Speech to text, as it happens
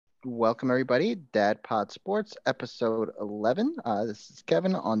Welcome everybody, Dad Pod Sports, episode 11. This is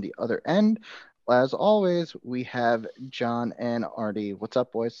Kevin on the other end. As always, we have John and Artie. What's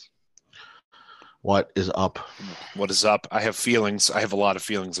up, boys? What is up? What is up? I have feelings. I have a lot of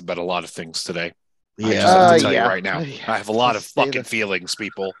feelings about a lot of things today. I just have Yeah, to tell you Yeah, right now. I have a to lot of say fucking the feelings,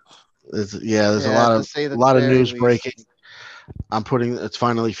 people. there's yeah, to say a the lot of very news least. breaking. It's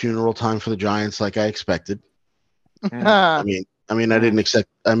finally funeral time for the Giants, like I expected. Hmm. I Hmm. didn't expect.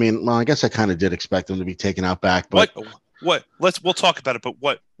 Well, I guess I kind of did expect them to be taken out back, but What? What? We'll talk about it. But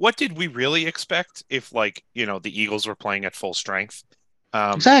what did we really expect if, like, the Eagles were playing at full strength?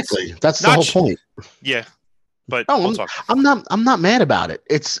 exactly, that's the Not. whole point. Yeah, but No, we'll talk. I'm not mad about it.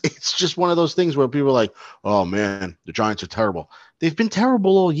 It's just one of those things where people are like, "Oh man, the Giants are terrible." They've been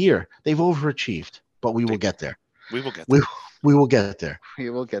terrible all year. They've overachieved, but we will They, get there. we will get We there. we will get there. We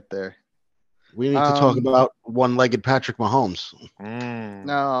will get there. We need to talk Um, about one-legged Patrick Mahomes. Mm.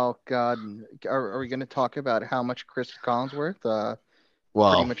 oh God, are we going to talk about how much Chris Collinsworth pretty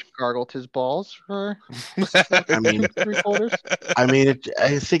Well, much gargled his balls for I mean, three quarters? I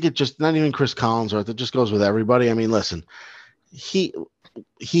think it just not even Chris Collinsworth. It just goes with everybody. I mean, listen, he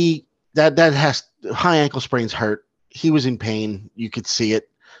he that has high ankle sprains hurt. He was in pain. You could see it.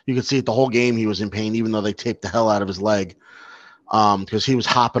 You could see it the whole game. He was in pain, even though they taped the hell out of his leg. Because he was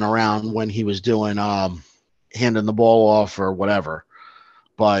hopping around when he was doing handing the ball off or whatever.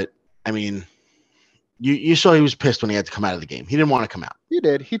 But I mean, you saw he was pissed when he had to come out of the game. He didn't want to come out. He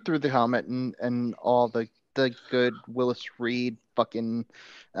did. He threw the helmet and all the good Willis Reed fucking.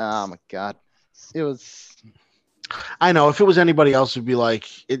 Oh my God, it was. I know if it was anybody else, it'd be like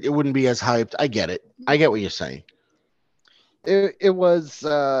it wouldn't be as hyped. I get it. I get what you're saying. It was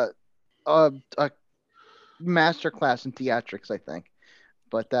a master class in theatrics, I think.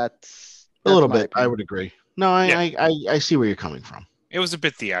 But A that's little my bit, I opinion. would agree. No, Yeah, I see where you're coming from. it was a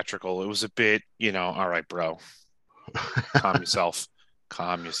bit theatrical. It was a bit, all right, bro, calm yourself.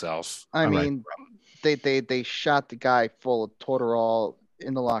 Calm yourself. I All right. mean, they shot the guy full of Toradol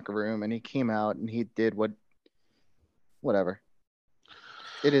in the locker room, and he came out and he did whatever.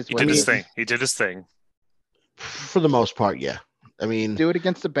 It is He what I did it his mean, thing. is. He did his thing. for the most part, yeah. I mean, Do it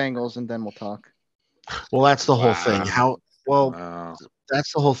against the Bengals, and then we'll talk. well, that's the whole thing. Wow. Well, Wow.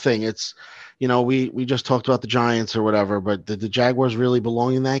 that's the whole thing. It's, we just talked about the Giants or whatever, but did the Jaguars really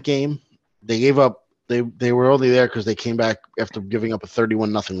belong in that game? They gave up. They were only there because they came back after giving up a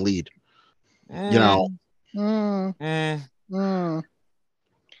 31-0 lead. You know, Mm, Mm, mm. mm,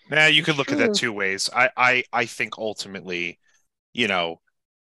 Nah, you it's could look at that true. two ways. I think ultimately, you know,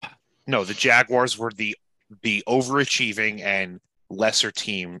 no, the Jaguars were the overachieving and lesser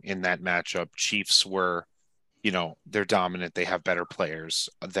team in that matchup. Chiefs were, they're dominant. They have better players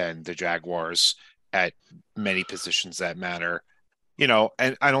than the Jaguars at many positions that matter.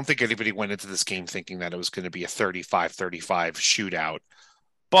 And I don't think anybody went into this game thinking that it was going to be a 35-35 shootout.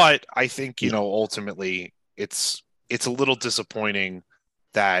 But I think, no. ultimately it's a little disappointing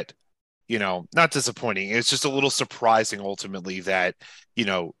that, not disappointing. It's just a little surprising ultimately that, you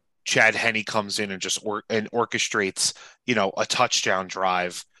know, Chad Henne comes in and orchestrates, a touchdown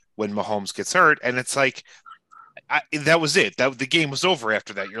drive when Mahomes gets hurt. And it's like, that was it. That the game was over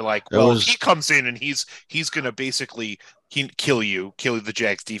after that. You're like, It well, if he was. comes in and he's gonna basically kill the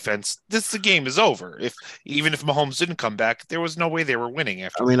Jags defense. The game is over. If even if Mahomes didn't come back, there was no way they were winning I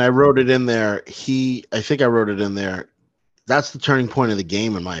after mean, that. I wrote it in there. I think I wrote it in there. That's the turning point of the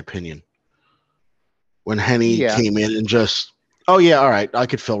game, in my opinion. When Henny Yeah, came in and just, oh yeah, all right, I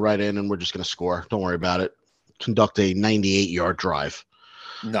could fill right in, and we're just gonna score. Don't worry about it. Conduct a 98-yard drive.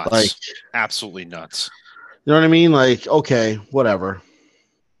 Like, Nuts, absolutely nuts. you know what I mean? Like, okay, whatever.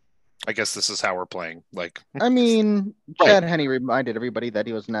 I guess this is how we're playing. Like, I mean, Right, Chad Henne reminded everybody that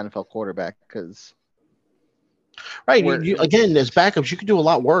he was an NFL quarterback because right. we're Again, as backups, you could do a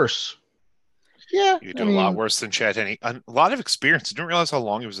lot worse. yeah. you I do a lot mean, worse than Chad Henne. A lot of experience. I didn't realize how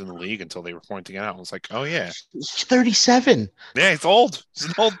long he was in the league until they were pointing it out. I was like, oh yeah, He's 37. yeah, he's old. He's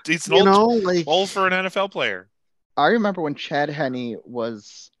an old. He's an You old, know, like, old for an NFL player. I remember when Chad Henne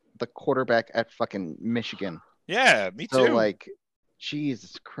was the quarterback at fucking Michigan. Yeah, me So too. like,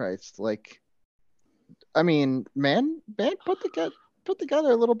 Jesus Christ, like, I mean, man put together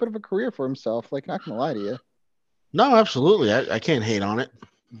a little bit of a career for himself. Like, not gonna lie to you, no, absolutely. I can't hate on it.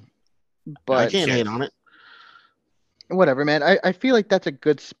 I but You can't can't. hate on it. whatever, man. I feel like that's a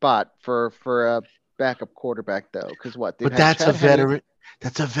good spot for a backup quarterback though, because what they've But had that's a Chad Henne. veteran.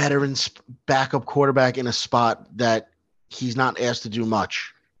 That's a veteran backup quarterback in a spot that he's not asked to do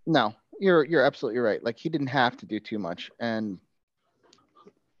much. No, you're absolutely right. Like he didn't have to do too much, and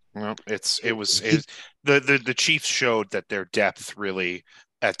Well, it was He the Chiefs showed that their depth really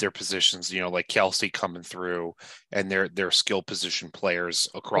at their positions, like Kelsey coming through and their skill position players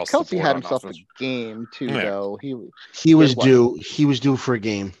Well, across the Kelsey board had on himself a offense. game too, Yeah. though. He He was had what? due. He was due for a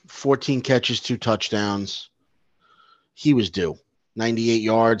game. 14 catches, 2 touchdowns. He was due. 98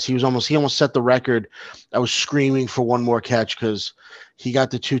 yards. He almost set the record. I was screaming for one more catch because he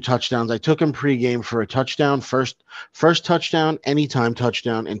got the 2 touchdowns. I took him pregame for a touchdown, first touchdown, anytime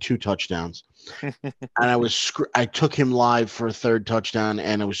touchdown, and 2 touchdowns. And I took him live for a 3rd touchdown,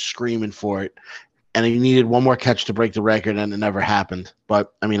 and I was screaming for it. And he needed one more catch to break the record, and it never happened.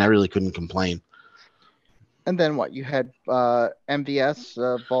 But I mean, I really couldn't complain. And then what? You had MVS,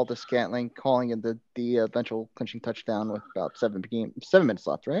 Valdez Scantling calling in the eventual clinching touchdown with about 7 minutes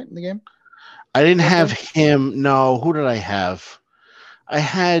left, right, in the game? I didn't have him. No, who did I have? I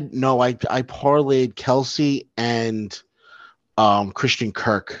parlayed Kelsey and Christian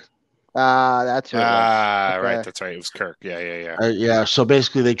Kirk. That's who it was. Okay. Right. That's right. It was Kirk. Yeah. Yeah. So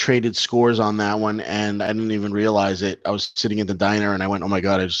basically, they traded scores on that one, and I didn't even realize it. I was sitting at the diner, and I went, "Oh my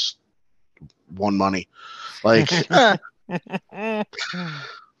god, I just won money!" Like I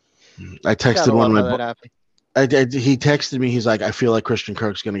texted Gotta one love of how my. that happened. He texted me. He's like, "I feel like Christian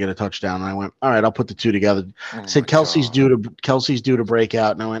Kirk's going to get a touchdown." And I went, "All right, I'll put the 2 together." Oh I said, my "Kelsey's God. due to break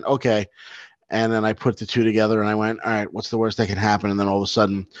out," and I went, "Okay." And then I put the 2 together, and I went, "All right, what's the worst that can happen?" And then all of a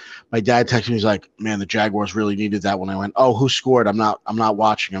sudden, my dad texted me. He's like, "Man, the Jaguars really needed that one." I went, "Oh, who scored? I'm not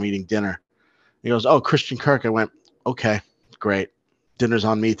watching. I'm eating dinner." He goes, "Oh, Christian Kirk." I went, "Okay, great. Dinner's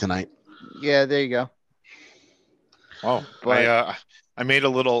on me tonight." Yeah, there you go. Oh, But I made a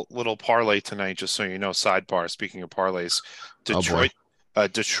little parlay tonight, just so you know. Sidebar. Speaking of parlays, Oh boy.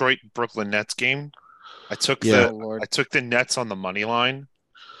 Detroit Brooklyn Nets game. I took Yeah. oh Lord, the Nets on the money line,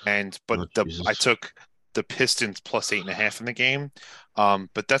 but Oh, I Jesus. took the Pistons plus 8.5 in the game.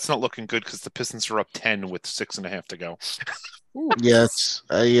 But that's not looking good because the Pistons are up 10 with 6.5 to go. ooh, Yeah, it's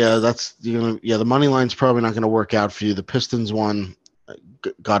that's the money line's probably not gonna work out for you. The Pistons won.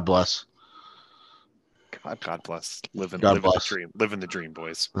 God bless. God bless. God Living the bless. dream. Living the dream,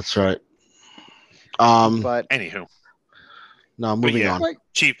 boys. That's right. but Anywho, No, but moving yeah, on.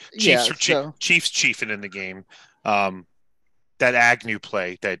 yeah. So Chiefs chiefing in the game. That Agnew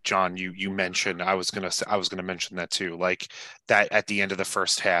play that John you mentioned, I was gonna mention that too. Like that at the end of the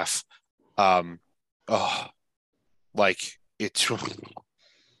first half. Um, oh, like it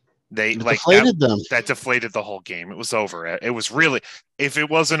they It like that deflated them. that deflated the whole game. It was over. It was really, if it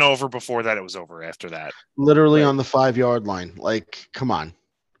wasn't over before that, it was over after that. Literally right, on the 5 yard line. Like, come on.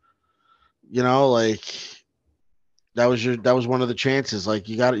 Like that was one of the chances. Like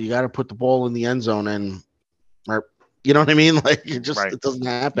you got to put the ball in the end zone and or you know what I mean? Like Right. it doesn't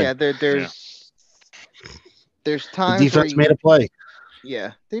happen. yeah. Yeah. There's The times where defense made a play.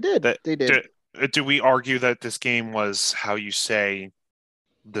 yeah, they did, That they did. do we argue that this game was, how you say,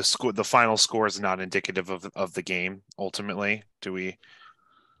 the final score is not indicative of the game ultimately? Do we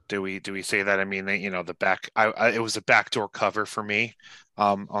say that? I mean, the it was a backdoor cover for me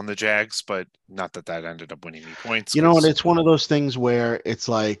on the Jags, but not that ended up winning me points And because it's one of those things where it's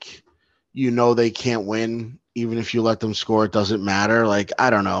like, they can't win. Even if you let them score, it doesn't matter. Like, I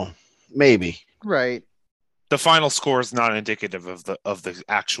don't know. Maybe. Right. the final score is not indicative of the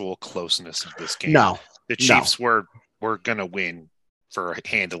actual closeness of this game. No. The No. Chiefs were gonna win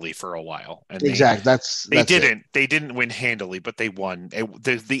handily for a while, and Exactly. That's it. they didn't win handily, but they won.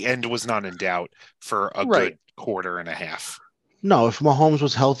 The end was not in doubt for a Right. good quarter and a half. No, if Mahomes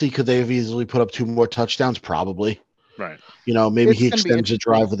was healthy, could they have easily put up 2 more touchdowns? Probably. Right. Maybe It's he going to be extends the interesting.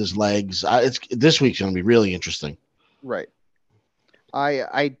 drive with his legs. This week's going to be really interesting. Right.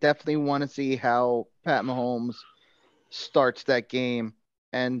 I definitely want to see how Pat Mahomes starts that game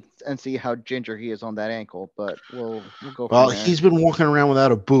and see how ginger he is on that ankle. But we'll go from Well, there. he's been walking around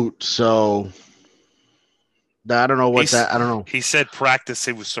without a boot, so I don't know what that. I don't know. He said practice.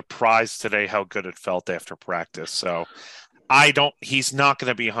 He was surprised today how good it felt after practice. So I don't. He's not going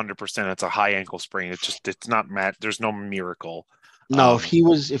to be 100%. It's a high ankle sprain. It's not mad. There's no miracle. No,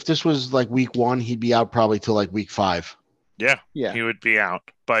 if this was like week 1, he'd be out probably till like week 5. Yeah, Yeah. he would be out,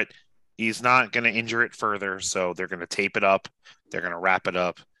 but he's not going to injure it further. So they're going to tape it up. They're going to wrap it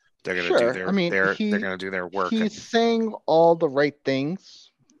up. They're going to do Sure. I mean, they're going to do their work. He's saying all the right things,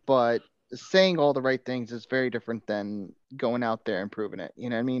 but saying all the right things is very different than going out there and proving it. You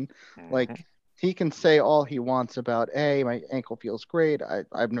know what I mean? Mhm. Like he can say all he wants about, hey, my ankle feels great.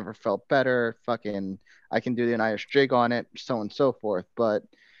 I've never felt better. Fucking, I can do the Irish jig on it, so on and so forth. But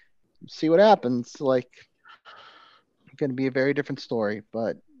see what happens. Like, going to be a very different story.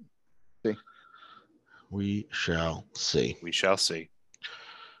 But see, We shall see. We shall see.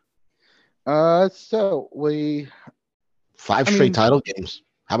 so we 5 straight title games.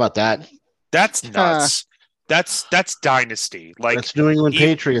 How about that? That's nuts. That's dynasty. Like That's New England even,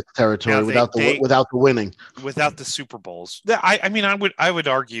 Patriots territory now without the winning. without the Super Bowls. I mean, I would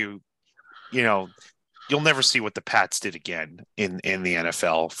argue, you know, you'll never see what the Pats did again in the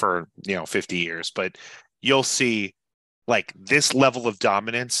NFL for 50 years, but you'll see like this level of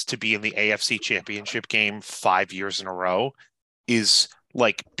dominance to be in the AFC Championship game 5 years in a row is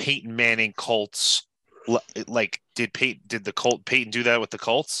like Peyton Manning Colts. Like did Peyton do that with the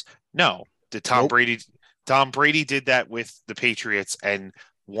Colts? No. Did Tom Nope. Brady? Tom Brady did that with the Patriots and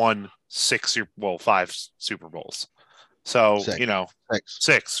won 5 Super Bowls. So Six.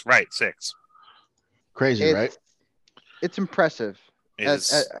 Six. Crazy, right? It's impressive. It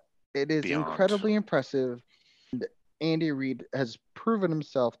is beyond. Incredibly impressive. Andy Reid has proven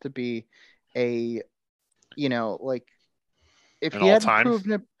himself to be a, like if An he hadn't all-time?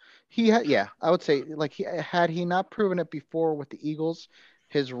 proven it, I would say like had he not proven it before with the Eagles,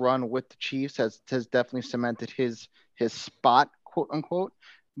 his run with the Chiefs has definitely cemented his spot, quote unquote.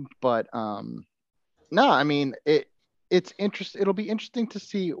 But no, I mean it's interesting. It'll be interesting to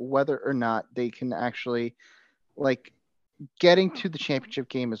see whether or not they can actually like getting to the championship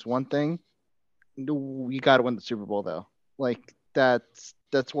game is one thing. You got to win the Super Bowl though. Like that's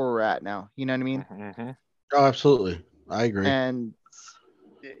where we're at now. You know what I mean? Mm-hmm. Oh, absolutely. I agree. And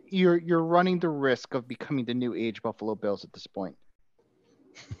you're running the risk of becoming the new age Buffalo Bills at this point.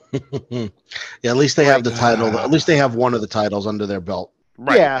 Yeah, at least they have the title. At least they have one of the titles under their belt.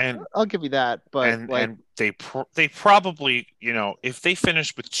 Right. Yeah, and I'll give you that. But and they probably, if they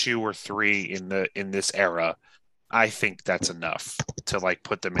finish with 2 or 3 in this era, I think that's enough to like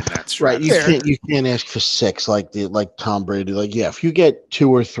put them in that strategy. Right. You can't ask for 6 like Tom Brady. Like, yeah, if you get 2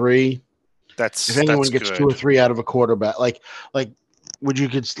 or 3, if anyone gets good. 2 or 3 out of a quarterback, like would you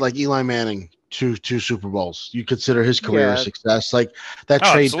like Eli Manning two Super Bowls? You consider his career a success? Like that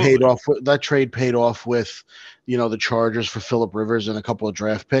trade paid off. That trade paid off with, the Chargers for Phillip Rivers and a couple of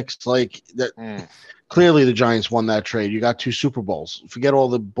draft picks. Like that. Clearly, the Giants won that trade. You got 2 Super Bowls. Forget all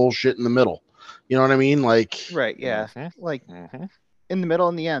the bullshit in the middle. You know what I mean? Like right, yeah, like in the middle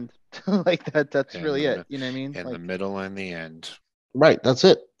and the end, like that. That's really it. You know what I mean? In the middle and the end. Right. That's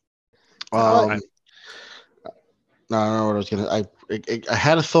it. No, I don't know what I was gonna. I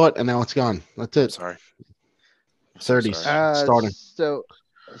had a thought and now it's gone. That's it. Sorry. 30s starting.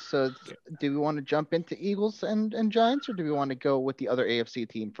 So do we want to jump into Eagles and Giants, or do we want to go with the other AFC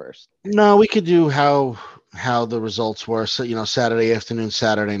team first? No, we could do how the results were. So Saturday afternoon,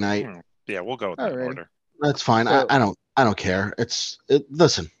 Saturday night. Yeah, we'll go with that order. That's fine. So, I don't care.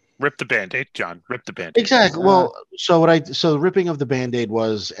 Listen. Rip the Band-Aid, John. Rip the Band-Aid. Exactly. Well, so the ripping of the Band-Aid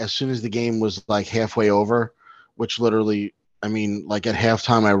was as soon as the game was like halfway over, which literally, I mean, like at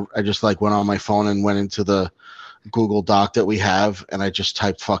halftime, I just like went on my phone and went into the Google Doc that we have, and I just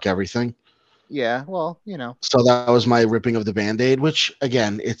typed "fuck everything." Yeah, well, So that was my ripping of the Band-Aid, which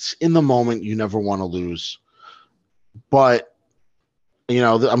again, it's in the moment. You never want to lose, but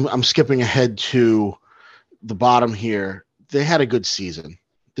I'm skipping ahead to the bottom here. They had a good season.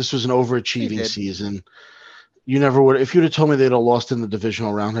 This was an overachieving season. You never would, if you'd have told me they'd have lost in the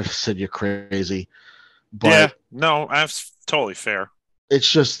divisional round, I'd have said you're crazy. But yeah, no, that's totally fair. It's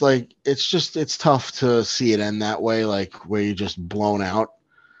just like it's tough to see it end that way, like where you're just blown out.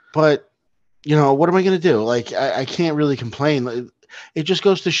 But what am I going to do? Like I can't really complain. It just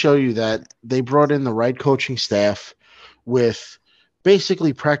goes to show you that they brought in the right coaching staff with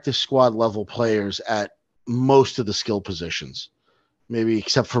basically practice squad level players at most of the skill positions, maybe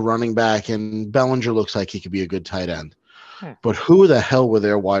except for running back, and Bellinger looks like he could be a good tight end. But who the hell were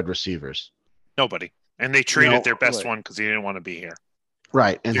their wide receivers? Nobody. And they traded their best one because he didn't want to be here.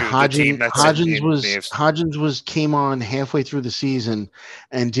 Right. And Hodgins came on halfway through the season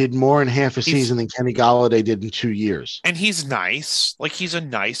and did more in half a season than Kenny Golladay did in 2 years. And he's nice. Like he's a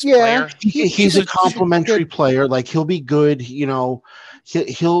nice player. He's a complimentary player. Like he'll be good, he'll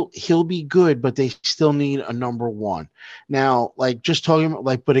be good, but they still need a number one. Now, like just talking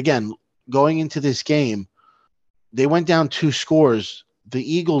about but again, going into this game, they went down 2 scores. The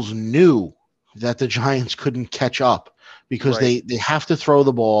Eagles knew that the Giants couldn't catch up because they have to throw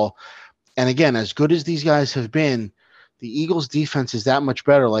the ball. And again, as good as these guys have been, the Eagles defense is that much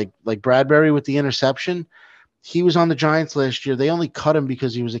better. Like Bradbury with the interception, he was on the Giants last year. They only cut him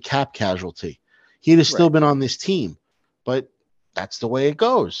because he was a cap casualty. He'd have still been on this team, but that's the way it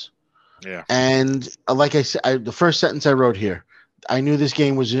goes. Yeah. And like I said, the first sentence I wrote here, I knew this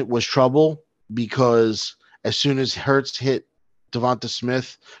game was trouble because as soon as Hurts hit Devonta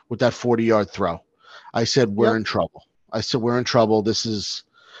Smith with that 40-yard throw, I said, we're in trouble. We're in trouble.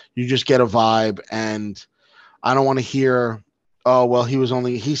 You just get a vibe, and I don't want to hear Oh, well,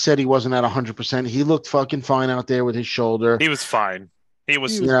 he said he wasn't at 100%. He looked fucking fine out there with his shoulder. He was fine. He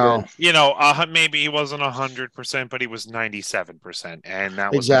was, He was good. maybe he wasn't 100%, but he was 97%, and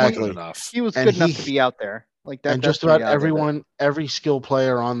that was more than Exactly. enough. He was And good enough to be out there. Like that. and That's just the about reality of it. every skill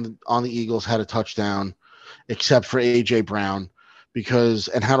player on the Eagles had a touchdown except for AJ Brown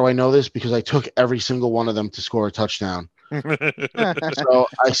and how do I know this? Because I took every single one of them to score a touchdown. So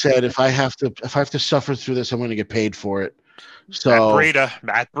I said if I have to suffer through this, I'm going to get paid for it. So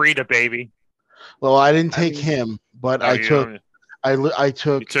Matt Breida, baby. well, I didn't I take mean, him, but No, I you took don't. I You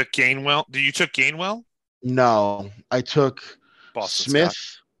took took Gainwell. You took Gainwell? no, I took Boston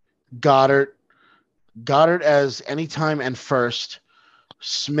Smith, Scott. Goddard as anytime and first,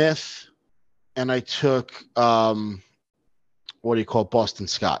 Smith, and I took what do you call it? Boston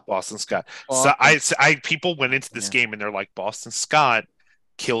Scott. Boston Scott. So Boston. people went into this Yeah. game and they're like, Boston Scott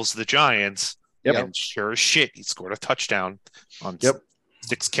kills the Giants. Yep. And sure as shit, he scored a touchdown on Yep.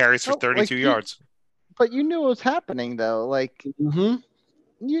 6 carries for 32 Like, yards. But you knew it was happening though. Like Mm-hmm.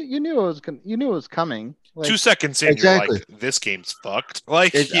 you knew it was you knew it was coming. Like, 2 seconds in, Exactly. you're like, this game's fucked.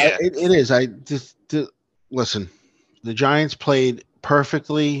 Like, It is. I just listen. The Giants played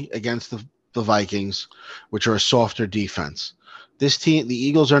perfectly against the Vikings, which are a softer defense. This team, the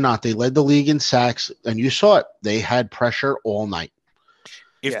Eagles, are not. They led the league in sacks, and you saw it. They had pressure all night.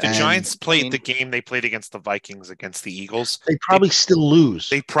 if the Yeah. Giants played mean- the game they played against the Vikings against the Eagles, They probably still lose.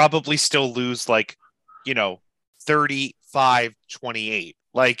 they probably still lose 35-28.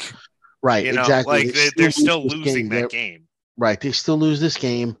 Like, right, exactly. like they're still lose this losing game. that game. Right, they still lose this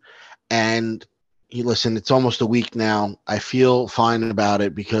game, and you listen. It's almost a week now. I feel fine about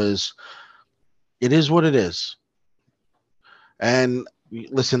it because it is what it is. And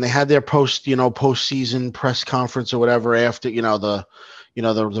listen, they had their postseason press conference or whatever after the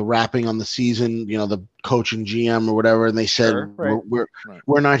wrapping on the season, the coach and GM or whatever, and they said Sure, right.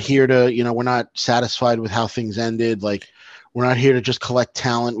 we're not here to, we're not satisfied with how things ended. Like, we're not here to just collect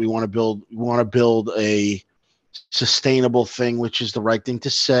talent. We want to build a sustainable thing, which is the right thing to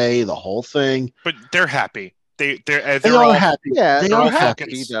say. The whole thing. But they're happy. They're They all are happy. Yeah, they they are have to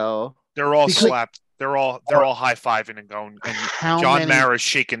happy. be though. They're all Because- slapped. They're all high-fiving and going. And John Mara's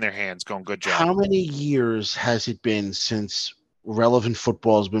shaking their hands, going, "Good job." How many years has it been since relevant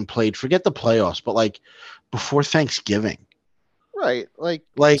football has been played? Forget the playoffs, but like before Thanksgiving, Right. Like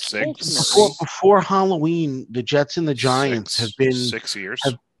Six. before Halloween, the Jets and the Giants have been 6 years.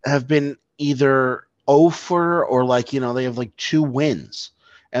 have been either over or they have like 2 wins,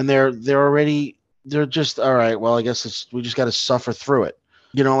 and they're just all right. Well, I guess we just got to suffer through it.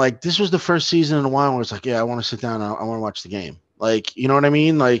 Like this was the first season in a while where it's like, yeah, I want to sit down. I want to watch the game. Like, you know what I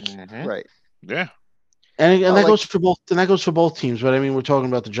mean? Like, Mhm. right. Yeah. and that like- goes for both. And that goes for both teams. But I mean, we're talking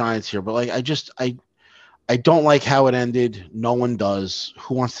about the Giants here. But like, I don't like how it ended. No one does.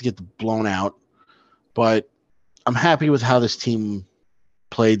 Who wants to get blown out? But I'm happy with how this team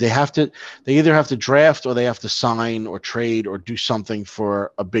played. They either have to draft or they have to sign or trade or do something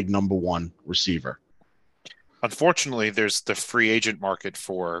for a big number 1 receiver. Unfortunately, there's the free agent market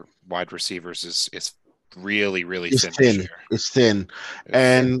for wide receivers is really, really It's thin. thin. This year. It's thin. It's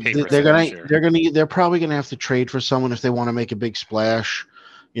And paper thin this year. they're probably gonna have to trade for someone if they want to make a big splash.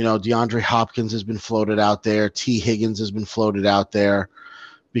 DeAndre Hopkins has been floated out there. T. Higgins has been floated out there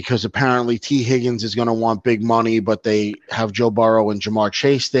because apparently T. Higgins is going to want big money, but they have Joe Burrow and Jamar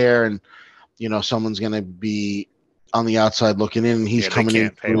Chase there, and someone's going to be on the outside looking in. And he's coming in.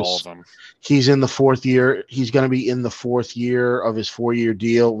 Pay all of them. He's in the 4th year. He's going to be in the 4th year of his 4-year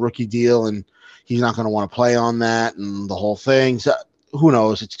rookie deal, and he's not going to want to play on that and the whole thing. So who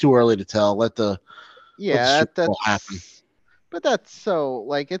knows? It's too early to tell. Let the Super Bowl happen. But that's so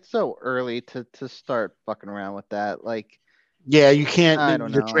it's so early to start fucking around with that. Like, yeah, you can't. I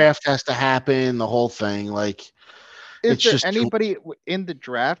don't the know. draft has to happen. The whole thing. Like, is it's there just anybody in the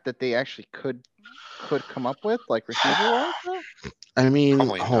draft that they actually could come up with, like receiver wise? I mean,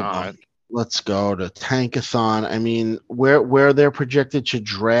 Probably hold not. on. Let's go to Tankathon. I mean, where they're projected to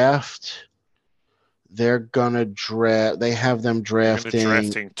draft, they're gonna draft. They have them drafting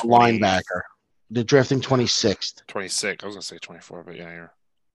linebacker. They're drafting 26th. 26. I was gonna say 24, but yeah, you're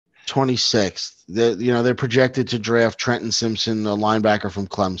 26th. They're projected to draft Trenton Simpson, a linebacker from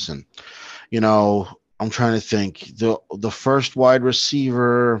Clemson. I'm trying to think. The first wide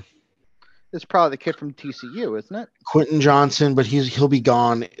receiver. It's probably the kid from TCU, isn't it? Quentin Johnson, but he'll be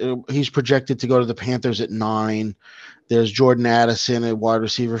gone. He's projected to go to the Panthers at 9. There's Jordan Addison, a wide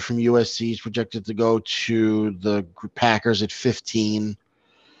receiver from USC. He's projected to go to the Packers at 15.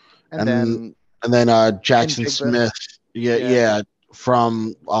 And then Jackson Smith, yeah,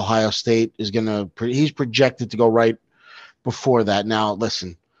 from Ohio State he's projected to go right before that. Now,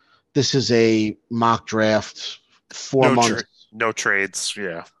 listen, this is a mock draft, 4 months. No trades.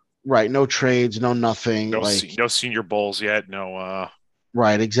 Yeah. Right. No trades, no nothing. No senior bowls yet. No.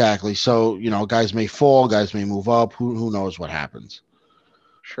 Right. Exactly. So, guys may fall, guys may move up. Who knows what happens?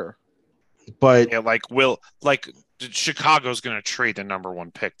 Sure. But yeah, Chicago's going to trade the number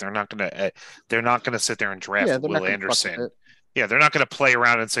 1 pick. They're not going to. They're not going to sit there and draft Will Anderson. Yeah, they're not going to play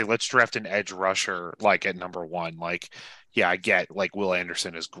around and say, let's draft an edge rusher at number 1. Yeah, I get Will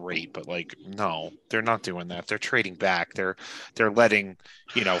Anderson is great, but no, they're not doing that. They're trading back. They're letting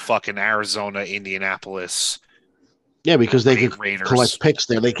fucking Arizona, Indianapolis. Yeah, because they could Raiders. Collect picks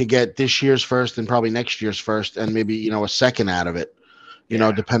there. They could get this year's first and probably next year's first, and maybe a second out of it.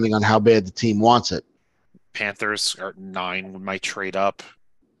 Depending on how bad the team wants it. Panthers are 9 might trade up,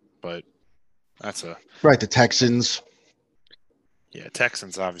 but that's right. The Texans. Yeah,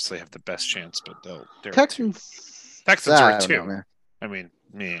 Texans obviously have the best chance, but they're Texans are 2. I mean,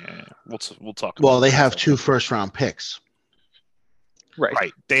 yeah, we'll talk. Well, they have 2 first-round picks.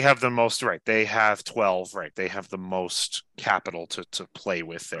 Right. They have the most. Right. They have 12. Right. They have the most capital to play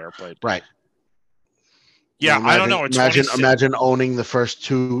with there. But right. Yeah, I don't know. Imagine owning the first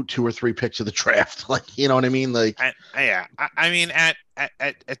two or 3 picks of the draft. You know what I mean? I mean, at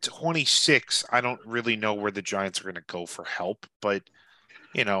 26, I don't really know where the Giants are going to go for help, but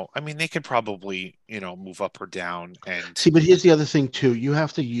I mean, they could probably move up or down and see. But here's the other thing too: you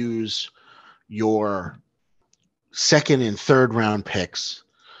have to use your second and third round picks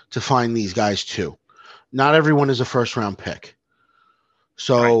to find these guys too. Not everyone is a first round pick.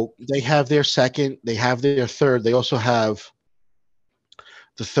 So They have their second, they have their third. They also have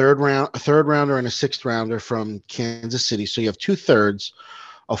a third rounder and a 6th rounder from Kansas City. So you have 2 thirds,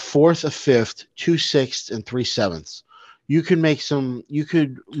 a 4th, a 5th, 2 6ths, and 3 7ths. You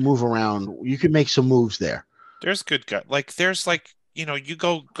could move around. You could make some moves there. There's good guys. You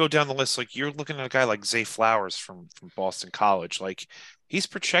go down the list. You're looking at a guy like Zay Flowers from Boston College. He's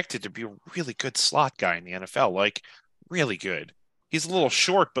projected to be a really good slot guy in the NFL. Really good. He's a little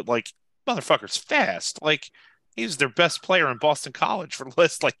short, but motherfucker's fast. He's their best player in Boston College for the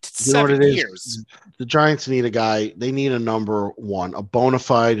last 7 years. The Giants need a guy. They need a number 1, a bona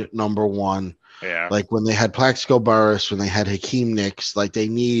fide number 1. Yeah. When they had Plaxico Burress, when they had Hakeem Nicks, they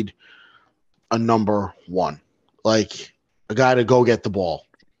need a number 1, a guy to go get the ball.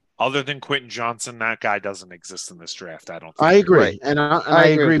 Other than Quentin Johnson, that guy doesn't exist in this draft. I don't think. I agree. Right. And I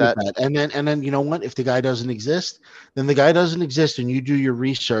agree with that. And then you know what? If the guy doesn't exist, then the guy doesn't exist, and you do your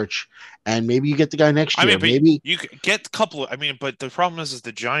research, and maybe you get the guy next year. Maybe you could get a couple of. But the problem is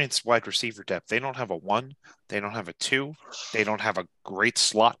the Giants' wide receiver depth. They don't have a 1. They don't have a 2. They don't have a great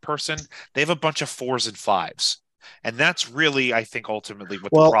slot person. They have a bunch of 4s and 5s, and that's really, I think, ultimately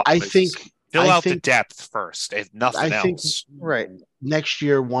what the problem is. Fill out the depth first, if nothing else. Right. Next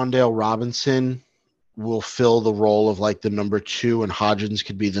year, Wan'Dale Robinson will fill the role of the number 2, and Hodgins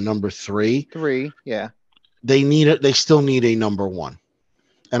could be the number 3. 3, yeah. They need it. They still need a number 1,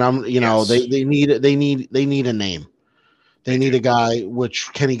 and Yes. they need a name. They need a guy, which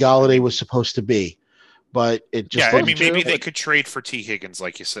Kenny Golladay was supposed to be. But it just maybe they could trade for T. Higgins,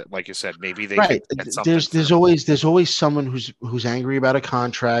 like you said. Maybe they could get something. There's always someone who's angry about a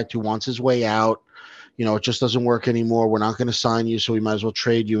contract, who wants his way out. It just doesn't work anymore. We're not going to sign you, so we might as well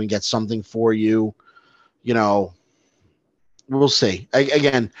trade you and get something for you. We'll see.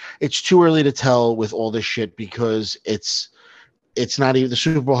 Again, it's too early to tell with all this shit because it's not even, the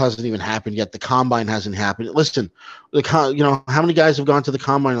Super Bowl hasn't even happened yet. The combine hasn't happened. Listen, how many guys have gone to the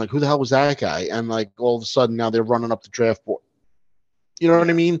combine? Who the hell was that guy? And all of a sudden now they're running up the draft board. You know what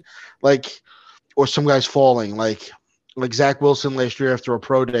I mean? Or some guys falling, like Zach Wilson last year after a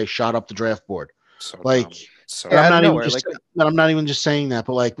pro day shot up the draft board. I'm not even just saying that,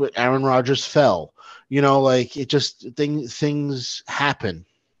 but Aaron Rodgers fell. It just things happen.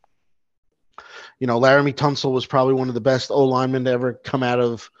 Laramie Tunsil was probably one of the best O linemen to ever come out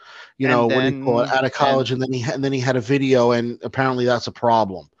of, out of college, and then he had a video, and apparently that's a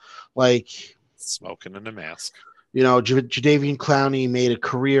problem. Smoking in a mask. Jadeveon Clowney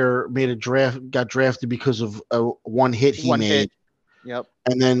got drafted because of one hit he made. Yep.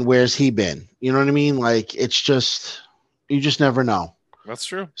 And then where's he been? You know what I mean? It's just, you just never know. That's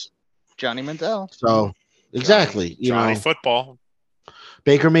true. Johnny Manziel. So exactly. Johnny football.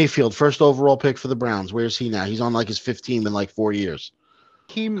 Baker Mayfield, first overall pick for the Browns. Where's he now? He's on his 15th in 4 years.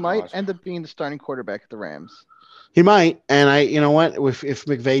 He might end up being the starting quarterback at the Rams. He might, and you know what? If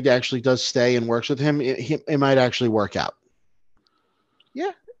McVay actually does stay and works with him, it might actually work out.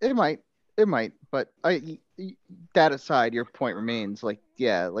 Yeah, it might. But that aside, your point remains.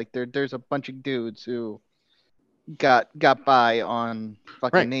 There's a bunch of dudes who, got by on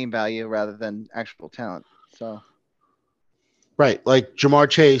fucking Right. name value rather than actual talent. So Right. Like Jamar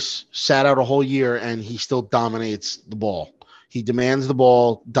Chase sat out a whole year and he still dominates the ball. He demands the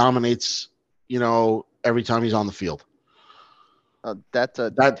ball, dominates, every time he's on the field. that's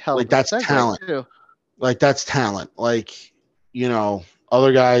a hell of a That's segue talent. too. Like that's talent. Like,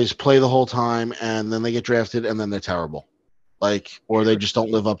 other guys play the whole time and then they get drafted and then they're terrible. Or they just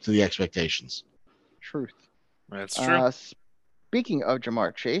don't live up to the expectations. Truth. That's true. Speaking of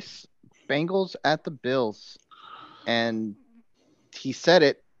Jamar Chase, Bengals at the Bills, and he said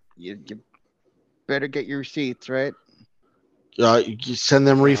it. You better get your receipts, right? You send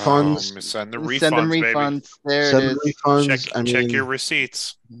them refunds. Send the Send them refunds, baby. refunds. There Send it them is. refunds. Check your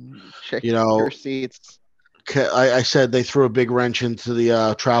receipts. Check your receipts. I said they threw a big wrench into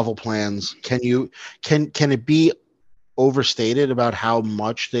the travel plans. Can it be overstated about how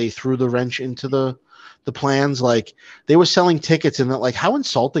much they threw the wrench into the plans? Like they were selling tickets, and how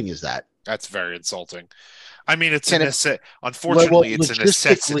insulting is that? That's very insulting. I mean, Unfortunately, it's a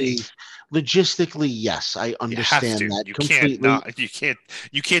necessity. Logistically, yes, I understand that completely.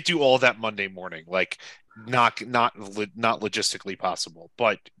 You can't do all that Monday morning. Like not logistically possible.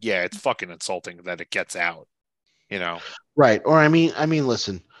 But yeah, it's fucking insulting that it gets out. Right. Or I mean,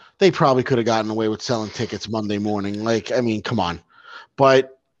 listen, they probably could have gotten away with selling tickets Monday morning. Come on.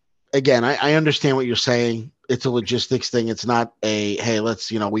 But again, I understand what you're saying. It's a logistics thing. It's not a, hey,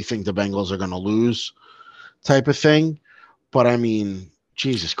 let's, we think the Bengals are going to lose type of thing. But I mean,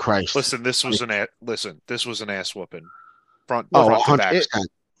 Jesus Christ. Listen, this was an ass whooping. Front to 100%. back.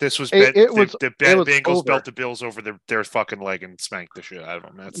 This was the Bengals over. belt the Bills over their fucking leg and spanked the shit out of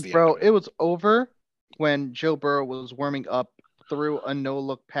them. That's the Bro, end of it. It was over when Joe Burrow was warming up, threw a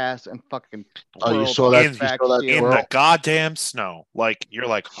no-look pass and fucking you saw that in the goddamn snow. Like you're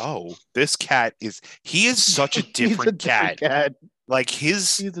like, oh, this cat he is such a different cat. Like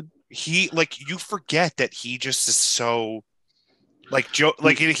you forget that he just is so like Joe.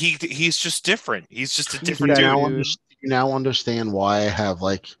 Like he's just different. He's just a different dude. You now understand why I have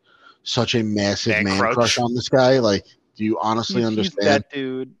such a massive man crush on this guy. Like, do you honestly understand? That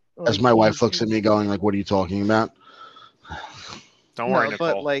dude. As my wife looks at me going what are you talking about? Don't worry,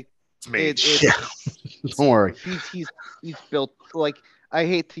 Nicole. But it's me. Don't worry. He's built I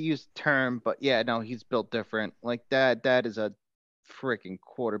hate to use the term, but yeah, no, he's built different. Like that is a freaking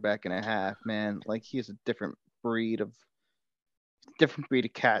quarterback and a half, man. Like he's a different breed of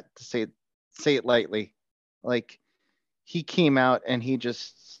cat, to say it lightly. Like he came out and he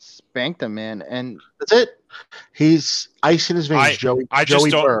just spanked him, man, and that's it. He's ice in his veins, Joey. I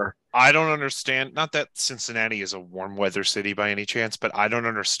don't understand. Not that Cincinnati is a warm weather city by any chance, but I don't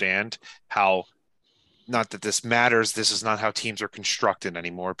understand how. Not that this matters. This is not how teams are constructed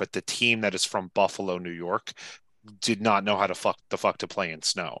anymore. But the team that is from Buffalo, New York, did not know how to play in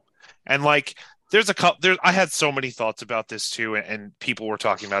snow. And there's a couple. I had so many thoughts about this too, and people were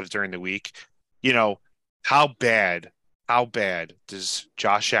talking about it during the week. How bad does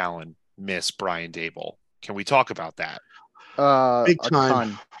Josh Allen miss Brian Daboll? Can we talk about that? Big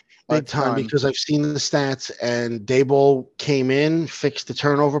time. Big time, because I've seen the stats, and Daboll came in, fixed the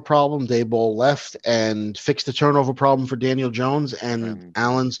turnover problem. Daboll left and fixed the turnover problem for Daniel Jones, and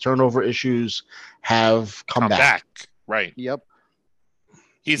Allen's turnover issues have come back. Right. Yep.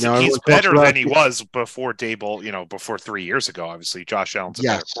 He's better than he was before Daboll, before 3 years ago. Obviously, Josh Allen's a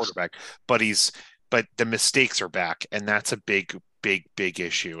better quarterback, but the mistakes are back, and that's a big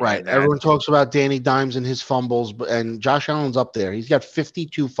issue. Right. Everyone talks about Danny Dimes and his fumbles, and Josh Allen's up there. He's got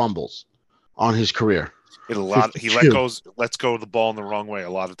 52 fumbles on his career. He lets go of the ball in the wrong way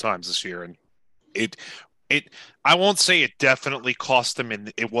a lot of times this year, and I won't say it definitely cost them,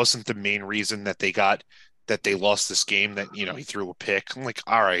 and it wasn't the main reason that they lost this game. That he threw a pick. I'm like,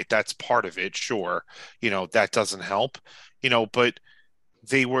 all right, that's part of it. Sure, that doesn't help. But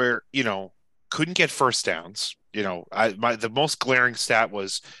they were couldn't get first downs. The most glaring stat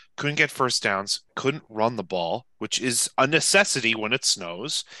was couldn't get first downs, couldn't run the ball, which is a necessity when it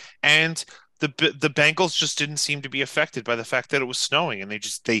snows, and the Bengals just didn't seem to be affected by the fact that it was snowing, and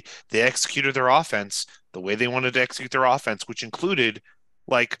they executed their offense the way they wanted to execute their offense, which included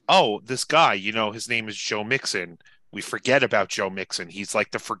this guy, his name is Joe Mixon. We forget about Joe Mixon. He's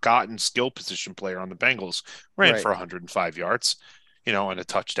like the forgotten skill position player on the Bengals. Ran for 105 yards. And a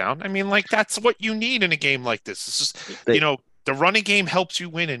touchdown. I mean, that's what you need in a game like this. It's just, the running game helps you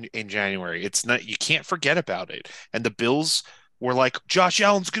win in January. It's not, you can't forget about it. And the Bills were like, Josh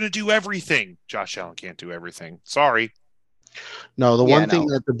Allen's going to do everything. Josh Allen can't do everything. Sorry. No, the one thing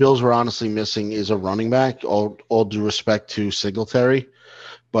that the Bills were honestly missing is a running back, all due respect to Singletary,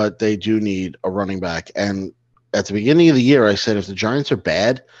 but they do need a running back. And at the beginning of the year, I said if the Giants are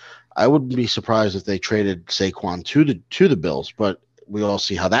bad, I wouldn't be surprised if they traded Saquon to the Bills. But we all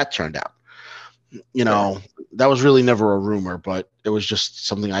see how that turned out. You know, that was really never a rumor, but it was just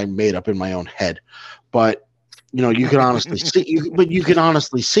something I made up in my own head. But you know, you can honestly see, you can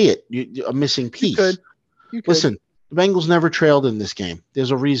honestly see it. A missing piece. You could. Listen, the Bengals never trailed in this game.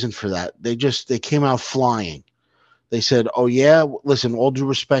 There's a reason for that. They came out flying. They said, "Oh yeah, listen, all due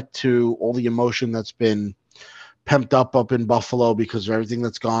respect to all the emotion that's been pumped up in Buffalo because of everything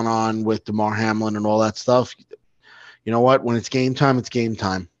that's gone on with DeMar Hamlin and all that stuff. You know what? When it's game time, it's game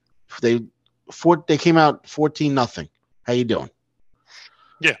time. They came out 14-0. How you doing?"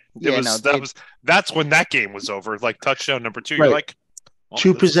 Yeah, that's when that game was over. Like touchdown number 2, right. You're like, well,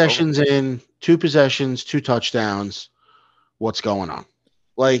 2 possessions in, 2 possessions, 2 touchdowns. What's going on?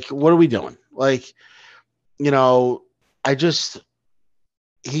 Like, what are we doing? Like, you know, Burrow's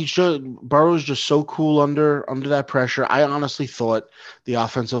just so cool under that pressure. I honestly thought the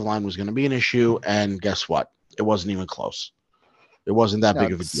offensive line was going to be an issue, and guess what? It wasn't even close. It wasn't that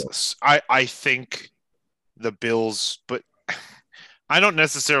big of a deal. I think the Bills, but I don't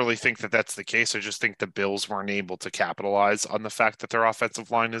necessarily think that that's the case. I just think the Bills weren't able to capitalize on the fact that their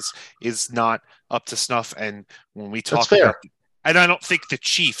offensive line is not up to snuff. And when we talk about, and I don't think the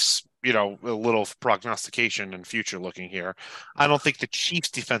Chiefs, you know, a little prognostication and future looking here, I don't think the Chiefs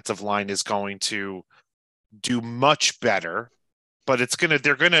defensive line is going to do much better, but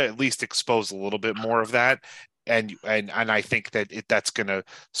they're gonna at least expose a little bit more of that. And I think that that's gonna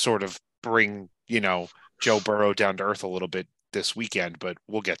sort of bring, you know, Joe Burrow down to earth a little bit this weekend, but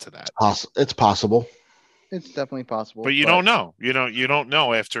we'll get to that. It's possible. It's definitely possible. But you don't know. You don't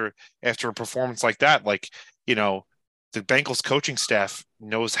know after a performance like that. Like, you know, the Bengals coaching staff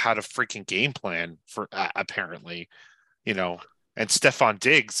knows how to freaking game plan for apparently, you know, and Stephon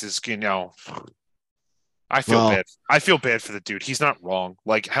Diggs is, you know, I feel bad. I feel bad for the dude. He's not wrong.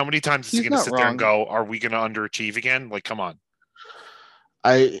 Like, how many times is he going to sit there and go, are we going to underachieve again? Like, come on.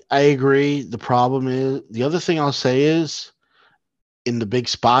 I agree. The problem is, the other thing I'll say is, in the big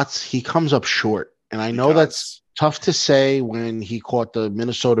spots, he comes up short. And I know that's tough to say when he caught the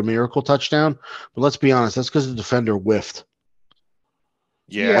Minnesota Miracle touchdown, but let's be honest, that's because the defender whiffed.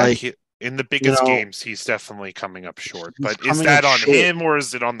 Yeah, like, in the biggest games, he's definitely coming up short. But is that on him or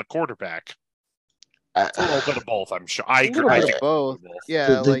is it on the quarterback? It's a little bit of both, I'm sure. I agree. I think both.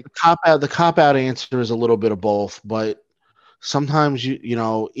 Yeah, the cop out answer is a little bit of both, but sometimes you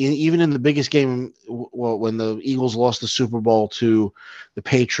know, even in the biggest game, when the Eagles lost the Super Bowl to the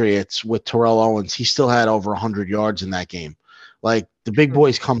Patriots with Terrell Owens, he still had over 100 yards in that game. Like, the big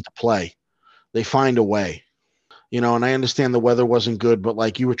boys come to play. They find a way. You know, and I understand the weather wasn't good, but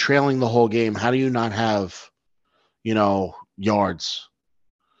like, you were trailing the whole game. How do you not have, you know, yards?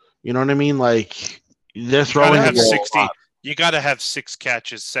 You know what I mean? Like, they're throwing the ball 60. You got to have 6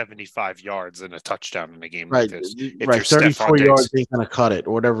 catches, 75 yards, and a touchdown in a game like this. Right, 34 yards ain't going to cut it,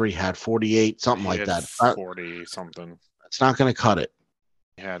 or whatever he had, 48, something like that. 40 something. It's not going to cut it.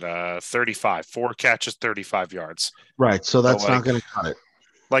 He had 35, 4 catches, 35 yards. Right, so that's not going to cut it.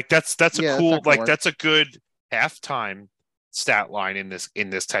 Like, that's a cool, like, that's a good halftime stat line in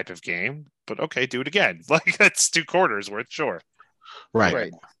this type of game. But okay, do it again. Like, that's 2 quarters worth, sure.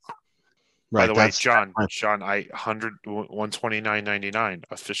 Right. By the way, John, I 129.99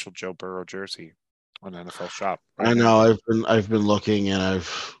 official Joe Burrow jersey on NFL Shop. Right, I know. I've been looking and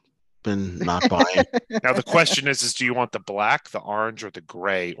I've been not buying. Now the question is do you want the black, the orange, or the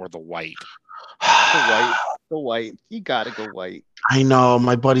gray, or the white? The white. You gotta go white. I know.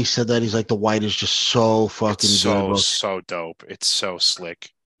 My buddy said that. He's like, the white is just so fucking good. So dope. It's so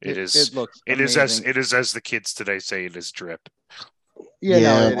slick. It is as the kids today say, it is drip.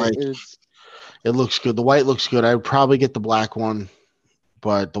 It is. It looks good. The white looks good. I would probably get the black one,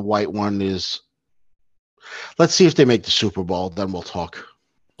 but the white one is. Let's see if they make the Super Bowl. Then we'll talk.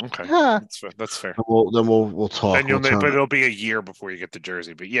 Okay, that's fair. Then we'll talk. But it'll be a year before you get the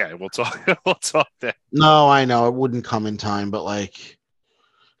jersey. But yeah, we'll talk. We'll talk then. No, I know it wouldn't come in time, but like,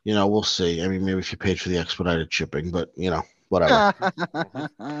 you know, we'll see. I mean, maybe if you paid for the expedited shipping, but you know, whatever.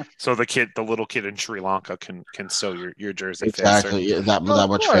 So the little kid in Sri Lanka can sew your jersey exactly. faster. Yeah, that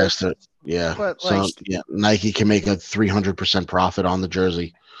much faster. Yeah. But so Nike can make a 300% profit on the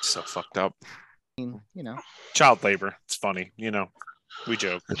jersey. So fucked up. You know, child labor. It's funny. You know, we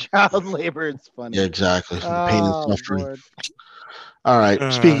joke. Child labor. It's funny. Yeah, exactly. Pain and suffering. Lord. All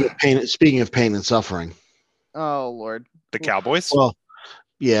right. Speaking of pain and suffering. Oh Lord. The Cowboys. Well,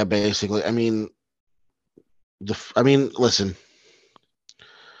 yeah, basically. I mean, listen.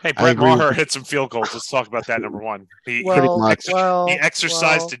 Hey, Brett Maher hit some field goals. Let's talk about that. Number one, he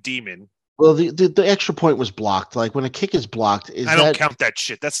exercised a demon. Well, the extra point was blocked. Like when a kick is blocked, I don't count that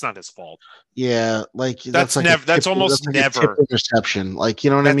shit. That's not his fault. Yeah, like That's like never. That's almost like never. a tip interception. Like, you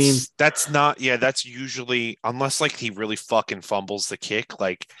know what I mean? That's not. Yeah, that's usually unless like he really fucking fumbles the kick.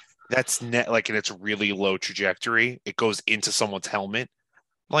 Like that's like and it's really low trajectory. It goes into someone's helmet.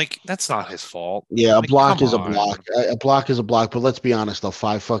 Like that's not his fault. Yeah, a Like, block come is a on. block. A block is a block. But let's be honest, though,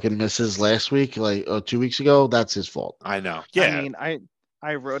 5 fucking misses last week, like 2 weeks ago, that's his fault. I know. Yeah. I mean,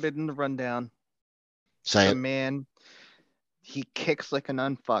 I wrote it in the rundown. Say The it. man, he kicks like an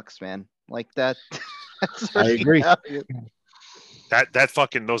unfucks, man. Like that. That's I agree. That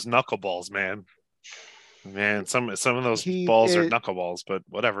fucking those knuckleballs, man. Man, some of those balls are knuckleballs, but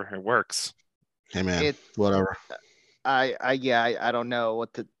whatever, it works. Hey man, whatever. I don't know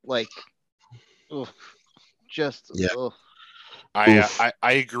what to like. Oof, just yeah. Oof. I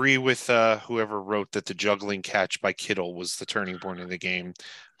agree with whoever wrote that the juggling catch by Kittle was the turning point of the game.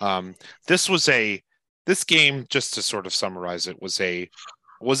 This game, just to sort of summarize it, was a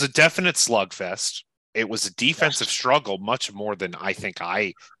definite slugfest. It was a defensive struggle, much more than I think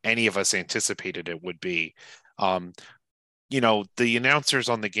any of us anticipated it would be. The announcers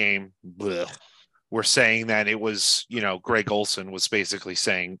on the game were saying that it was, Greg Olson was basically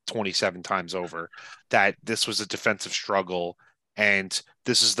saying 27 times over that this was a defensive struggle. And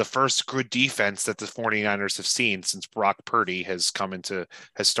this is the first good defense that the 49ers have seen since Brock Purdy has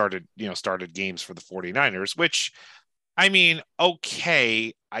started games for the 49ers, which, I mean,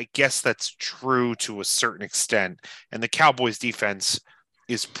 okay, I guess that's true to a certain extent. And the Cowboys defense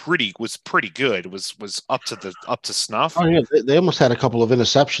was pretty good. Was up to snuff. Oh yeah, they almost had a couple of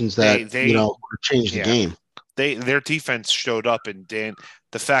interceptions that changed the game. Their defense showed up, and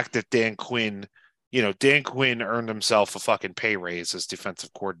the fact that Dan Quinn earned himself a fucking pay raise as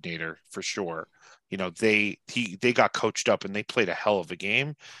defensive coordinator for sure. They got coached up and they played a hell of a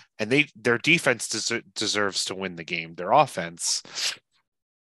game, and their defense deserves to win the game. Their offense,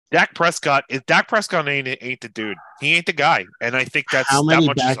 Dak Prescott ain't the dude. He ain't the guy, and I think that's how many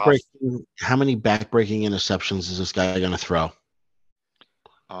backbreaking interceptions is this guy going to throw?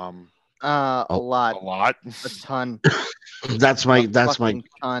 A lot, a ton. that's my ton.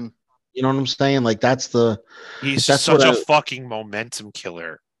 You know what I'm saying? Like he's such a fucking momentum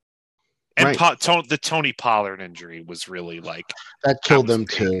killer. And right. The Tony Pollard injury was really that killed them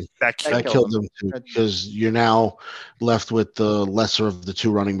too. That killed them too, because you're now left with the lesser of the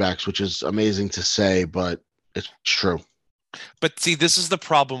two running backs, which is amazing to say, but it's true. But see, this is the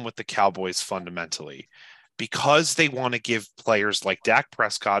problem with the Cowboys fundamentally. Because they want to give players like Dak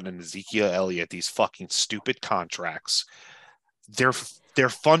Prescott and Ezekiel Elliott these fucking stupid contracts, they're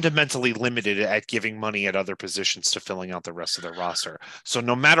fundamentally limited at giving money at other positions to filling out the rest of their roster. So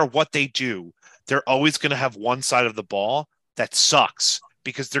no matter what they do, they're always going to have one side of the ball that sucks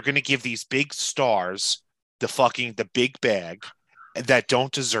because they're going to give these big stars the big bag that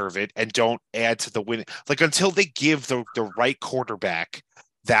don't deserve it and don't add to the win. Like until they give the right quarterback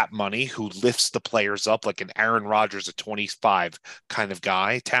that money who lifts the players up like an Aaron Rodgers at 25 kind of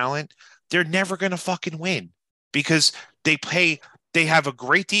guy talent, they're never going to fucking win because they have a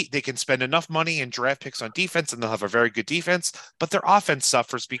great they can spend enough money and draft picks on defense and they'll have a very good defense, but their offense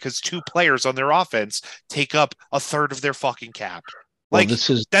suffers because two players on their offense take up a third of their fucking cap. Like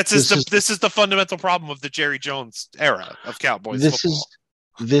this is the fundamental problem of the Jerry Jones era of Cowboys football.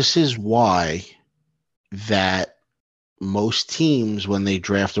 This is why that most teams, when they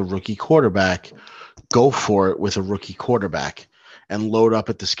draft a rookie quarterback, go for it with a rookie quarterback and load up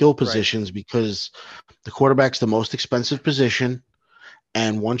at the skill positions because the quarterback's the most expensive position.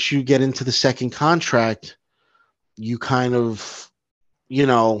 And once you get into the second contract, you kind of,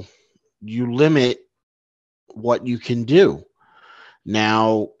 you limit what you can do.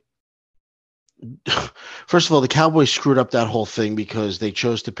 Now, first of all, the Cowboys screwed up that whole thing because they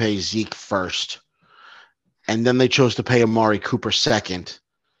chose to pay Zeke first. And then they chose to pay Amari Cooper second.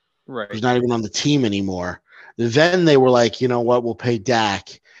 Right. Who's not even on the team anymore. Then they were like, you know what, we'll pay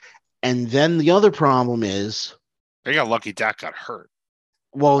Dak. And then the other problem is they got lucky Dak got hurt.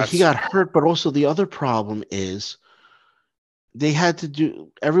 Well, he got hurt, but also the other problem is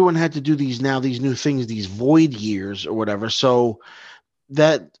everyone had to do these new things, these void years or whatever. So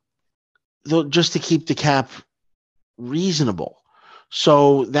that just to keep the cap reasonable.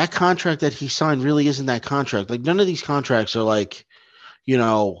 So that contract that he signed really isn't that contract. Like none of these contracts are like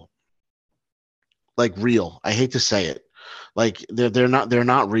real. I hate to say it. Like they're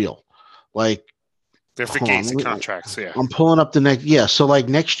not real. Like they're Fugazi contracts, yeah. I'm pulling up the next, yeah. So like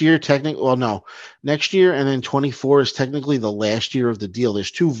next year, next year, and then 24 is technically the last year of the deal.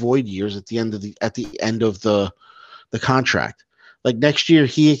 There's 2 void years at the end of the contract. Like next year,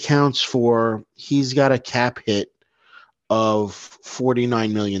 he's got a cap hit of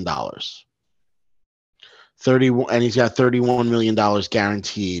 $49 million. 31, and he's got $31 million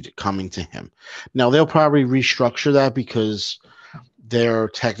guaranteed coming to him. Now they'll probably restructure that because they're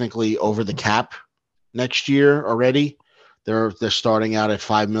technically over the cap next year already. They're starting out at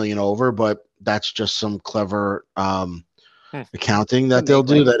 $5 million over, but that's just some clever accounting that they'll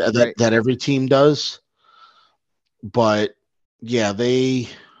do that every team does. But yeah,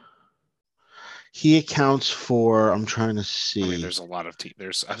 he accounts for. I'm trying to see. I mean, there's a lot of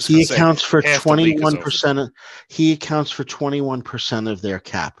teams. He accounts for 21%. He accounts for 21% of their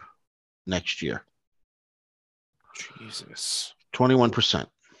cap next year. Jesus, 21%.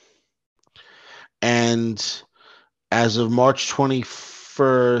 And as of March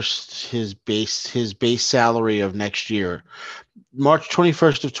 21st, his base salary of next year, March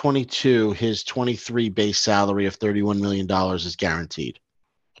 21st of 22, his 23 base salary of $31 million is guaranteed.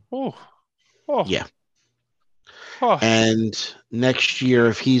 Oh, yeah. And next year,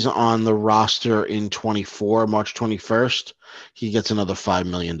 if he's on the roster in 24, March 21st, he gets another $5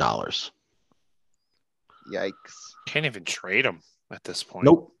 million. Yikes. Can't even trade him at this point.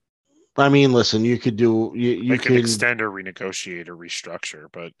 Nope. I mean, listen, you could do you could extend or renegotiate or restructure,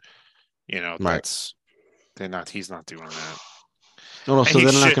 but that's he's not doing that. No, so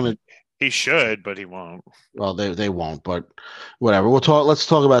they're not going to. He should, but he won't. Well, they won't, but whatever. Let's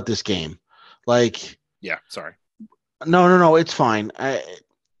talk about this game. Yeah, sorry. No, it's fine.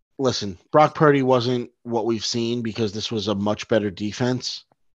 Listen, Brock Purdy wasn't what we've seen because this was a much better defense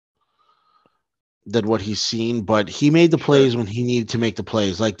than what he's seen, but he made the plays when he needed to make the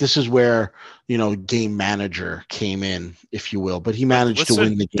plays. Like this is where, game manager came in, if you will, but he managed to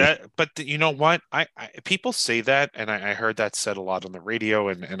win the game. But you know what? I people say that, and I heard that said a lot on the radio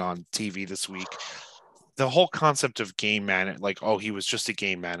and on TV this week. The whole concept of game manager, he was just a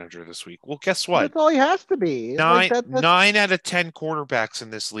game manager this week. Well, guess what? That's all he has to be. Nine out of 10 quarterbacks in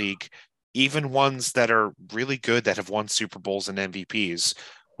this league, even ones that are really good that have won Super Bowls and MVPs,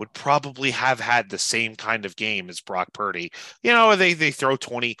 would probably have had the same kind of game as Brock Purdy. They throw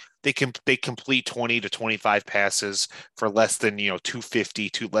 20, they complete 20 to 25 passes for less than 250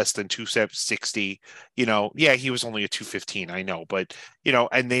 to less than 260. Yeah, he was only a 215, I know, but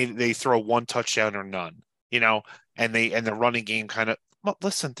and they throw one touchdown or none. And the running game kind of. Well,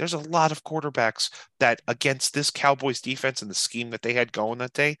 listen, there's a lot of quarterbacks that against this Cowboys defense and the scheme that they had going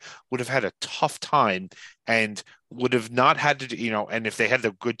that day would have had a tough time and would have not had to, and if they had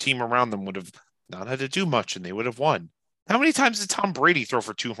a good team around them, would have not had to do much and they would have won. How many times did Tom Brady throw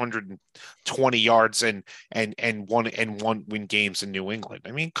for 220 yards and win games in New England?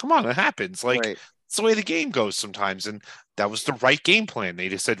 I mean, come on, it happens. It's the way the game goes sometimes. And that was the right game plan. They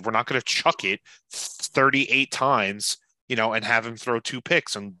just said, we're not going to chuck it 38 times. And have him throw 2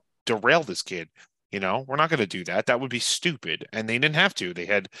 picks and derail this kid. We're not going to do that. That would be stupid. And they didn't have to. They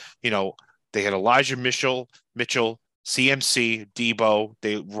had Elijah Mitchell, CMC, Debo,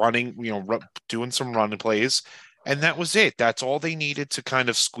 they running, doing some running plays. And that was it. That's all they needed to kind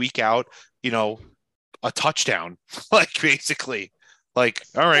of squeak out, a touchdown, basically. All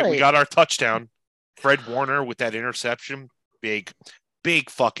right, we got our touchdown. Fred Warner with that interception. Big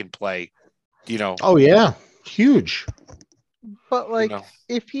fucking play, Oh, yeah. Huge. But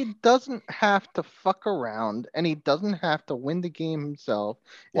if he doesn't have to fuck around and he doesn't have to win the game himself,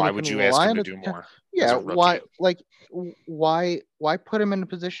 why would you ask him to do more? Yeah, why put him in a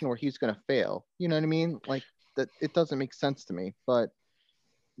position where he's going to fail? You know what I mean? That it doesn't make sense to me. But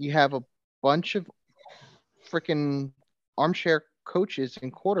you have a bunch of freaking armchair coaches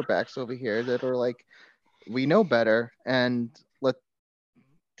and quarterbacks over here that are we know better, and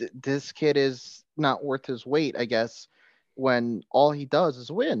this kid is not worth his weight, I guess. When all he does is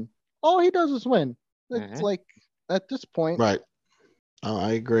win. It's at this point. Right. Oh,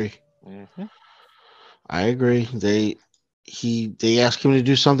 I agree. Mm-hmm. I agree. They ask him to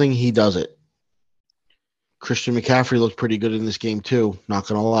do something, he does it. Christian McCaffrey looked pretty good in this game too, not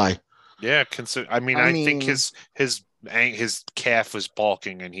gonna lie. Yeah, I think his calf was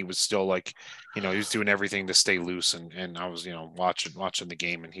bulking and he was still he was doing everything to stay loose and I was, watching the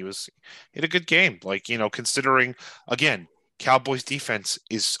game and he had a good game. Considering again, Cowboys defense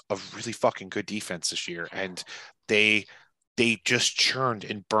is a really fucking good defense this year and they just churned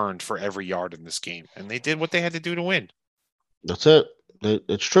and burned for every yard in this game and they did what they had to do to win. That's it.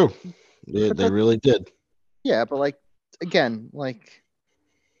 It's true. They really did. Yeah, but again,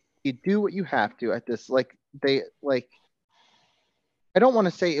 you do what you have to at this. I don't want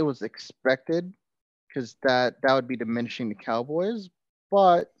to say it was expected because that would be diminishing the Cowboys,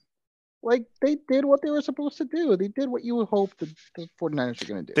 but like they did what they were supposed to do. They did what you would hope the 49ers are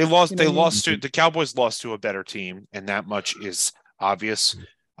going to do. They lost. You know They what I mean? lost to the Cowboys. Lost to a better team, and that much is obvious.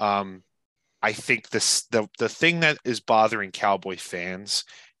 I think the thing that is bothering Cowboy fans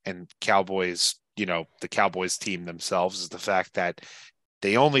and Cowboys, the Cowboys team themselves, is the fact that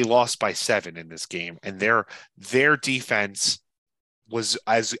they only lost by 7 in this game, and their defense was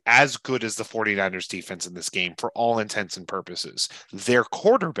as good as the 49ers defense in this game for all intents and purposes. Their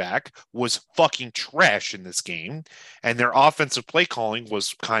quarterback was fucking trash in this game, and their offensive play calling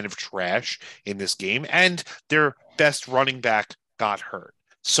was kind of trash in this game, and their best running back got hurt.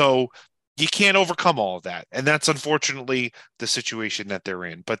 So you can't overcome all of that. And that's unfortunately the situation that they're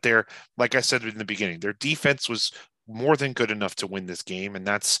in. But like I said in the beginning, their defense was more than good enough to win this game, and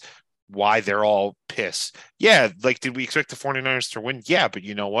that's why they're all pissed. Yeah, like, did we expect the 49ers to win? Yeah, but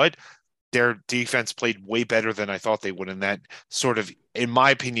you know what? Their defense played way better than I thought they would, and that sort of, in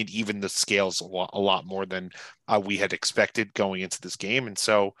my opinion, even the scales a lot more than we had expected going into this game. And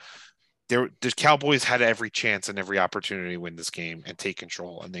so the Cowboys had every chance and every opportunity to win this game and take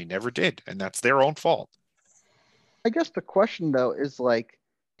control, and they never did, and that's their own fault. I guess the question, though, is like,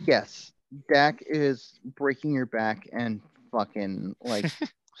 yes, Dak is breaking your back and fucking, like,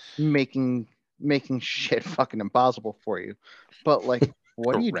 making shit fucking impossible for you. But, like,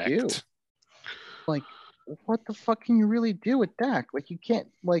 what do you do? Like, what the fuck can you really do with Dak? Like, you can't,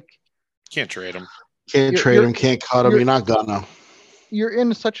 like... Can't trade him. Can't trade him, can't cut him. You're not gonna. You're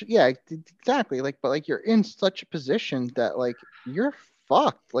in such... Yeah, exactly. Like, but, like, you're in such a position that, like, you're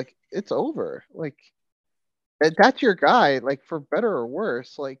fucked. Like, it's over. Like, that's your guy, like, for better or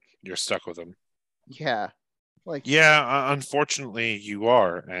worse. Like... You're stuck with him. Yeah. Like, yeah, unfortunately you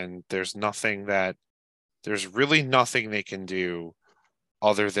are, and there's really nothing they can do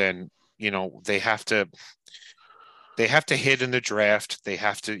other than, they have to hit in the draft. They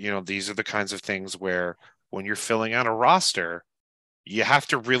have to, these are the kinds of things where when you're filling out a roster, you have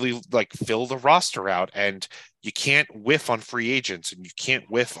to really, like, fill the roster out, and you can't whiff on free agents, and you can't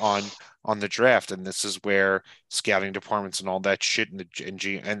whiff on the draft. And this is where scouting departments and all that shit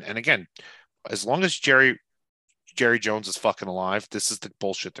and again, as long as Jerry Jones is fucking alive, this is the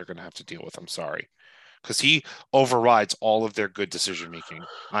bullshit they're going to have to deal with. I'm sorry. Because he overrides all of their good decision making.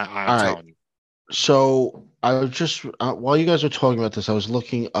 I'm telling you. So I was just, while you guys were talking about this, I was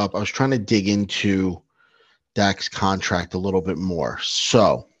trying to dig into Dak's contract a little bit more.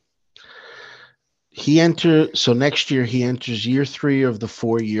 So next year he enters year 3 of the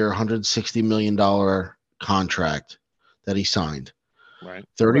 4-year, $160 million contract that he signed. Right.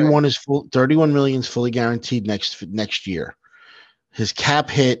 31 million is fully guaranteed next year. His cap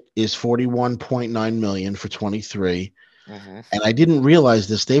hit is 41.9 million for 23. Mm-hmm. And I didn't realize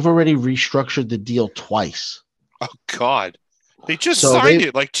this. They've already restructured the deal twice. Oh God. They just signed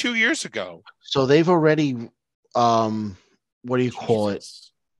it like 2 years ago. So they've already what do you call it?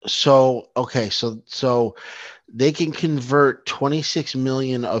 So okay, so they can convert 26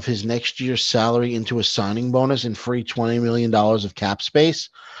 million of his next year's salary into a signing bonus and free $20 million of cap space,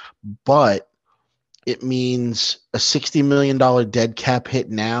 but it means a $60 million dead cap hit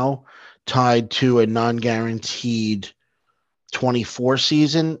now tied to a non-guaranteed 24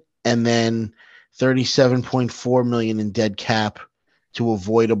 season, and then 37.4 million in dead cap to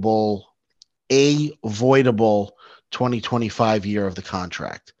avoidable 2025 year of the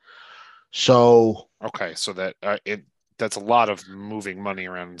contract. So okay, so that's a lot of moving money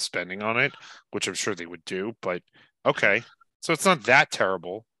around and spending on it, which I'm sure they would do. But okay, so it's not that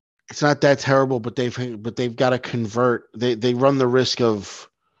terrible. It's not that terrible, but they've got to convert. They run the risk of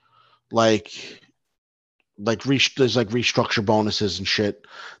there's restructure bonuses and shit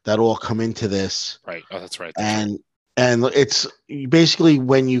that all come into this. Right. Oh, that's right. And it's basically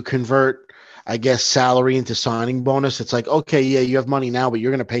when you convert, I guess, salary into signing bonus, it's like, okay, yeah, you have money now, but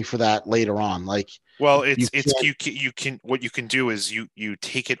you're going to pay for that later on. Like, well, you can what you can do is you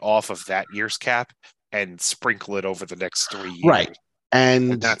take it off of that year's cap and sprinkle it over the next 3 years. Right.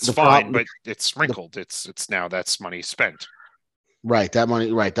 And that's fine, but it's sprinkled. It's now that's money spent. Right. That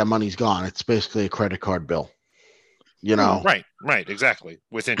money's gone. It's basically a credit card bill. Right, exactly.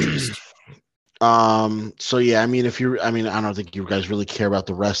 With interest. So yeah, I don't think you guys really care about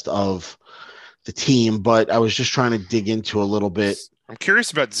the rest of the team, but I was just trying to dig into a little bit. I'm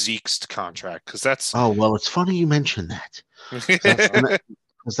curious about Zeke's contract because that's. Oh well, it's funny you mentioned that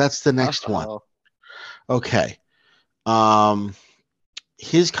because that's the next one. Okay.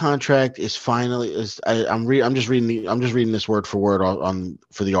 His contract is finally I'm just reading this word for word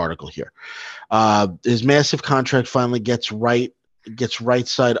for the article here. His massive contract finally gets right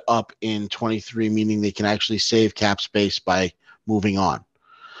side up in 23, meaning they can actually save cap space by moving on.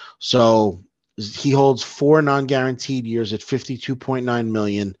 So he holds 4 non-guaranteed years at $52.9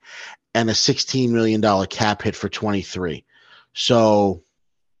 million and a $16 million cap hit for 23. So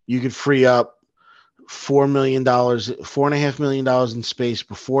you could free up $4.5 million in space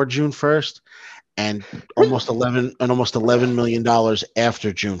before June 1st, and almost $11 million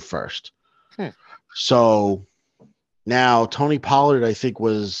after June 1st. So now Tony Pollard, I think,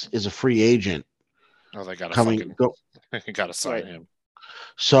 is a free agent. Oh, they got to gotta sign him.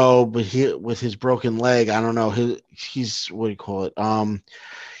 So, but with his broken leg, I don't know. He's what do you call it?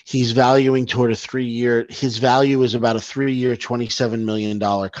 He's valuing toward a 3-year. His value is about a 3-year, $27 million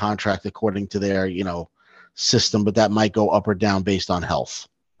contract, according to their system. But that might go up or down based on health.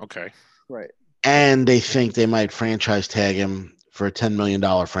 Okay. Right. And they think they might franchise tag him for a $10 million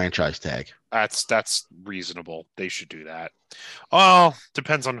franchise tag. That's reasonable. They should do that. Oh,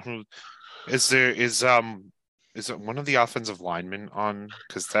 depends on who. Is it one of the offensive linemen on?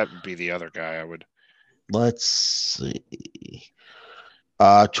 Because that would be the other guy I would. Let's see.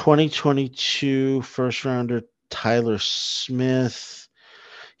 2022 first rounder Tyler Smith.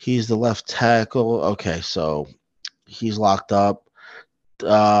 He's the left tackle. Okay, so he's locked up.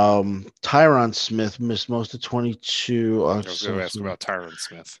 Tyron Smith missed most of 22. I was going to ask about Tyron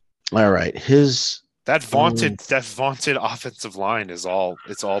Smith. All right, that vaunted offensive line it's all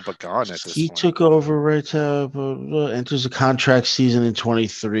but gone at this point. He took over right enters a contract season in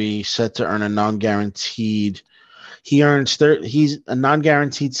 23, set to earn a non-guaranteed. He earns he's a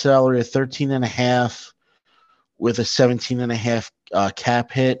non-guaranteed salary of 13.5 with a 17.5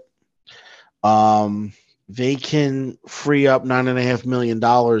 cap hit. They can free up $9.5 million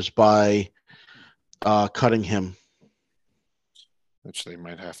by cutting him, which they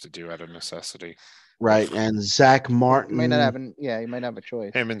might have to do out of necessity. Right, and Zach Martin. He might have a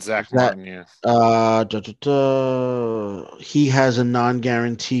choice. Him and Zach Martin, yeah. He has a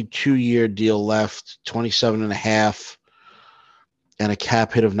non-guaranteed 2-year deal left, 27.5, and a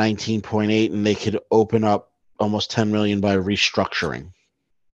cap hit of 19.8, and they could open up almost $10 million by restructuring.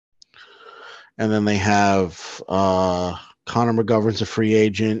 And then they have Connor McGovern's a free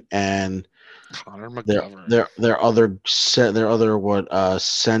agent, and Connor McGovern. Their other center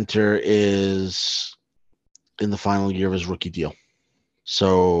is in the final year of his rookie deal.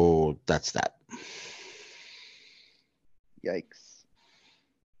 So that's that. Yikes.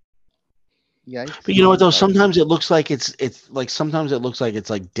 But you know what though? Sometimes it looks like it's like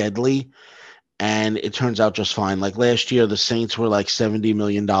deadly, and it turns out just fine. Like last year, the Saints were like $70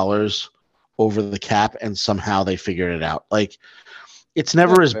 million over the cap, and somehow they figured it out. Like it's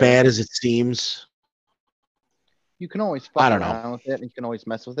never as bad as it seems. You can always fuck around with it, and you can always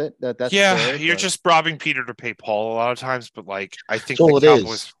mess with it. That's fair, you're just robbing Peter to pay Paul a lot of times. But like, I think the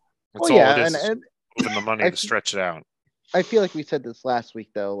Cowboys. And the money to stretch it out. I feel like we said this last week,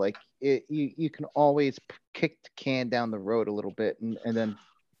 though. Like, you can always kick the can down the road a little bit and then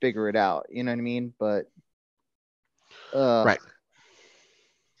figure it out. You know what I mean? But right.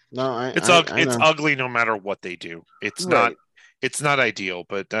 No, it's ugly no matter what they do. It's not. It's not ideal,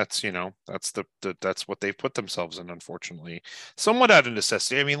 but that's that's what they've put themselves in, unfortunately. Somewhat out of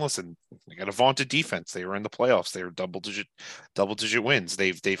necessity. I mean, listen, they got a vaunted defense. They were in the playoffs. They were double digit wins.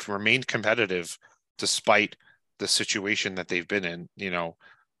 They've remained competitive despite the situation that they've been in,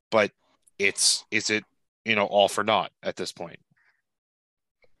 but is it all for naught at this point?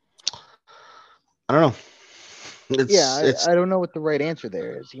 I don't know. I don't know what the right answer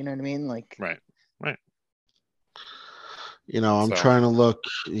there is. You know what I mean? Like, right. I'm trying to look.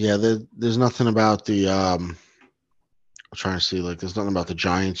 Yeah, there's nothing about the. I'm trying to see. Like, there's nothing about the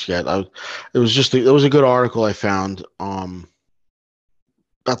Giants yet. It was a good article I found.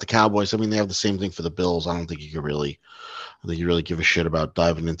 About the Cowboys. I mean, they have the same thing for the Bills. I don't think you really give a shit about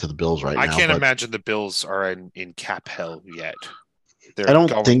diving into the Bills right now. I can't imagine the Bills are in cap hell yet. I don't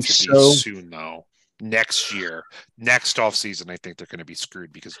think so. Soon though. Next year, next offseason, I think they're going to be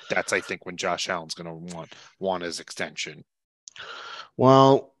screwed because that's, I think, when Josh Allen's going to want his extension.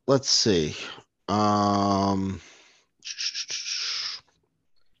 Well, let's see. Let's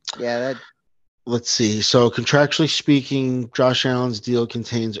see. So, contractually speaking, Josh Allen's deal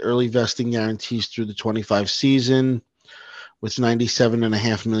contains early vesting guarantees through the 25 season, with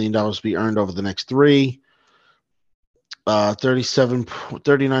 $97.5 million to be earned over the next 3.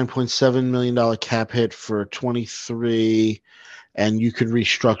 $39.7 million cap hit for 23, and he could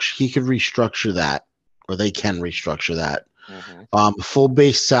restructure that, or they can restructure that. Mm-hmm. Full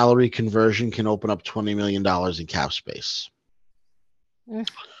base salary conversion can open up $20 million in cap space.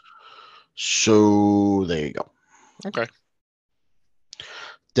 So there you go. Okay.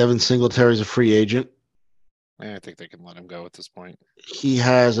 Devin Singletary is a free agent. I think they can let him go at this point. He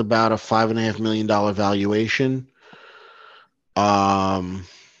has about a $5.5 million valuation. There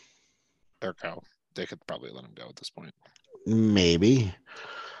go. They could probably let him go at this point. Maybe.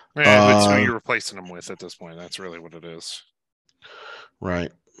 It's who you're replacing him with at this point. That's really what it is.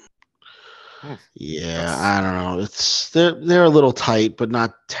 Right. Yeah, That's... I don't know. They're a little tight, but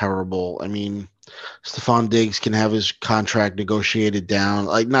not terrible. I mean, Stephon Diggs can have his contract negotiated down.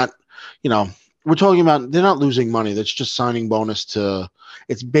 Like, not, we're talking about they're not losing money. That's just signing bonus to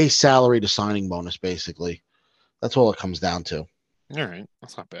it's base salary to signing bonus, basically. That's all it comes down to. All right,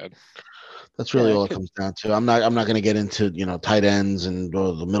 that's not bad. That's really all it comes down to. I'm not going to get into tight ends and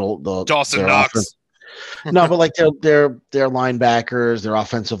the middle Dawson Knox. No, but like their linebackers, their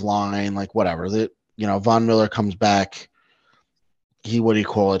offensive line, like whatever. Von Miller comes back. What do you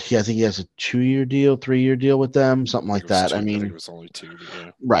call it? I think he has a 2-year deal, 3-year deal with them, something like that. I think it was only 2.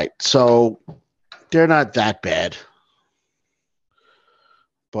 Yeah. Right. So they're not that bad.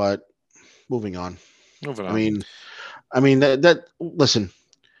 But moving on. I mean that listen,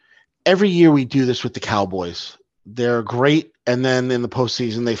 every year we do this with the Cowboys. They're great, and then in the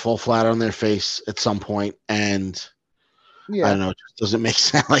postseason they fall flat on their face at some point, and I don't know, it just doesn't make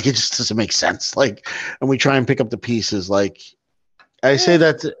sense. Like, it just doesn't make sense. Like, and we try and pick up the pieces. Like, I say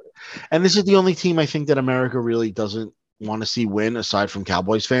that, and this is the only team I think that America really doesn't want to see win, aside from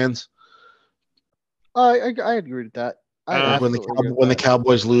Cowboys fans. I agree with that. When the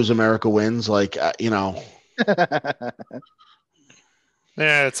Cowboys lose, America wins. Like, Yeah,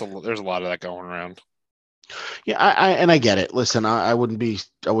 there's a lot of that going around. Yeah, I get it. Listen, I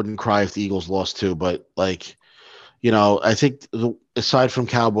wouldn't cry if the Eagles lost too, but like, I think aside from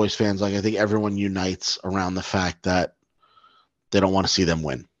Cowboys fans, like, I think everyone unites around the fact that they don't want to see them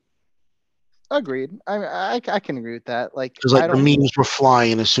win. Agreed. I can agree with that. Like, because the memes were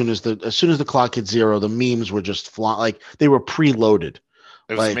flying as soon as the clock hit 0, the memes were just flying. Like, they were preloaded.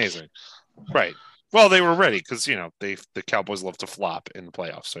 It was amazing, right? Well, they were ready because the Cowboys love to flop in the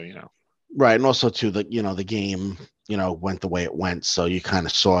playoffs, so Right, and also too the game went the way it went, so you kind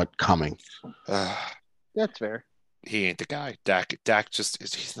of saw it coming. That's fair. He ain't the guy. Dak just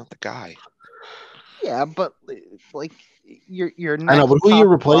he's not the guy. Yeah, but like you're. I know, but who are you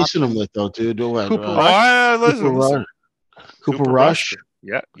replacing him with, though, dude? Cooper Rush. Listen. Cooper Rush.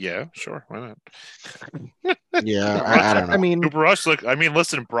 Yeah, sure. Why not? Yeah, I don't know. I mean, Cooper Rush. Look,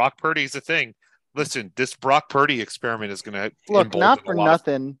 listen, Brock Purdy's a thing. Listen, this Brock Purdy experiment is going to look, not for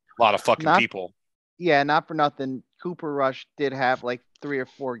nothing. A lot of fucking people. Yeah, not for nothing. Cooper Rush did have like 3 or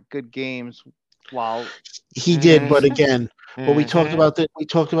 4 good games while he did, but again, but we talked about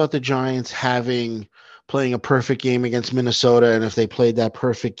the Giants playing a perfect game against Minnesota, and if they played that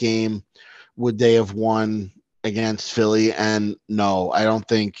perfect game, would they have won against Philly? And no, I don't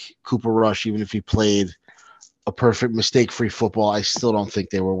think Cooper Rush, even if he played a perfect mistake-free football, I still don't think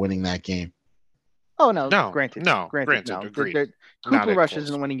they were winning that game. Oh no, granted. Agreed. Cooper Rush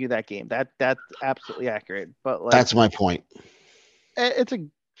isn't winning you that game. That's absolutely accurate. But like, that's my point. It's a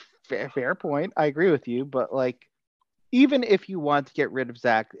fair point. I agree with you. But like, even if you want to get rid of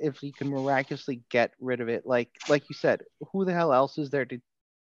Zach, if you can miraculously get rid of it, like you said, who the hell else is there to,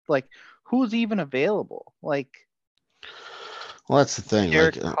 like, who's even available? Like, well, that's the thing.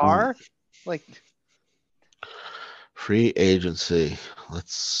 Derek Carr, free agency.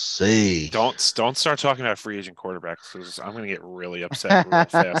 Let's see. Don't start talking about free agent quarterbacks, because I'm going to get really upset real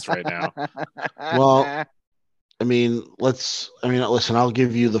fast right now. Well, listen, I'll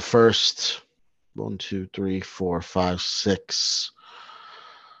give you the first 1, 2, 3, 4, 5, 6,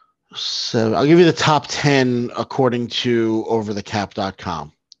 7. I'll give you the top 10 according to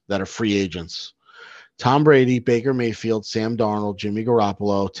overthecap.com that are free agents. Tom Brady, Baker Mayfield, Sam Darnold, Jimmy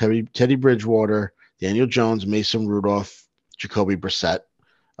Garoppolo, Teddy Bridgewater, Daniel Jones, Mason Rudolph, Jacoby Brissett,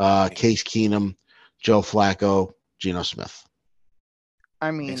 Case Keenum, Joe Flacco, Geno Smith. I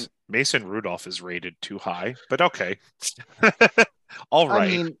mean, Mason Rudolph is rated too high, but okay. All right. I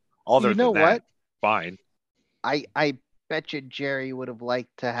mean, you know what? Fine. I bet you Jerry would have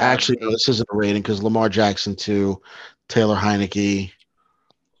liked to have. Actually, no, this isn't a rating because Lamar Jackson 2, Taylor Heineke,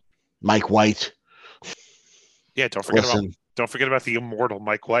 Mike White. Yeah, don't forget about the immortal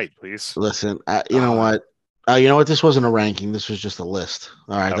Mike White, please. Listen, you know what? This wasn't a ranking. This was just a list.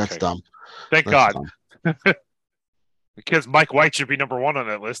 All right, okay. That's dumb. Thank God. Because Mike White should be number 1 on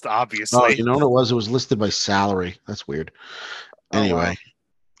that list, obviously. Oh, you know what it was? It was listed by salary. That's weird. Anyway,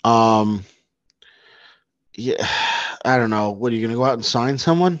 yeah, I don't know. What, are you going to go out and sign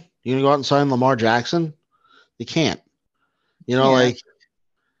someone? You going to go out and sign Lamar Jackson? You can't. I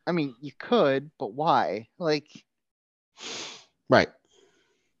mean, you could, but why? Like, right.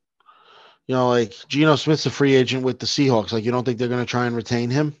 Like Geno Smith's a free agent with the Seahawks. Like, you don't think they're going to try and retain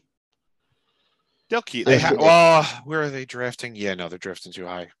him? They'll keep. Where are they drafting? Yeah, no, they're drafting too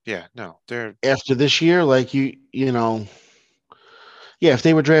high. Yeah, no, they're After this year, like yeah, if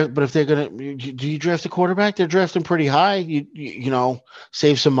they were draft, but if they're gonna, do you draft a quarterback? They're drafting pretty high.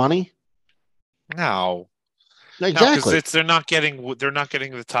 Save some money. no, Exactly. because they're not getting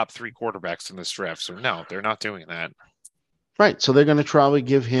the top 3 quarterbacks in this draft. So no, they're not doing that. Right. So they're going to probably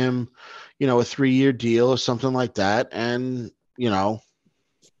give him, a 3-year deal or something like that, and they'll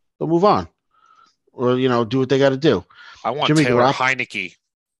move on, or do what they got to do. I want Jimmy Taylor Garoppolo. Heineke.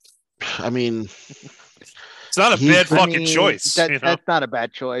 I mean, it's not a bad fucking choice. That's not a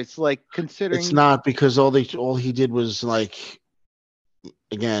bad choice. Like, considering it's not, because all he did was, like,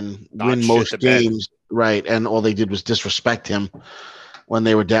 again, Not win shit most the bed. games, right? And all they did was disrespect him when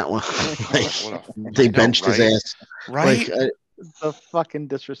they were down. They benched his ass, right? Like, the fucking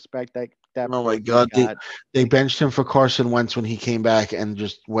disrespect that oh my poor God, kid got. they benched him for Carson Wentz when he came back, and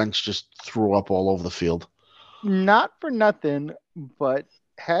Wentz just threw up all over the field. Not for nothing, but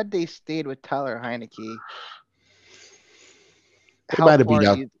had they stayed with Tyler Heineke, They might have beat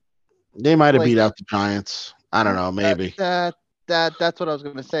out. They might have like, beat out the Giants. I don't know, maybe. That's what I was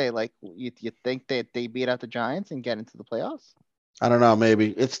gonna say. Like, you think that they beat out the Giants and get into the playoffs? I don't know,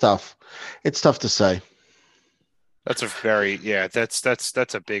 maybe. It's tough. It's tough to say. That's a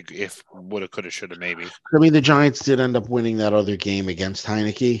big if, woulda, coulda, shoulda, maybe. I mean, the Giants did end up winning that other game against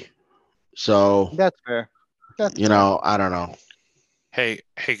Heineke, so that's fair. I don't know. Hey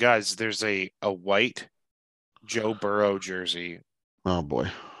guys, there's a white Joe Burrow jersey. Oh boy.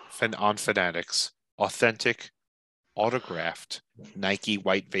 On Fanatics, authentic, autographed Nike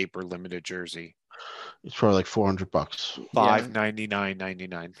White Vapor limited jersey. It's probably like $400.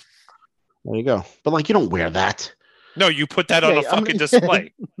 $599.99. There you go. But, like, you don't wear that. No, you put that on a fucking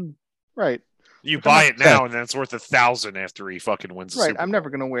display. Right. You buy it now, and then it's worth $1,000 after he fucking wins. Right. I'm never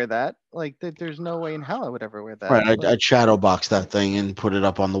gonna wear that. Like, there's no way in hell I would ever wear that. Right. I'd shadow box that thing and put it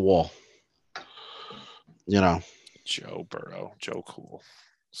up on the wall. Joe Burrow, Joe Cool,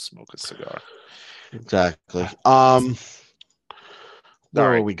 smoke a cigar. Exactly. Where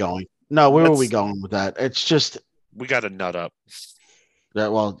are we going? No, where are we going with that? It's just we got to nut up.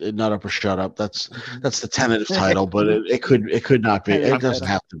 Nut up or shut up. That's the tentative title, but it could not be. It doesn't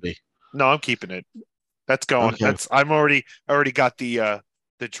have to be. No, I'm keeping it. That's going. Okay. I already got the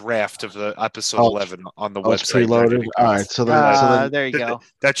draft of the episode 11 on the website. Preloaded. All right, so then there you go.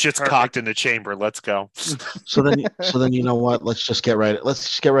 That shit's cocked in the chamber. Let's go. So then you know what? Let's just get right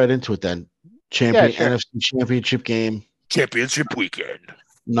into it then. NFC Championship game. Championship weekend.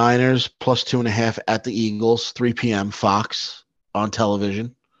 Niners plus 2.5 at the Eagles, 3 p.m. Fox on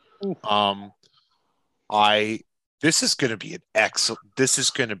television. This is going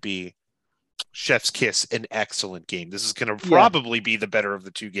to be chef's kiss, an excellent game. This is going to probably be the better of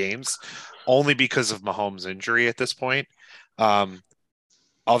the two games, only because of Mahomes' injury at this point.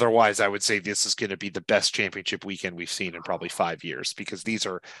 Otherwise, I would say this is going to be the best championship weekend we've seen in probably 5 years, because these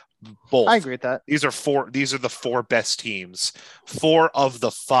are both. I agree with that. These are the 4 best teams, 4 of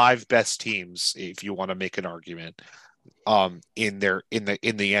the 5 best teams, if you want to make an argument, in the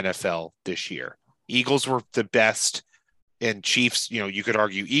NFL this year. Eagles were the best, and Chiefs. You could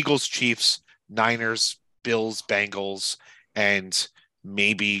argue Eagles, Chiefs, Niners, Bills, Bengals, and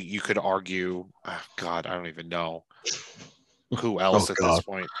maybe you could argue. God, I don't even know who else at this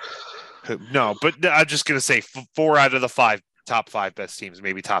point. No, but I'm just gonna say 4 out of the top 5 best teams,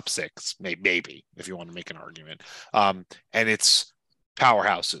 maybe top 6, maybe if you want to make an argument. And it's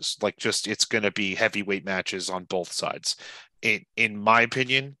powerhouses. Like, it's gonna be heavyweight matches on both sides. In my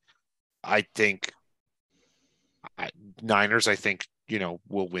opinion, I think Niners. I think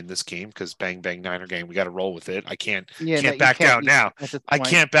will win this game, because bang bang Niner game. We got to roll with it. I can't back down now. I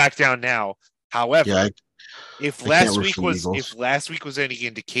can't back down now. However, if last week was any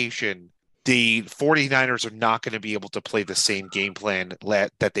indication, the 49ers are not going to be able to play the same game plan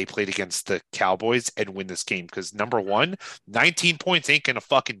that they played against the Cowboys and win this game, because number one, 19 points ain't going to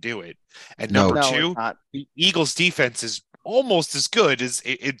fucking do it. And number two, the Eagles defense is almost as good as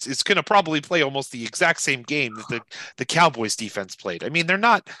it's going to probably play almost the exact same game that the Cowboys defense played. I mean, they're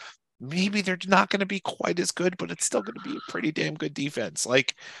not going to be quite as good, but it's still going to be a pretty damn good defense.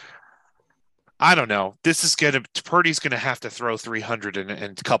 Like, I don't know. Purdy's going to have to throw 300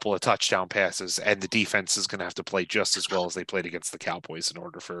 and a couple of touchdown passes, and the defense is going to have to play just as well as they played against the Cowboys in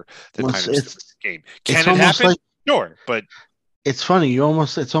order for the Niners to win the game. Can it happen? Sure, but it's funny.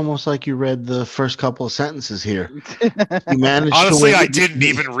 It's almost like you read the first couple of sentences here. You managed. Honestly, I didn't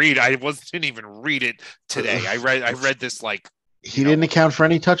even read. I didn't even read it today. I read this like He didn't account for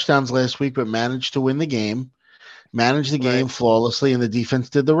any touchdowns last week, but managed to win the game, managed the game Right. flawlessly, and the defense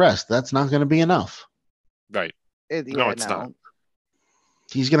did the rest. That's not going to be enough. Right. Yeah, It's not.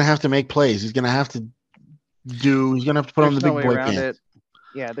 He's going to have to make plays. He's going to have to put on There's the no big way boy around pants. it.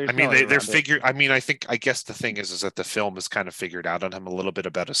 Yeah, there's I mean, no way they're around it. figured. I mean, I guess the thing is that the film is kind of figured out on him a little bit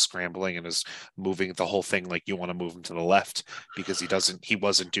about his scrambling and his moving the whole thing. Like you want to move him to the left because he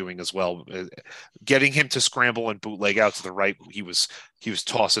wasn't doing as well. Getting him to scramble and bootleg out to the right, he was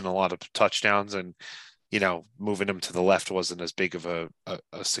tossing a lot of touchdowns, and moving him to the left wasn't as big of a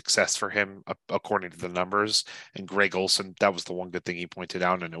success for him, according to the numbers. And Greg Olson, that was the one good thing he pointed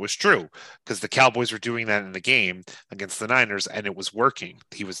out, and it was true because the Cowboys were doing that in the game against the Niners, and it was working.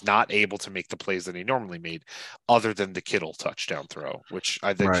 He was not able to make the plays that he normally made, other than the Kittle touchdown throw,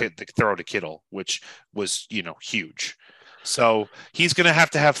 the throw to Kittle, which was huge. So he's going to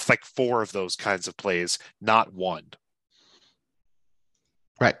have like 4 of those kinds of plays, not one.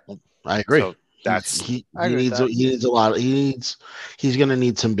 Right, I agree. So he needs a lot. He's going to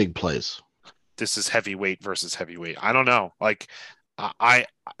need some big plays. This is heavyweight versus heavyweight. I don't know. Like,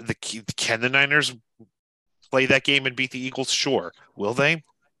 can the Niners play that game and beat the Eagles? Sure. Will they?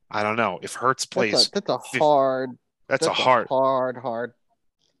 I don't know. If Hurts plays, that's a hard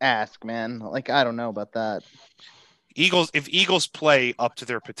ask, man. Like, I don't know about that. If Eagles play up to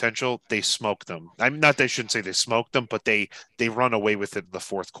their potential, they smoke them. I'm not. They shouldn't say they smoke them, but they run away with it in the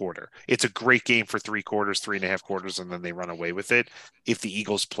fourth quarter. It's a great game for 3 quarters, 3.5 quarters, and then they run away with it. If the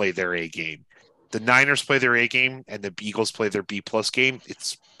Eagles play their A game, the Niners play their A game, and the Eagles play their B+ game.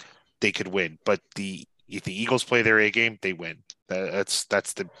 They could win, but if the Eagles play their A game, they win. That's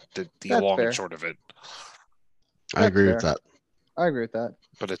the long and short of it. I agree with that.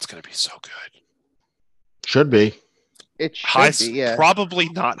 But it's going to be so good. Should be. It should be, yeah. Probably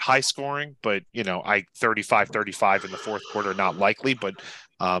not high scoring, but 35-35 in the fourth quarter, not likely, but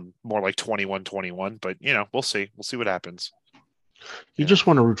more like 21-21. But we'll see. We'll see what happens. You just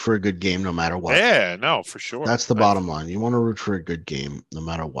want to root for a good game no matter what. Yeah, no, for sure. That's the bottom line. You want to root for a good game no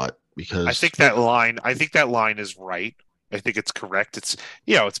matter what, because I think that line is right. I think it's correct. It's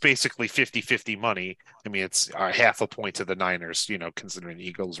it's basically 50-50 money. I mean, it's half a point to the Niners, considering the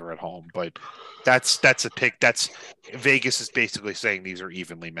Eagles are at home. But that's a pick. Vegas is basically saying these are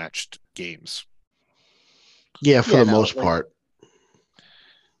evenly matched games. Yeah, for the most part.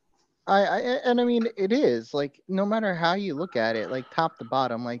 I mean, it is like no matter how you look at it, like top to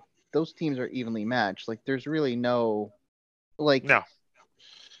bottom, like those teams are evenly matched. Like there's really no.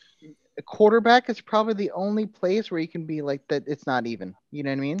 A quarterback is probably the only place where you can be like that. It's not even. You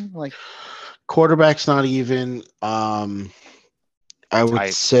know what I mean? Like quarterback's not even. I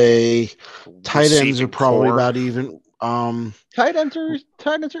would say tight ends are probably about even. Tight ends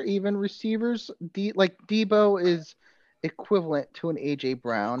are even. Receivers, Debo is equivalent to an AJ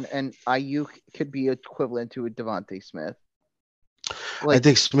Brown, and Ayuk could be equivalent to a Devontae Smith. I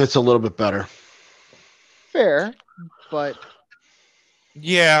think Smith's a little bit better. Fair, but.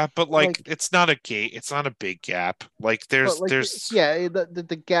 Yeah, but it's not a big gap. Like there's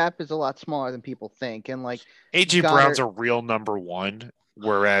the gap is a lot smaller than people think, and like AJ Brown's a real number 1,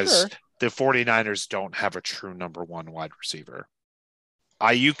 whereas the 49ers don't have a true number 1 wide receiver.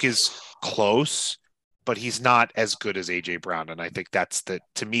 Ayuk is close, but he's not as good as AJ Brown, and I think that's the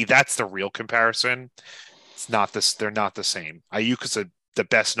real comparison. It's not this; they're not the same. Ayuk is the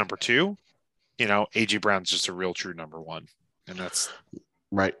best number 2. AJ Brown's just a real true number 1. And that's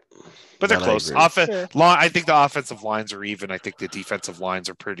right. But they're close. I think the offensive lines are even. I think the defensive lines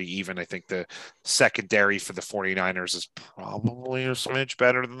are pretty even. I think the secondary for the 49ers is probably a smidge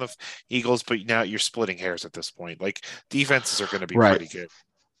better than the Eagles, but now you're splitting hairs at this point. Like defenses are going to be pretty good.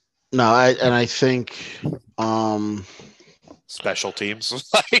 No, I think special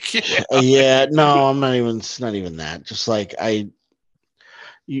teams. Yeah, no, I'm not even. It's not even that. Just like I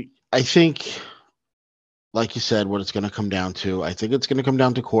think. Like you said, what it's going to come down to, I think it's going to come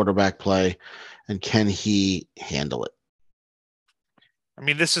down to quarterback play, and can he handle it? I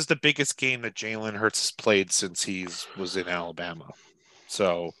mean, this is the biggest game that Jalen Hurts has played since he was in Alabama.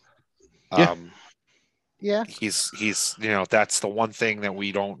 So, he's that's the one thing that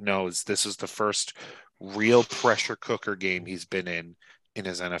we don't know is this is the first real pressure cooker game he's been in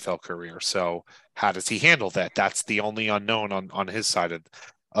his NFL career. So, how does he handle that? That's the only unknown on his side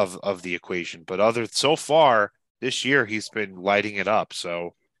of the equation, but so far this year he's been lighting it up.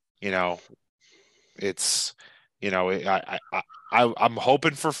 So, it's I'm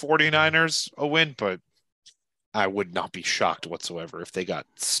hoping for 49ers a win, but I would not be shocked whatsoever if they got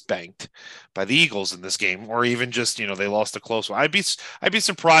spanked by the Eagles in this game, or even just they lost a close one. I'd be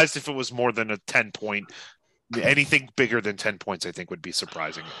surprised if it was more than a 10-point anything bigger than 10 points, I think, would be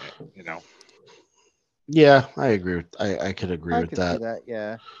surprising. Yeah, I agree. I could agree I with could see that. that.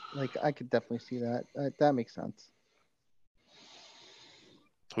 Yeah, like I could definitely see that. That makes sense.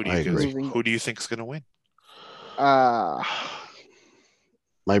 Who do I you agree. who do you think is going to win? Uh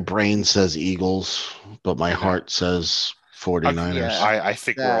My brain says Eagles, but my heart says 49ers. Yeah. I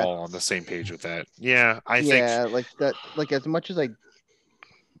think we're That- all on the same page with that. Yeah, I think, yeah, like that. Like as much as I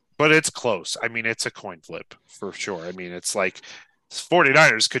but it's close. I mean, it's a coin flip for sure. I mean, it's like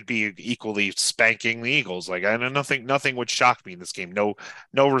 49ers could be equally spanking the Eagles. Like, I know nothing would shock me in this game. No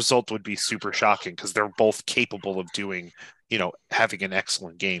result would be super shocking because they're both capable of doing, having an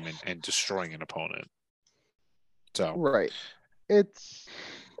excellent game and destroying an opponent. So, right. It's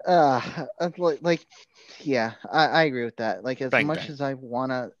like yeah, I agree with that. Like bang bang. as much as I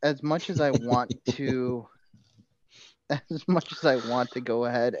want to as much as I want to go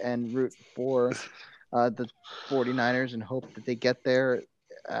ahead and root for the 49ers and hope that they get there,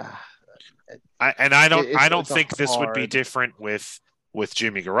 uh, I don't it's a think this would be hard. different with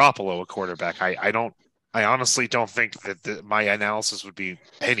Jimmy Garoppolo, a quarterback. I honestly don't think that my analysis would be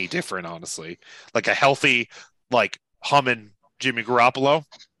any different. Honestly, like a healthy, like humming Jimmy Garoppolo,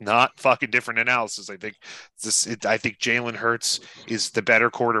 not fucking different analysis. I think Jalen Hurts is the better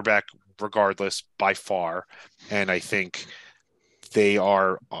quarterback, regardless by far, and I think they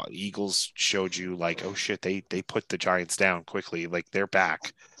are Eagles showed you like, oh shit, they put the Giants down quickly, like they're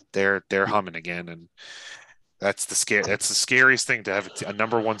back, they're humming again, and that's the scariest thing to have a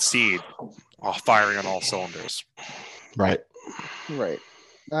number one seed firing on all cylinders. Right. Right.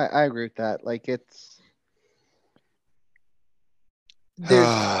 I agree with that. Like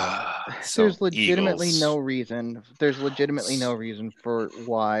there's there's legitimately Eagles. no reason. There's legitimately no reason for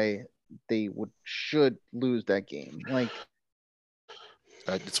why they should lose that game. Like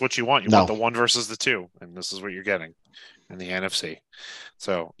It's what you want. You No. want the 1 versus the 2, and this is what you're getting in the NFC.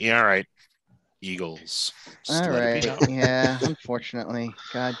 So yeah, all right, Eagles. Just all let it be right, known. yeah. Unfortunately,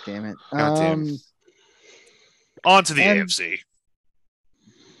 God damn it. God damn. On to the and AFC.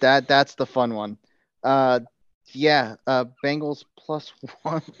 that's the fun one. Yeah. Bengals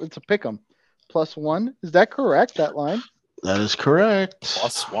 +1. It's a pick 'em. +1. Is that correct? That line? That is correct.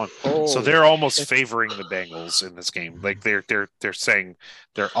 +1. So Holy they're almost shit. favoring the Bengals in this game. Like they're saying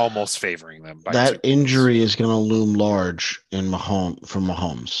they're almost favoring them by 2 That points. injury is going to loom large in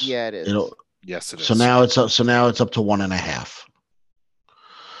Mahomes. Yeah, it is. Yes, it is. So now it's up. So now it's up to 1.5.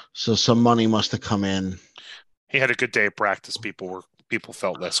 So some money must have come in. He had a good day of practice. People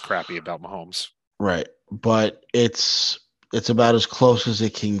felt less crappy about Mahomes. Right, but it's about as close as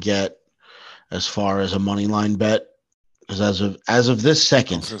it can get as far as a money line bet. Because as of this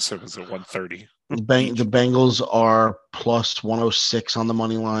second, So it was at 130. the Bengals are +106 on the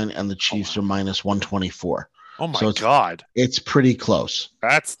money line, and the Chiefs are -124. Oh my God, it's pretty close.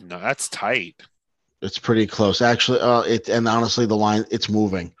 that's tight. It's pretty close, actually. And honestly, the line it's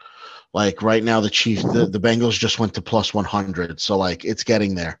moving. Like right now, the Bengals just went to +100, so like it's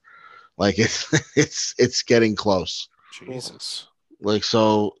getting there. Like it's getting close. Jesus. Like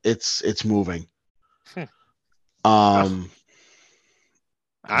so, it's moving. I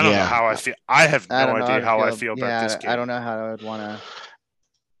don't know how I feel. I have no idea how I feel about this game. I don't know how I would want to.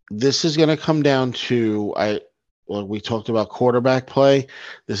 This is going to come down to we talked about quarterback play.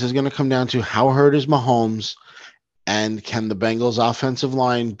 This is going to come down to how hurt is Mahomes, and can the Bengals offensive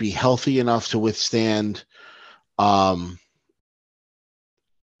line be healthy enough to withstand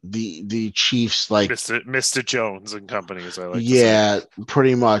the Chiefs, like Mr. Jones and company, as I like to say. Yeah,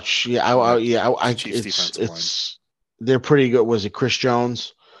 pretty much. Chiefs defensive line. They're pretty good. Was it Chris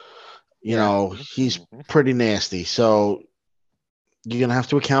Jones? He's pretty nasty. So you're gonna have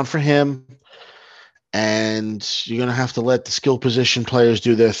to account for him, and you're gonna have to let the skill position players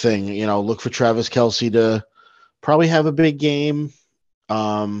do their thing. Look for Travis Kelce to probably have a big game.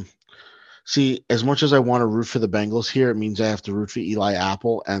 See, as much as I want to root for the Bengals here, it means I have to root for Eli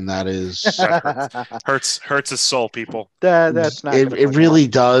Apple, and that is hurts his soul, people. That's not. It really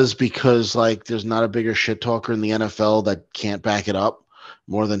does, because like there's not a bigger shit talker in the NFL that can't back it up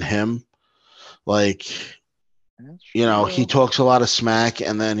more than him. Like, he talks a lot of smack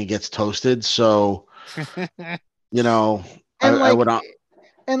and then he gets toasted. So, I would.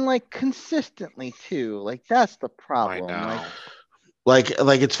 And like consistently too. Like that's the problem. I know. Like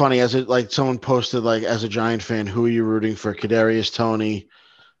it's funny, someone posted, like, as a Giant fan, who are you rooting for, Kadarius Toney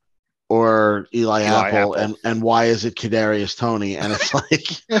or Eli Apple, Apple. and why is it Kadarius Toney? And it's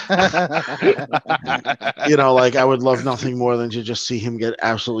like, like I would love nothing more than to just see him get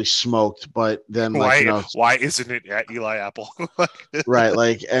absolutely smoked. But then, like, why isn't it at Eli Apple? right,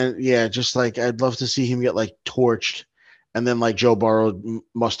 like, and yeah, just like I'd love to see him get like torched, and then like Joe Burrow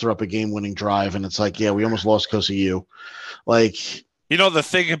muster up a game-winning drive, and it's like, yeah, we almost lost because of you. Like, the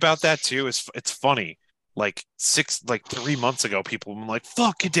thing about that too is it's funny. Like 3 months ago, people were like,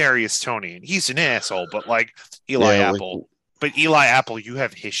 "Fuck Kadarius Toney, and he's an asshole." But like Eli Apple, you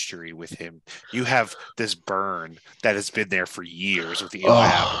have history with him. You have this burn that has been there for years with Eli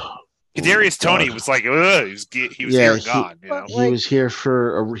Apple. Kadarius Toney was like, he was here and gone. He was here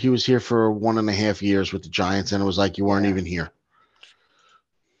for 1.5 years with the Giants, and it was like you weren't even here.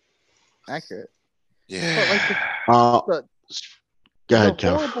 Accurate. Yeah. But like go ahead,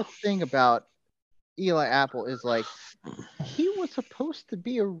 the horrible thing about Eli Apple is like he was supposed to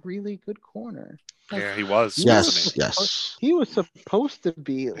be a really good corner. Like, yeah, he was. Yes. He was supposed to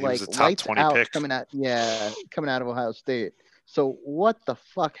be like lights out pick. coming out of Ohio State. So what the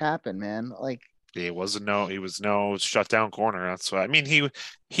fuck happened, man? Like he was no shutdown corner. That's what I mean.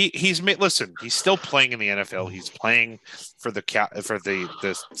 He's made. Listen, he's still playing in the NFL. He's playing for the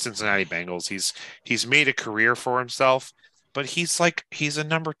Cincinnati Bengals. He's made a career for himself. But he's a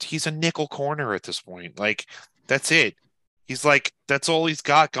nickel corner at this point. Like, that's it. He's like, that's all he's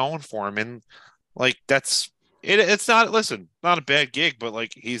got going for him. And like, that's it. It's not a bad gig, but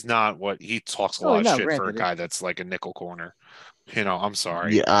like, he's not what he talks a lot of shit for a guy that's like a nickel corner. I'm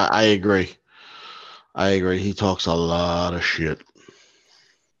sorry. Yeah, I agree. He talks a lot of shit.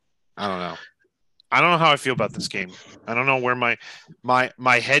 I don't know how I feel about this game. I don't know where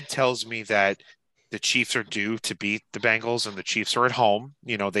my head tells me that the Chiefs are due to beat the Bengals, and the Chiefs are at home.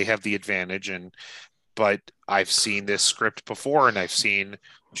 They have the advantage, but I've seen this script before, and I've seen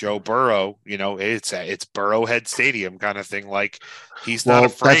Joe Burrow. It's Burrowhead Stadium kind of thing. Like, he's not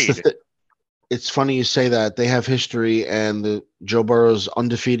afraid. It's funny you say that. They have history, and Joe Burrow's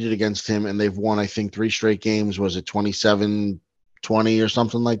undefeated against him, and they've won, I think, 3 straight games. Was it 27-20 or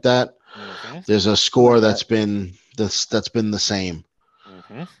something like that? Mm-hmm. There's a score that's been the same.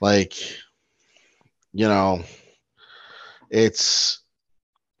 Mm-hmm. Like, it's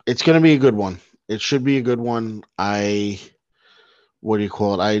going to be a good one. It should be a good one. What do you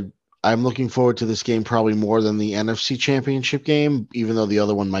call it? I'm looking forward to this game probably more than the NFC Championship game, even though the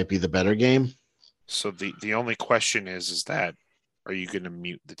other one might be the better game. So the only question is that, are you going to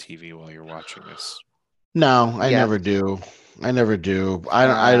mute the TV while you're watching this? No, I never do. I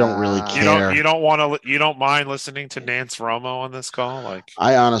don't really care. You don't mind listening to Nance Romo on this call? Like,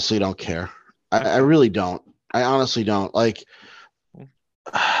 I honestly don't care. I really don't. I honestly don't. Like,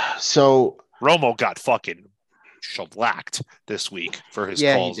 so Romo got fucking shellacked this week for his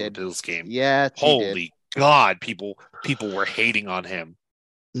calls in the Bills game. Yeah, holy God, people were hating on him.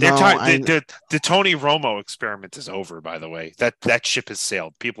 The Tony Romo experiment is over, by the way. That ship has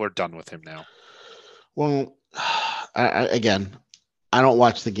sailed. People are done with him now. Well, I don't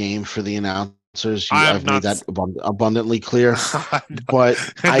watch the game for the announcers. I've made that abundantly clear. But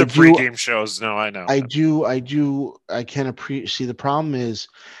the pregame shows. No, I know. I can appreciate. See, the problem is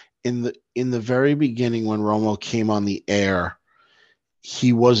in the very beginning when Romo came on the air,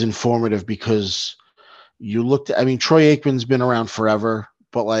 he was informative because you looked. I mean, Troy Aikman's been around forever.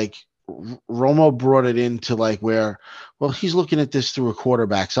 But like Romo brought it into like where, well, he's looking at this through a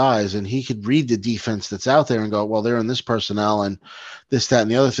quarterback's eyes, and he could read the defense that's out there and go, well, they're in this personnel and this, that,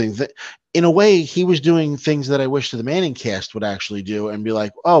 and the other thing. In a way, he was doing things that I wish the Manning cast would actually do and be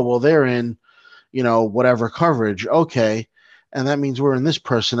like, oh, well, they're in, whatever coverage. Okay. And that means we're in this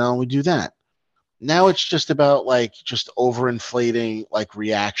personnel and we do that. Now it's just about like just overinflating like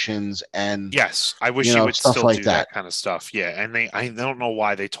reactions and yes, I wish you would still like do that kind of stuff. Yeah, and I don't know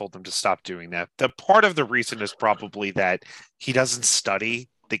why they told them to stop doing that. The part of the reason is probably that he doesn't study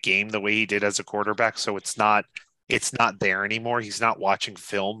the game the way he did as a quarterback, so it's not there anymore. He's not watching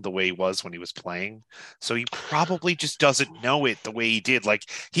film the way he was when he was playing, so he probably just doesn't know it the way he did. Like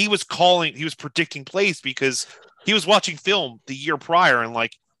he was predicting plays because he was watching film the year prior and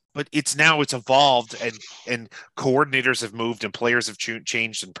like. But it's evolved and coordinators have moved and players have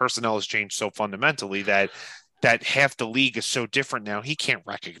changed and personnel has changed so fundamentally that half the league is so different now. He can't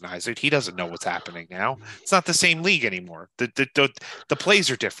recognize it. He doesn't know what's happening now. It's not the same league anymore. The plays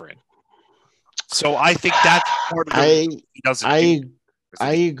are different. So I think that's part of it.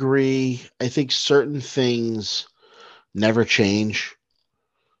 I agree. I think certain things never change,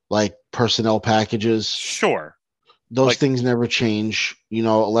 like personnel packages. Sure. Those things never change,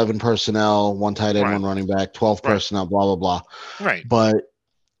 11 personnel, 1 tight end, 1 running back, 12 personnel, blah, blah, blah. Right. But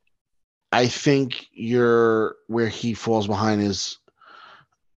I think where he falls behind is,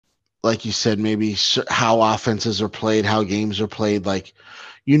 like you said, maybe how offenses are played, how games are played. Like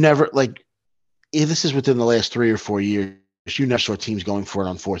you never like if this is within the last 3 or 4 years, you never saw teams going for it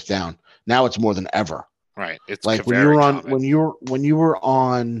on fourth down. Now it's more than ever. Right. It's Like very common. when you were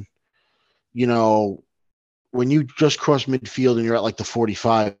on, you know, when you just cross midfield and you're at like the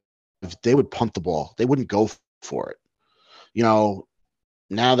 45, they would punt the ball. They wouldn't go for it. You know,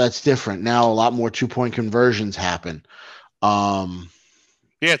 now that's different. Now a lot more 2-point conversions happen. Yeah,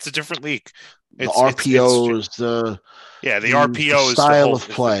 it's a different league. The RPOs, the the RPO style of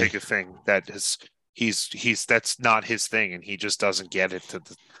is play. the biggest thing that is he's that's not his thing, and he just doesn't get it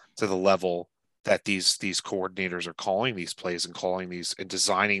to the level that these coordinators are calling these plays and calling these and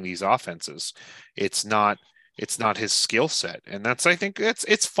designing these offenses. It's not his skill set, and that's I think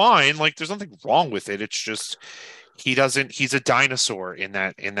it's fine. Like there's nothing wrong with it. It's just he's a dinosaur in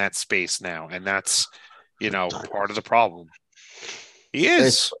that space now, and that's part of the problem. He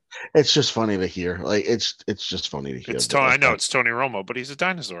is. It's just funny to hear. Like it's just funny to hear. I know it's Tony Romo, but he's a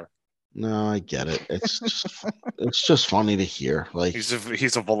dinosaur. No, I get it. It's just funny to hear. Like he's a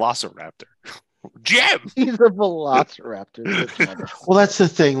velociraptor. Jim. He's a velociraptor. Well, that's the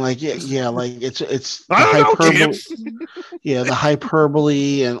thing. Like yeah, like it's the hyperbole. Yeah, the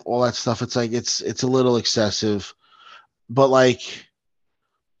hyperbole and all that stuff. It's like it's a little excessive, but like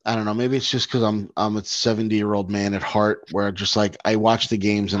I don't know. Maybe it's just because I'm a 70-year-old man at heart, where just like I watch the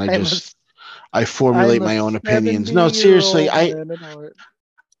games and I formulate my own opinions. No, seriously, I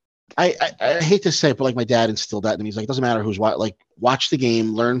hate to say it, but like my dad instilled that, and he's like, it doesn't matter who's like watch the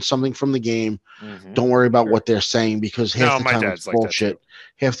game, learn something from the game. Mm-hmm. Don't worry about what they're saying because half the time it's bullshit.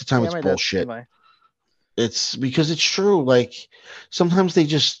 Half the time it's bullshit. It's because it's true. Like sometimes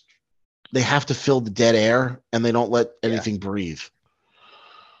they have to fill the dead air and they don't let anything breathe.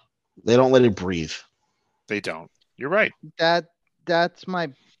 They don't let it breathe. They don't. You're right. That's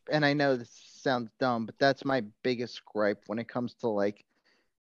my, and I know this sounds dumb, but that's my biggest gripe when it comes to like,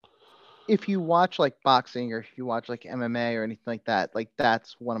 if you watch like boxing or if you watch like MMA or anything like that, like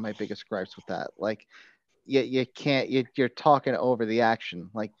that's one of my biggest gripes with that. Like, you can't, you're talking over the action.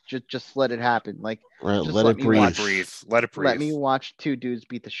 Like, just let it happen. Like, right, just let it breathe. Let it breathe. Let me watch two dudes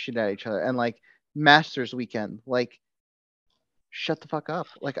beat the shit out of each other. And like Masters weekend, like, shut the fuck up.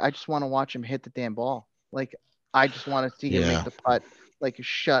 Like, I just want to watch him hit the damn ball. Like, I just want to see him make the putt. Like,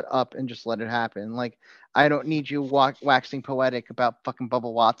 shut up and just let it happen. Like, I don't need you waxing poetic about fucking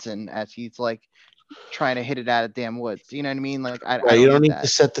Bubba Watson as he's like trying to hit it out of damn woods. You know what I mean? Like, you don't need to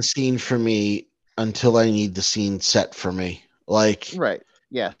set the scene for me until I need the scene set for me. Like, right.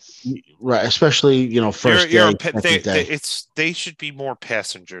 Yes. Right. Especially, first day, second day. They should be more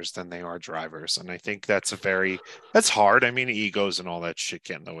passengers than they are drivers. And I think that's hard. I mean, egos and all that shit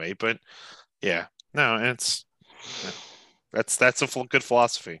get in the way, but yeah, no, that's a good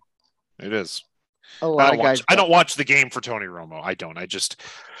philosophy. It is. I don't watch the game for Tony Romo. I don't. I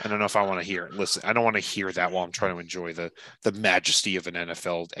don't know if I want to hear it. Listen, I don't want to hear that while I'm trying to enjoy the majesty of an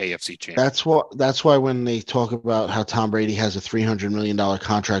NFL AFC champion. That's why when they talk about how Tom Brady has a $300 million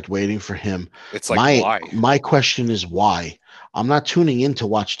contract waiting for him, it's like why? My question is why? I'm not tuning in to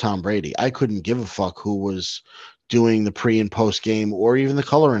watch Tom Brady. I couldn't give a fuck who was doing the pre and post game or even the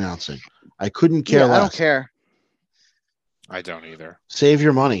color announcing. I couldn't care less. I don't care. I don't either. Save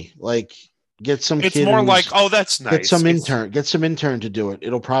your money. Like, get some it's kid. It's more like, oh, that's nice. Get some intern to do it.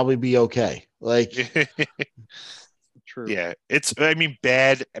 It'll probably be okay. Like, true. Yeah,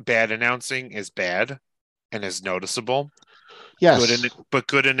 bad announcing is bad and is noticeable. Yes, but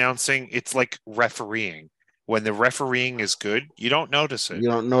good announcing, it's like refereeing. When the refereeing is good, you don't notice it. You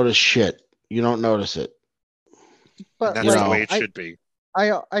don't notice shit. You don't notice it. But and that's the way it should be.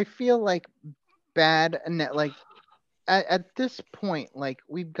 I feel like bad and like. At this point, like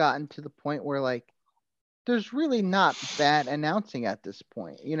we've gotten to the point where like there's really not bad announcing at this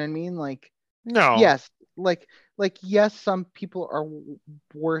point. You know what I mean? Like, no, yes, like yes, some people are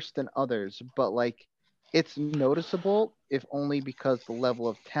worse than others, but like it's noticeable if only because the level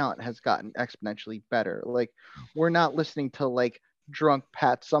of talent has gotten exponentially better. Like, we're not listening to like drunk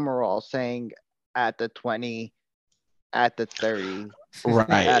Pat Summerall saying at the 20, at the 30, right?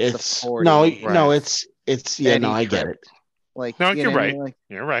 At it's the 40, no, right. No, it's yeah. No, I get it. Like, no, you're right. Like,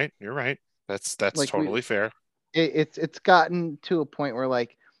 you're right. That's like totally fair. It's gotten to a point where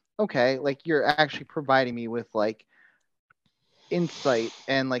like, okay, like you're actually providing me with like insight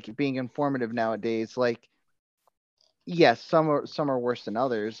and like being informative nowadays. Like, yes, some are worse than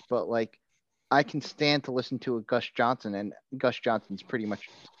others, but like I can stand to listen to a Gus Johnson, and Gus Johnson's pretty much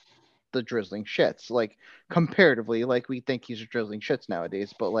the drizzling shits. Like, comparatively, like we think he's a drizzling shits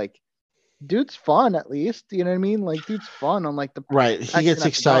nowadays, but like dude's fun at least. You know what I mean? Like, dude's fun on like the Right. He actually gets not the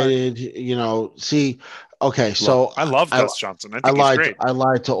dark. excited, see, okay, so I love I Gus Johnson. I think he's great. I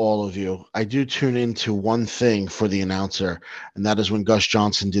lied to all of you. I do tune into one thing for the announcer, and that is when Gus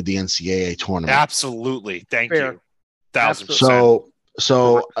Johnson did the NCAA tournament. Absolutely. Thank Fair. you. 1000%.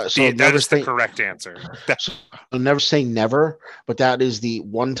 So That is the correct answer. so never say never, but that is the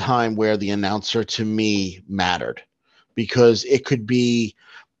one time where the announcer to me mattered, because it could be,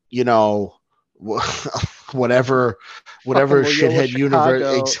 you know, whatever Fucking Loyola shithead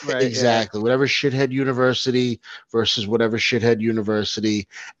Chicago, right? Yeah. exactly, whatever shithead university versus whatever shithead university,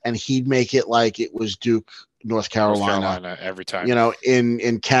 and he'd make it like it was Duke, North Carolina, every time.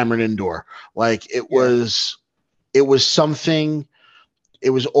 in Cameron Indoor. Like Yeah. it was something. It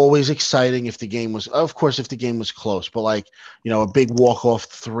was always exciting if the game was, of course, if the game was close, but like, a big walk-off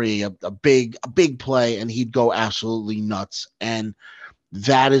three, a big play, and he'd go absolutely nuts. And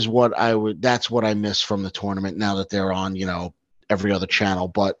that's what I miss from the tournament now that they're on, every other channel,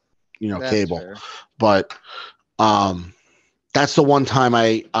 but, That's cable. fair. But that's the one time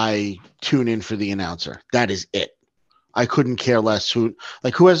I tune in for the announcer. That is it. I couldn't care less who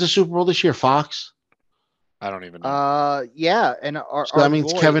has the Super Bowl this year, Fox? I don't even know. Yeah, and our So that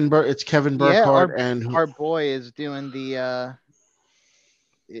means boy, it's Kevin Burkhardt and our boy is doing the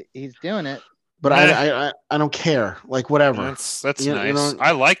he's doing it. but I don't care. Like, whatever. That's nice.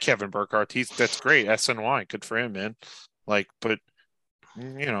 I like Kevin Burkhardt. That's great. SNY, good for him, man. Like, but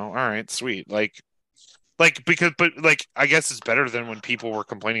all right, sweet. Because I guess it's better than when people were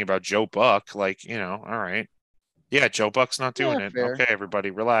complaining about Joe Buck. Like, all right. Yeah, Joe Buck's not doing it. Fair. Okay, everybody,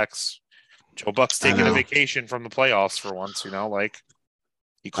 relax. Joe Buck's taking a vacation from the playoffs for once, like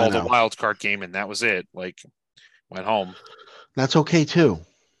he called a wild card game and that was it. Like, went home. That's okay too.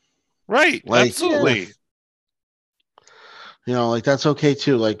 Right. Like, absolutely. Like, that's okay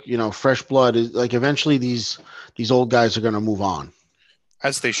too. Like, fresh blood is like, eventually these old guys are going to move on.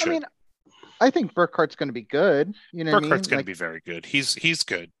 As they should. I mean, I think Burkhardt's going to be good. Burkhardt's going to be very good. He's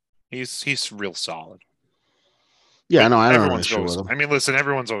good. He's real solid. Yeah, no, I don't know. Listen,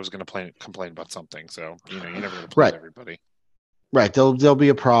 everyone's always going to complain about something, so you're never going to please everybody. Right, there'll be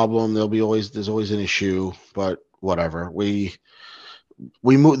a problem. There's always an issue, but whatever. We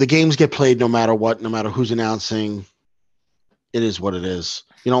move. The games get played no matter what, no matter who's announcing. It is what it is.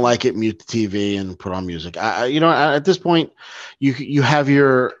 You don't like it, mute the TV and put on music. At this point, you have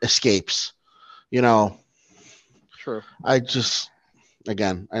your escapes. True.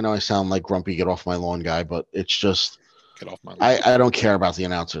 Again, I know I sound like grumpy, get off my lawn guy, but it's just. Get off my lawn. I don't care about the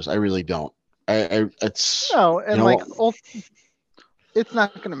announcers. I really don't. It's no, and it's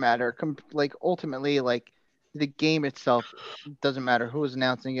not going to matter. Like, ultimately, like, the game itself doesn't matter who is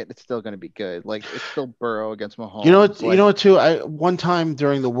announcing it. It's still going to be good. Like, it's still Burrow against Mahomes. You know what too? One time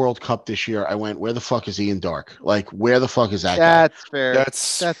during the World Cup this year, I went, "Where the fuck is Ian Dark? Like, where the fuck is that guy?" That's fair.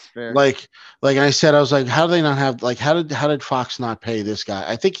 That's fair. Like I said, I was like, how do they not have, like, how did Fox not pay this guy?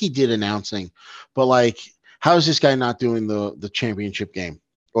 I think he did announcing, but like, how is this guy not doing the championship game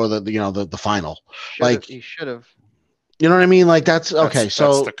or the final? He should have. You know what I mean? Like, that's okay.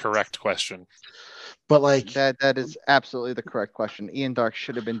 So that's the correct question. But like, that is absolutely the correct question. Ian Dark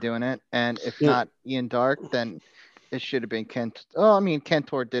should have been doing it, and if not Ian Dark, then it should have been Kent. Oh, I mean,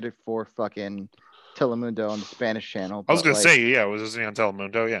 Kentor did it for fucking Telemundo on the Spanish channel. I was gonna say, yeah, was he on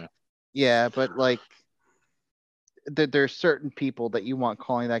Telemundo? Yeah. Yeah, but like, there's certain people that you want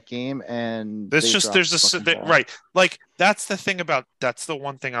calling that game, and right. Like, that's the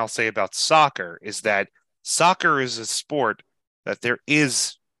one thing I'll say about soccer is that soccer is a sport that there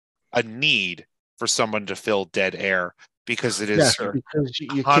is a need for someone to fill dead air because it is because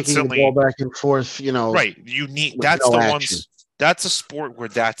you're kicking the ball back and forth, right. You need that's a sport where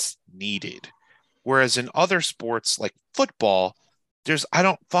that's needed. Whereas in other sports like football, I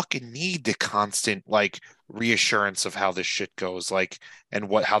don't fucking need the constant like reassurance of how this shit goes, like, and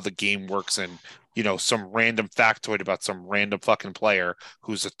how the game works, and some random factoid about some random fucking player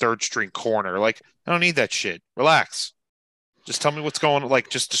who's a third string corner. Like, I don't need that shit. Relax. Just tell me what's going on. Like,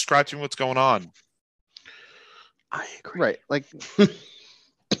 just describe to me what's going on. I agree. Right. Like,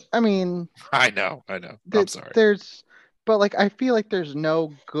 I mean, I know. I'm sorry. But like, I feel like there's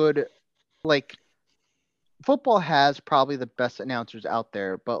no good, like, football has probably the best announcers out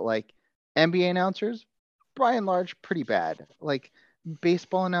there, but like NBA announcers, by and large, pretty bad. Like,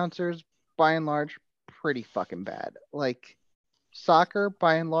 baseball announcers, by and large, pretty fucking bad. Like, soccer,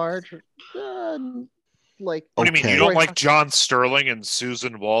 by and large, like, what do you mean? You don't like John Sterling and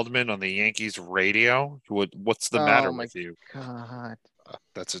Susan Waldman on the Yankees radio? What's the matter with you? God.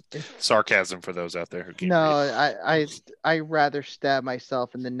 That's a sarcasm for those out there who can't No, read. I rather stab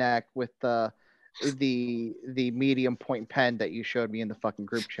myself in the neck with the medium point pen that you showed me in the fucking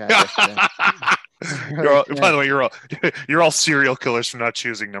group chat yesterday. By the way, you're all serial killers for not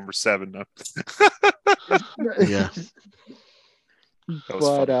choosing number 7. Though. Yeah.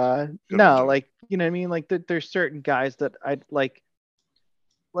 But no, like, you know what I mean? Like there's certain guys that I'd like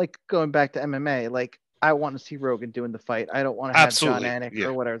going back to MMA, like I want to see Rogan doing the fight. I don't want to have John Anik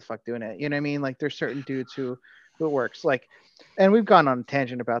or whatever the fuck doing it. You know what I mean? Like there's certain dudes who it works. Like, and we've gone on a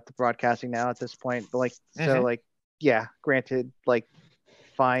tangent about the broadcasting now at this point. But like, so like, yeah, granted, like,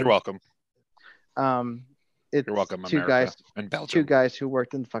 fine. You're welcome. It's You're welcome, two America guys and Belgium. Two guys who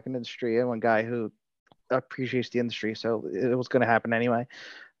worked in the fucking industry and one guy who appreciates the industry, so it was going to happen anyway.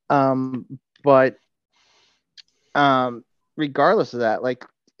 But regardless of that, like,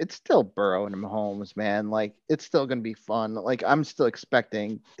 it's still Burrow and Mahomes, man. Like, it's still going to be fun. Like, I'm still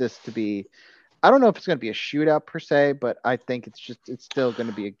expecting this to be, I don't know if it's going to be a shootout per se, but I think it's still going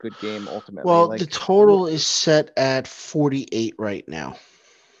to be a good game ultimately. Well, like, the total is set at 48 right now.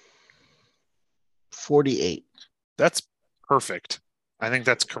 48. That's perfect. I think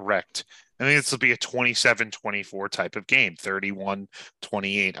that's correct. I think this will be a 27-24 type of game, 31-28.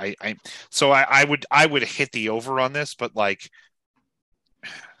 I would hit the over on this, but like,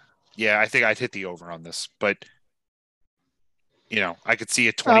 yeah, I think I'd hit the over on this, but you know, I could see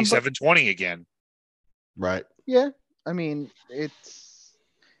a 27-20 again. Right. Yeah. I mean, it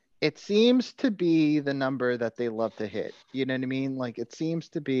seems to be the number that they love to hit. You know what I mean? Like, it seems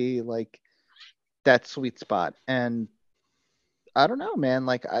to be like that sweet spot. And I don't know, man.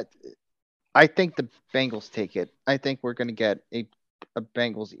 Like, I think the Bengals take it. I think we're going to get a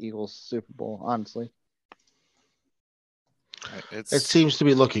Bengals-Eagles Super Bowl, honestly. It seems to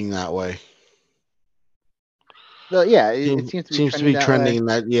be looking that way. Yeah, it seems to be trending in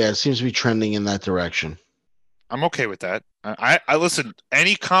that. Yeah, it seems to be trending in that direction. I'm okay with that. I listen,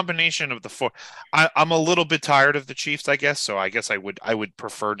 any combination of the four. I'm a little bit tired of the Chiefs, I guess. So I guess I would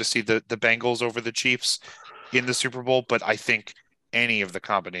prefer to see the Bengals over the Chiefs in the Super Bowl. But I think any of the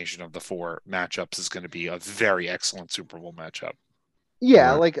combination of the 4 matchups is going to be a very excellent Super Bowl matchup.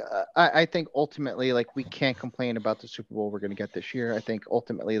 Yeah, like I think ultimately, like, we can't complain about the Super Bowl we're going to get this year. I think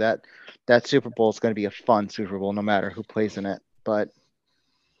ultimately that Super Bowl is going to be a fun Super Bowl no matter who plays in it. But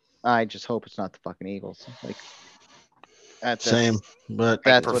I just hope it's not the fucking Eagles. Like, same, but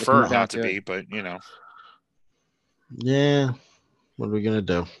I prefer not to be. But you know, yeah, what are we gonna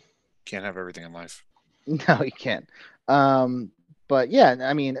do? Can't have everything in life. No, you can't. But yeah,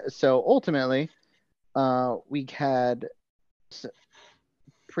 I mean, so ultimately, we had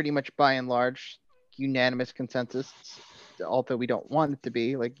pretty much by and large unanimous consensus, although we don't want it to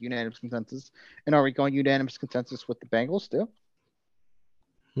be like unanimous consensus. And are we going unanimous consensus with the Bengals still?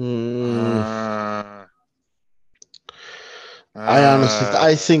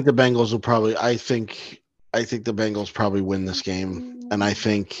 I think the Bengals will probably. I think the Bengals probably win this game, and I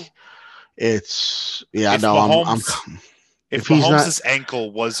think it's if Mahomes'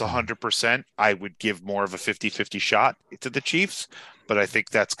 ankle was 100%, I would give more of a 50-50 shot to the Chiefs. But I think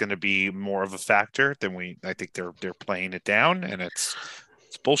that's going to be more of a factor than I think they're playing it down, and it's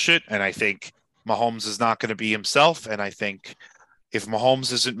bullshit. And I think Mahomes is not going to be himself. And I think if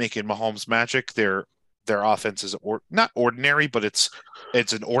Mahomes isn't making Mahomes magic, their offense is not ordinary, but it's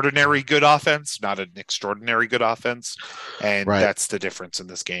an ordinary good offense, not an extraordinary good offense. And that's the difference in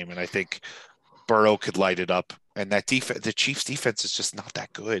this game. And I think Burrow could light it up. And that the Chiefs defense is just not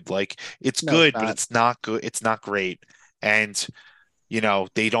that good. Like, it's good, but it's not good. It's not great. And you know,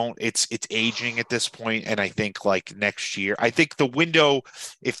 it's aging at this point. And I think like next year, I think the window,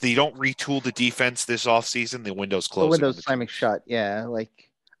 if they don't retool the defense this offseason, the window's closing. The window's slamming shut. Yeah. Like,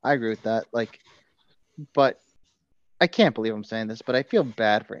 I agree with that. Like, but I can't believe I'm saying this, but I feel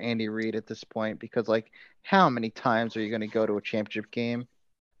bad for Andy Reid at this point because, like, how many times are you going to go to a championship game?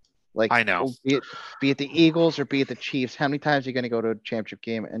 Like, I know, be it the Eagles or be it the Chiefs, how many times are you going to go to a championship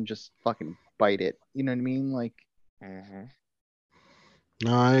game and just fucking bite it? You know what I mean? Like,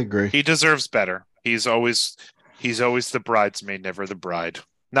 No, I agree. He deserves better. He's always the bridesmaid, never the bride.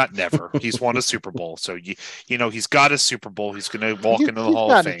 Not never. He's won a Super Bowl, so you know he's got a Super Bowl. He's going to walk into the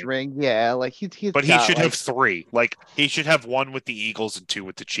Hall of Fame. Ring. Yeah, like he's. But he should have 3. Like, he should have 1 with the Eagles and 2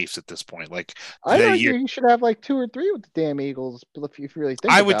 with the Chiefs at this point. Like, I argue he should have like 2 or 3 with the damn Eagles. If you really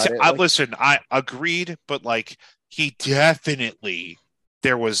think about it, listen. I agreed, but like, he definitely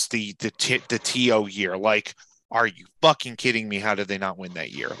there was the TO year. Like, are you fucking kidding me? How did they not win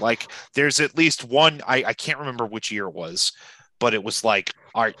that year? Like, there's at least one. I can't remember which year it was. But it was like,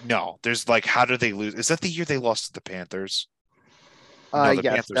 all right, no, there's like, how do they lose? Is that the year they lost to the Panthers? No, the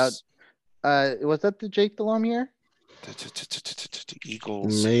Yes. Panthers. Was that the Jake Delhomme year? The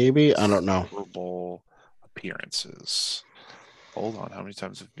Eagles. Maybe, I don't know. Super Bowl appearances. Hold on, how many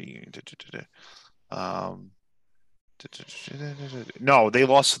times have been? No, they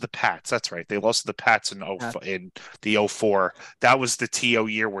lost to the Pats. That's right. They lost to the Pats in the 04. That was the T.O.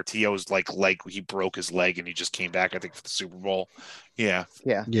 year where T.O.'s he broke his leg and he just came back, I think, for the Super Bowl. Yeah.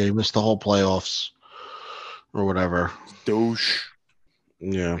 Yeah. Yeah, he missed the whole playoffs or whatever. Douche.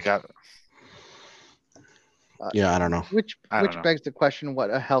 Yeah. Uh, Yeah, I don't know. Which don't know. begs the question what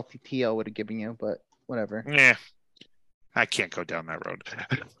a healthy TO would have given you, but whatever. Yeah. I can't go down that road.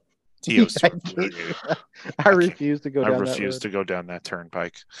 T.O.'s I refuse to go down that road. I refuse to go down that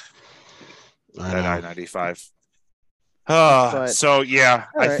turnpike. That I-95. But, so yeah,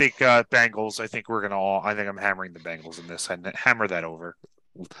 I right. think Bengals. I think I'm hammering the Bengals in this. And hammer that over,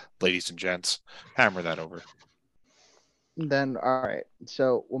 ladies and gents. Hammer that over. Then all right.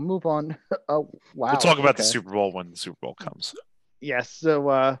 So we'll move on. Oh wow. We'll talk about the Super Bowl when the Super Bowl comes. Yes.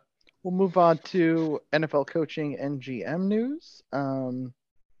 So we'll move on to NFL coaching and GM news.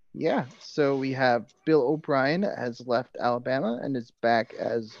 Yeah. So we have Bill O'Brien has left Alabama and is back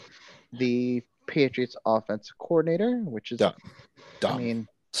as the Patriots offensive coordinator, which is dumb. I mean,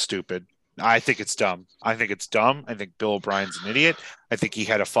 stupid. I think it's dumb. I think Bill O'Brien's an idiot. I think he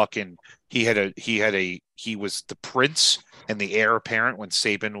was the prince and the heir apparent when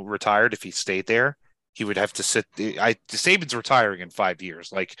Saban retired. If he stayed there, he would have to sit. Saban's retiring in 5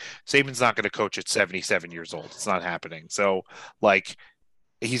 years. Like, Saban's not going to coach at 77 years old. It's not happening. So, like,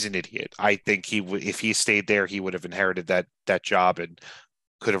 he's an idiot. I think if he stayed there, he would have inherited that job and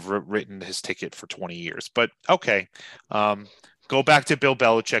could have written his ticket for 20 years. But okay. Go back to Bill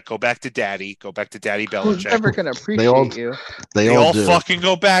Belichick. Go back to Daddy. Go back to Daddy Belichick. Who's never going to appreciate you? They all fucking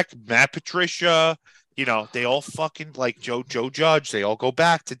go back. Matt Patricia. They all fucking, like Joe Judge. They all go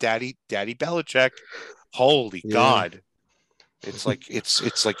back to Daddy Belichick. Holy God! It's like you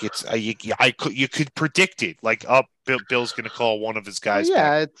could predict it. Like, Bill's going to call one of his guys. Oh,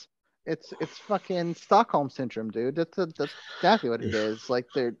 yeah, back. It's fucking Stockholm syndrome, dude. That's exactly what it is. Like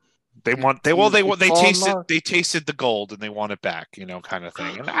they tasted the gold and they want it back, kind of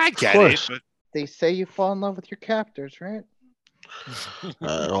thing. And I get it, but they say you fall in love with your captors, right?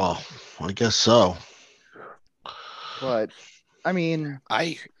 Well, I guess so. But I mean,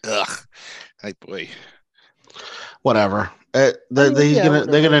 boy, whatever. They're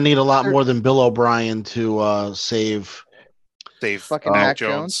gonna need a lot more than Bill O'Brien to save fucking Mac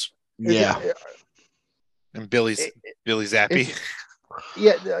Jones. Yeah, and Billy Zappi.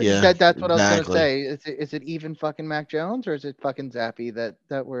 Yeah, that's what I was gonna say. Is it even fucking Mac Jones or is it fucking Zappi that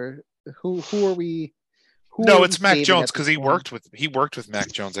we're who are we? No, it's Mac Jones because he worked with Mac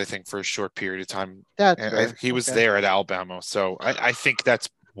Jones, I think, for a short period of time. He was there at Alabama, so I think that's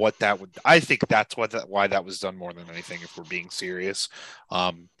why that was done more than anything. If we're being serious,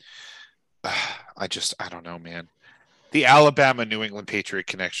 I don't know, man. The Alabama New England Patriot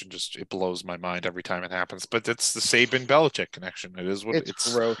connection it blows my mind every time it happens. But it's the Saban Belichick connection. It is what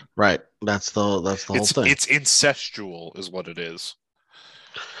it's right. That's the whole thing. It's incestual, is what it is.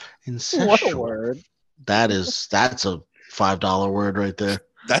 Incestual. What a word. That's a $5 word right there.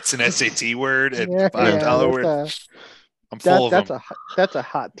 That's an SAT word and $5 word. I'm full of them. That's a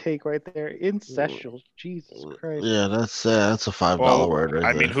hot take right there. Incestual. Jesus Christ. Yeah, that's a $5 word right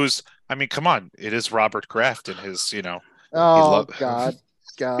there. I mean, come on. It is Robert Kraft and his, Oh, God.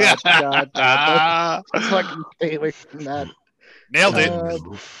 Let's fucking stay away from that. Nailed it.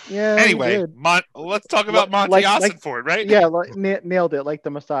 Yeah. Anyway, let's talk about Monty Ossenford, right? Yeah, nailed it, like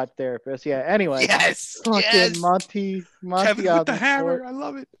the massage therapist. Yeah. Anyway. Yes. Monty Kevin with the hammer. I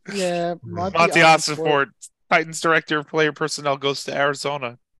love it. Yeah. Monty Ossenford, Titans director of player personnel, goes to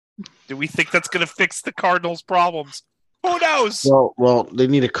Arizona. Do we think that's going to fix the Cardinals' problems? Who knows? Well, they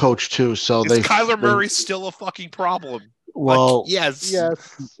need a coach too. So is Kyler Murray still a fucking problem? Well, yes.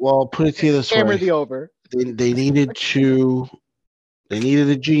 Well, put it to you this way: hammer the over. They needed a GM. They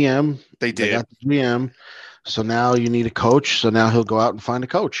did. They got the GM. So now you need a coach. So now he'll go out and find a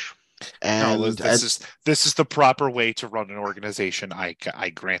coach. And this is the proper way to run an organization. I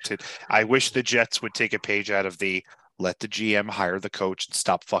grant it. I wish the Jets would take a page out of the let the GM hire the coach and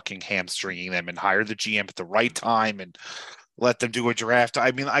stop fucking hamstringing them and hire the GM at the right time and let them do a draft.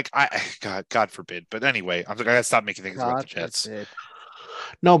 I mean, God forbid. But anyway, I gotta stop making things about the Jets.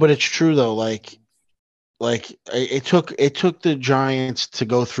 No, but it's true though. Like it took the Giants to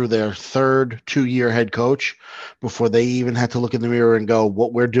go through their third 2-year head coach before they even had to look in the mirror and go,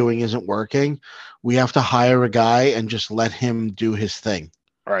 what we're doing isn't working. We have to hire a guy and just let him do his thing.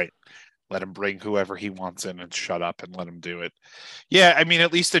 All right. Let him bring whoever he wants in and shut up and let him do it. Yeah, I mean,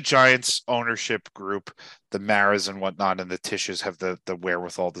 at least the Giants ownership group, the Maras and whatnot, and the Tishes have the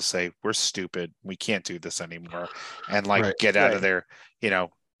wherewithal to say, we're stupid. We can't do this anymore. And Right. get out of there,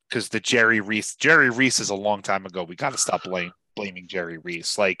 because the Jerry Reese is a long time ago. We got to stop blaming Jerry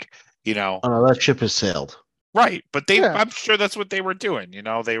Reese. Oh, no, that ship has sailed. Right. But I'm sure that's what they were doing.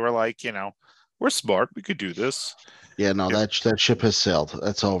 They were like, we're smart. We could do this. Yeah, no, that ship has sailed.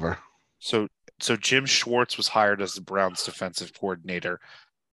 That's over. So Jim Schwartz was hired as the Browns defensive coordinator.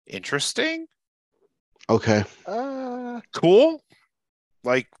 Interesting. Okay. Cool.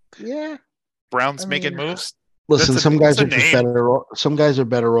 Yeah. Browns making moves. Listen, some guys are just better. Some guys are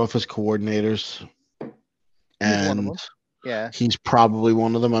better off as coordinators. He's one of them. Yeah. He's probably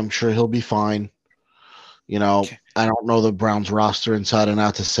one of them. I'm sure he'll be fine. I don't know the Browns roster inside and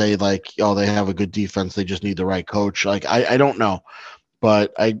out to say they have a good defense. They just need the right coach. I don't know.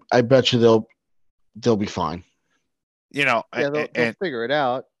 But I bet you they'll be fine. They'll figure it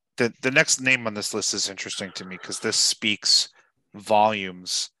out. The next name on this list is interesting to me because this speaks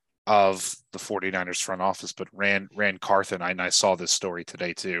volumes of the 49ers front office. But Rand Carthen, I saw this story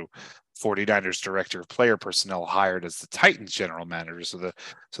today too. 49ers director of player personnel hired as the Titans general manager.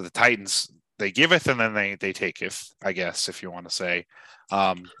 So the Titans, they giveth and then they taketh, I guess, if you want to say.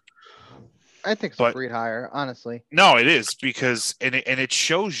 I think it's a great hire, honestly. No, it is because it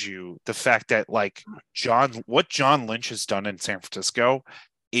shows you the fact that what John Lynch has done in San Francisco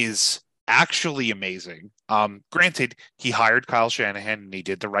is actually amazing. Granted, he hired Kyle Shanahan and he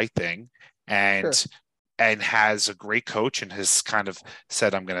did the right thing and has a great coach and has kind of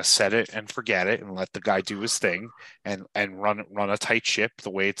said, I'm going to set it and forget it and let the guy do his thing and run a tight ship the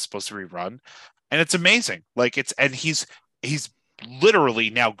way it's supposed to be run. And it's amazing. He's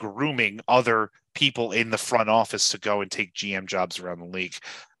literally now grooming other people in the front office to go and take GM jobs around the league.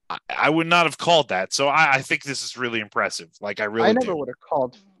 I would not have called that. So I think this is really impressive. I never would have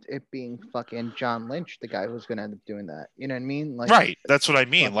called it being fucking John Lynch, the guy who's going to end up doing that. You know what I mean? Right. That's what I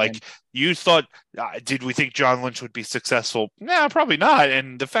mean. You thought, did we think John Lynch would be successful? No, probably not.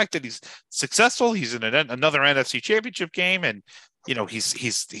 And the fact that he's successful, he's in another NFC championship game and,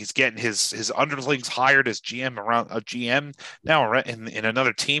 he's getting his underlings hired as GM around a GM now in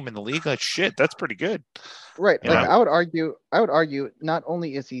another team in the league. Shit, that's pretty good. Right. I would argue not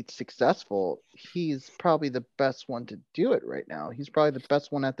only is he successful, he's probably the best one to do it right now. He's probably the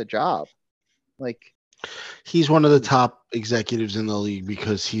best one at the job. He's one of the top executives in the league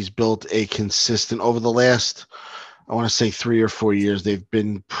because he's built a consistent over the last, I want to say 3 or 4 years, they've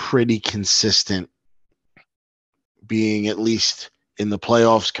been pretty consistent being at least in the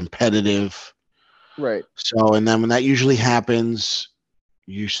playoffs competitive. Right. So, and then when that usually happens,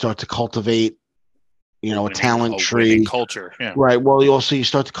 you start to cultivate, a talent tree culture. Yeah. Right. Well, you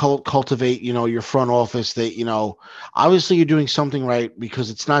start to cultivate, your front office that, obviously you're doing something right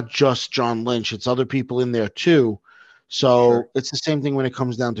because it's not just John Lynch, it's other people in there too. So It's the same thing when it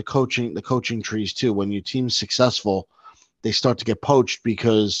comes down to coaching, the coaching trees too. When your team's successful, they start to get poached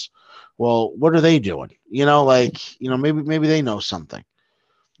because, well, what are they doing? Maybe they know something.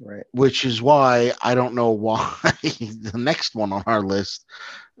 Right. Which is why I don't know why the next one on our list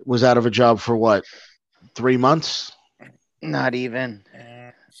was out of a job for what, 3 months? Not even,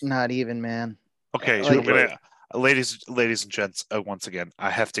 man. Okay, so I'm gonna, ladies and gents, once again, I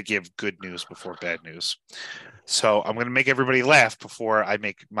have to give good news before bad news. So I'm going to make everybody laugh before I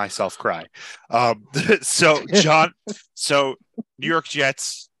make myself cry. So New York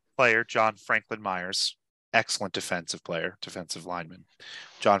Jets player John Franklin Myers, excellent defensive lineman,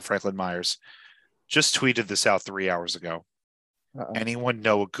 John Franklin Myers, just tweeted this out 3 hours ago. Uh-oh. Anyone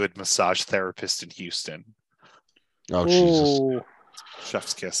know a good massage therapist in Houston? Oh, Jesus.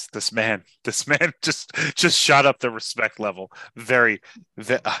 Chef's kiss. This man just shot up the respect level.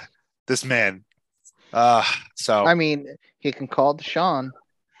 This man. So I mean, he can call Deshaun.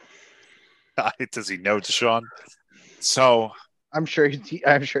 Does he know Deshaun? So I'm sure he's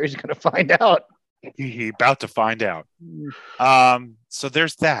going to find out. He's about to find out. So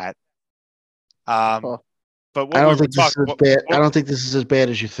there's that. But what I don't think this is bad. I don't think this is as bad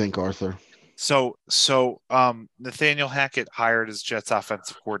as you think, Arthur. So Nathaniel Hackett hired as Jets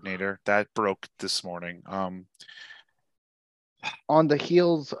offensive coordinator. That broke this morning. On the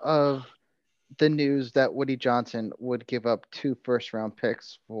heels of the news that Woody Johnson would give up 2 first-round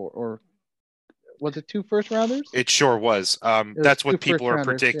picks or was it 2 first-rounders? It sure was. That's what people are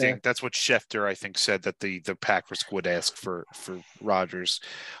predicting. Yeah. That's what Schefter, I think, said that the Packers would ask for Rodgers.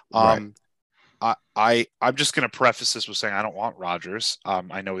 Right. I'm just going to preface this with saying I don't want Rodgers.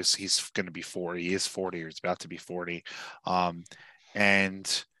 I know he's going to be 40. He is 40 or he's about to be 40.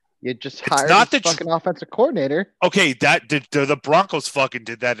 And You just It's hired not his fucking offensive coordinator. Okay, that did the Broncos fucking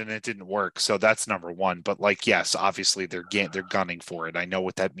did that and it didn't work. So that's number one. But like, yes, obviously they're gunning for it. I know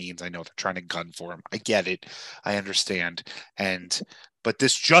what that means. I know they're trying to gun for him. I get it. I understand. But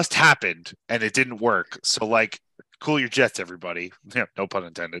this just happened and it didn't work. So like, cool your jets, everybody. Yeah, no pun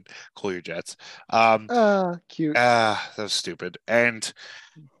intended. Cool your jets. Cute. That was stupid.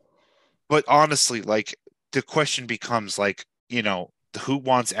 But honestly, like the question becomes like, who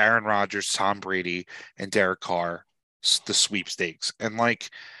wants Aaron Rodgers, Tom Brady, and Derek Carr, the sweepstakes? And like,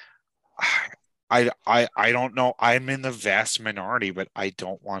 I don't know. I'm in the vast minority, but I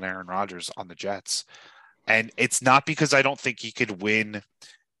don't want Aaron Rodgers on the Jets. And it's not because I don't think he could win.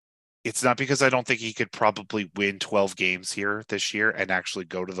 It's not because I don't think he could probably win 12 games here this year and actually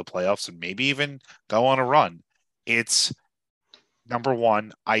go to the playoffs and maybe even go on a run. It's number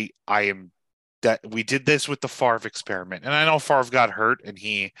one, I am that we did this with the Favre experiment. And I know Favre got hurt and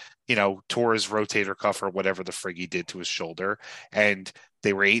he, tore his rotator cuff or whatever the frig he did to his shoulder. And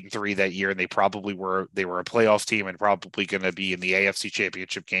they were 8-3 that year, and they were a playoff team and probably going to be in the AFC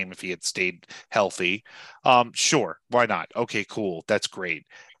Championship game if he had stayed healthy. Sure, why not? Okay, cool, that's great.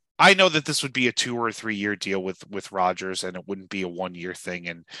 I know that this would be a 2 or 3 year deal with Rodgers, and it wouldn't be a 1 year thing.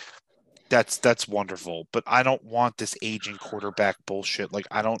 And that's wonderful, but I don't want this aging quarterback bullshit. Like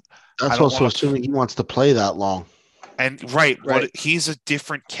I don't That's want also assuming he wants to play that long. And right. What he's a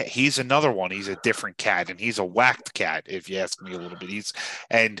different cat. He's another one. He's a different cat, and he's a whacked cat, if you ask me a little bit.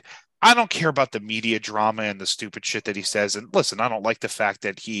 And I don't care about the media drama and the stupid shit that he says. And listen, I don't like the fact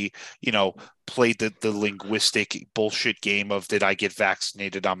that he, played the linguistic bullshit game of did I get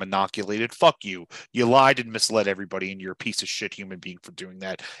vaccinated? I'm inoculated. Fuck you. You lied and misled everybody, and you're a piece of shit human being for doing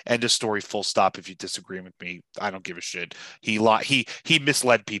that. End of story, full stop. If you disagree with me, I don't give a shit. He lied. He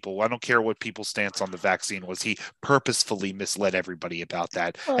misled people. I don't care what people's stance on the vaccine was. He purposefully misled everybody about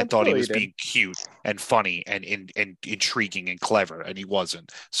that and thought he was being cute and funny and intriguing and clever, and he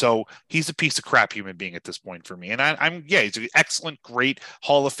wasn't. So he's a piece of crap human being at this point for me. And he's an excellent, great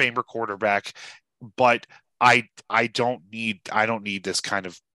Hall of Famer quarterback, but I don't need this kind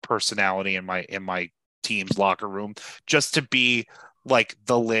of personality in my team's locker room just to be like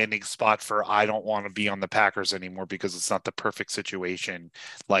the landing spot for I don't want to be on the Packers anymore because it's not the perfect situation.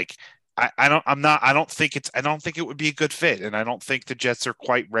 Like I don't think it would be a good fit, and I don't think the Jets are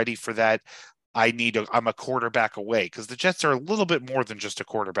quite ready for that. I'm a quarterback away, because the Jets are a little bit more than just a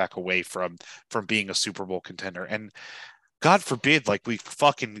quarterback away from being a Super Bowl contender. And God forbid, like we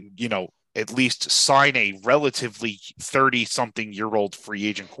fucking, at least sign a relatively 30-something-year-old free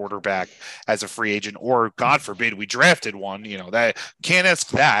agent quarterback as a free agent, or God forbid we drafted one, that can't ask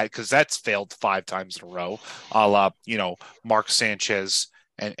that because that's failed 5 times in a row, a la, Mark Sanchez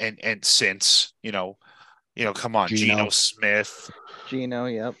and since, come on, Geno Smith.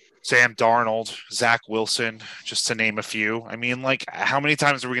 Yep. Sam Darnold, Zach Wilson, just to name a few. I mean, like, how many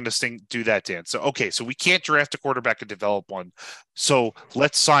times are we going to do that, Dan? So, okay, so we can't draft a quarterback and develop one. So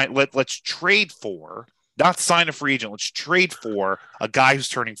let's trade for, not sign a free agent. Let's trade for a guy who's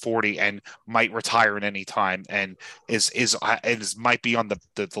turning 40 and might retire at any time and might be on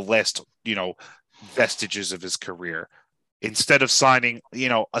the last, vestiges of his career, instead of signing,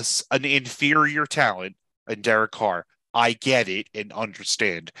 an inferior talent in Derek Carr. I get it and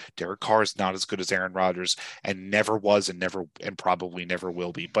understand Derek Carr is not as good as Aaron Rodgers and never was and probably never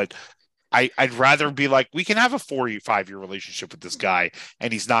will be. But I'd rather be like, we can have a 4 or 5 year relationship with this guy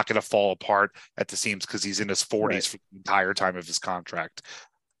and he's not going to fall apart at the seams because he's in his 40s for the entire time of his contract.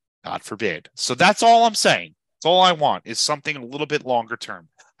 God forbid. So that's all I'm saying. That's all I want is something a little bit longer term.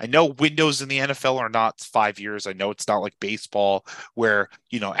 I know windows in the NFL are not 5 years. I know it's not like baseball where,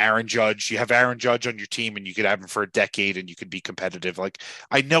 you have Aaron Judge on your team and you could have him for a decade and you could be competitive. Like,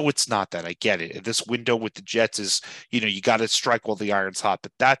 I know it's not that. I get it. This window with the Jets is, you got to strike while the iron's hot.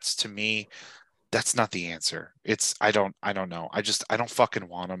 But that's, to me, that's not the answer. I don't know. I don't fucking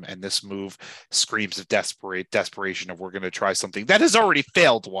want him. And this move screams of desperation of we're going to try something that has already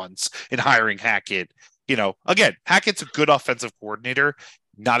failed once in hiring Hackett. Again, Hackett's a good offensive coordinator,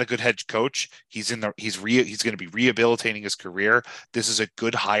 not a good head coach. He's going to be rehabilitating his career. This is a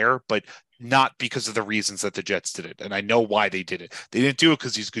good hire, but not because of the reasons that the Jets did it. And I know why they did it. They didn't do it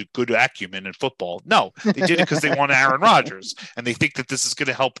because he's good acumen in football. No, they did it because they want Aaron Rodgers, and they think that this is going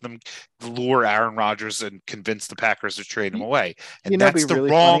to help them lure Aaron Rodgers and convince the Packers to trade him away. And that's the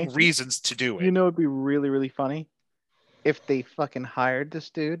really wrong reasons to do it. It'd be really, really funny if they fucking hired this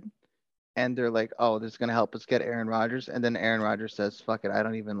dude and they're like, oh, this is going to help us get Aaron Rodgers. And then Aaron Rodgers says, fuck it, I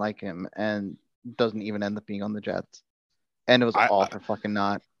don't even like him, and doesn't even end up being on the Jets. And it was all for fucking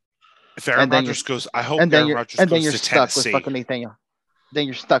not. If Aaron Rodgers goes, I hope Aaron Rodgers goes to Tennessee. With fucking Nathaniel. then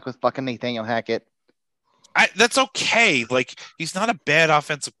you're stuck with fucking Nathaniel Hackett. That's okay. Like, he's not a bad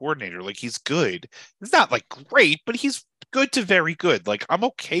offensive coordinator. Like, he's good. He's not like great, but he's good to very good. Like, I'm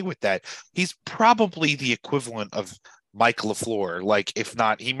okay with that. He's probably the equivalent of Mike LaFleur. Like, if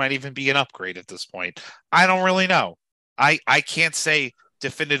not, he might even be an upgrade at this point. I don't really know. I can't say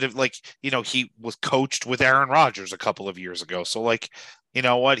definitive. Like, he was coached with Aaron Rodgers a couple of years ago. So, like, you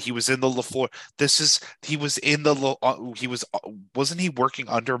know what? He was in the LaFleur. He was in the wasn't he working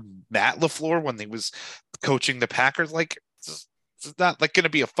under Matt LaFleur when he was coaching the Packers? Like, it's not like going to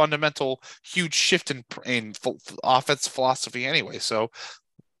be a fundamental huge shift in offense philosophy anyway. So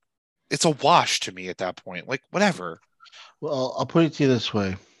it's a wash to me at that point. Like, whatever. Well, I'll put it to you this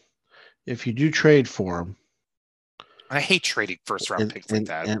way: if you do trade for him, I hate trading first round picks like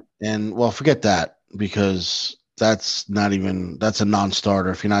that. And well, forget that, because that's a non-starter.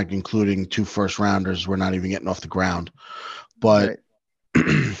 If you're not including 2 first rounders, we're not even getting off the ground. But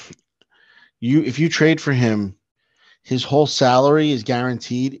right. If you trade for him, his whole salary is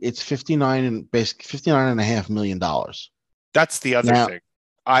guaranteed. It's $59.5 million. That's the other thing.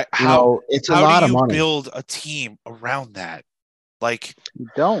 It's a lot of money. How do you build a team around that? Like, you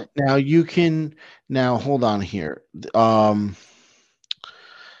don't. Now hold on here.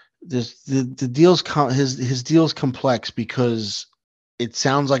 This the deal's his deal's complex because it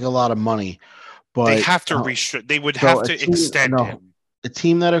sounds like a lot of money, but they have to restrict. They would have to extend him. A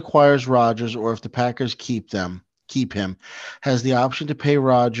team that acquires Rodgers, or if the Packers keep him, has the option to pay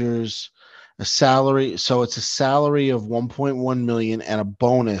Rodgers a salary. So it's a salary of $1.1 million and a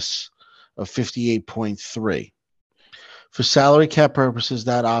bonus of $58.3. For salary cap purposes,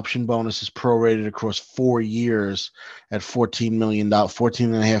 that option bonus is prorated across 4 years at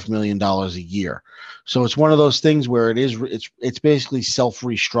 $14.5 million a year. So it's one of those things where it's basically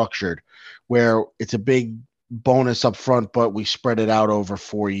self-restructured, where it's a big bonus up front, but we spread it out over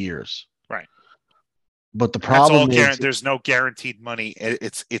 4 years. Right. But the problem is there's no guaranteed money.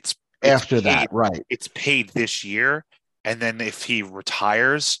 It's after paid, that, right? It's paid this year, and then if he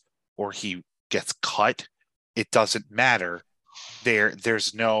retires or he gets cut, it doesn't matter. There is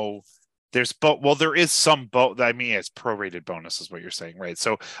some it's prorated bonus is what you're saying, right?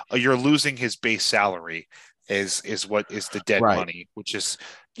 So you're losing his base salary is what is the dead money, which is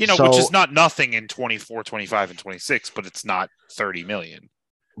which is not nothing in 24, 25, and 26, but it's not 30 million.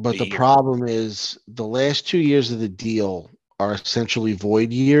 But the problem is the last 2 years of the deal are essentially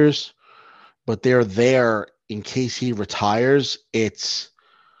void years, but they're there in case he retires. It's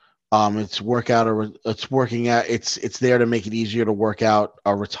there to make it easier to work out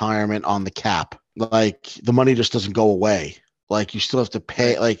a retirement on the cap. Like, the money just doesn't go away. Like, you still have to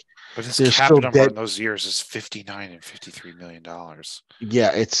pay. Like, but his cap number in those years is $59 and $53 million.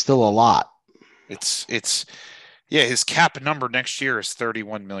 Yeah, it's still a lot. His cap number next year is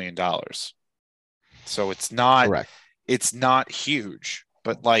 $31 million. So it's not correct. It's not huge,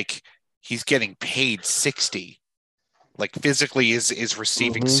 but like, he's getting paid 60. Like, physically is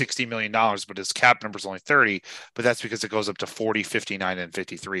receiving $60 million, but his cap number is only 30, but that's because it goes up to 40, 59, and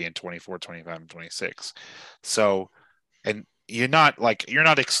 53 in 24, 25, and 26. So, and you're not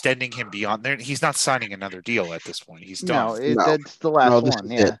extending him beyond there. He's not signing another deal at this point. He's done. That's the last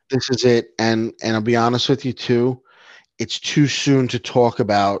one. Yeah. This is it. And I'll be honest with you too. It's too soon to talk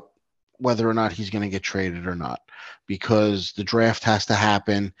about whether or not he's going to get traded or not, because the draft has to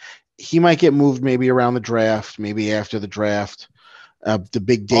happen. He might get moved maybe around the draft, maybe after the draft. The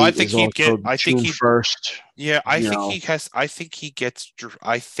big date is also June 1st. Yeah, I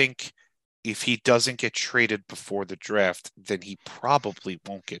think if he doesn't get traded before the draft, then he probably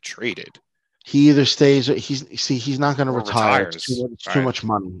won't get traded. He either stays. He's not going to retire. It's too much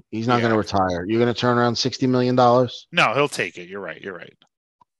money. He's not going to retire. You're going to turn around $60 million. No, he'll take it. You're right.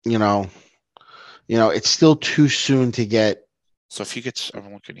 It's still too soon to get. So if he gets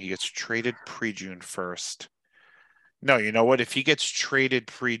traded pre-June 1st. No, you know what? If he gets traded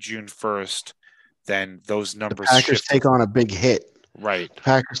pre-June 1st, then those numbers Packers take on a big hit. Right. The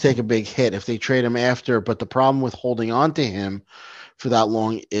Packers take a big hit if they trade him after. But the problem with holding on to him for that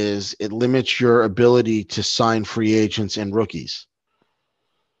long is it limits your ability to sign free agents and rookies,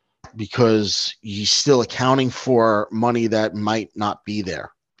 because you're still accounting for money that might not be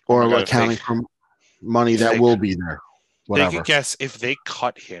there, or accounting for money that will be there. Whatever. They could guess if they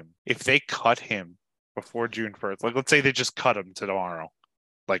cut him before June 1st, like, let's say they just cut him tomorrow,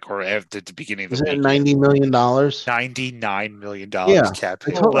 like, or at the beginning of the week. $90 million? $99 million cap.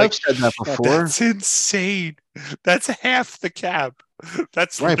 I've said that before. That's insane. That's half the cap.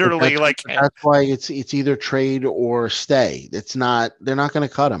 That's literally that's why it's either trade or stay. They're not going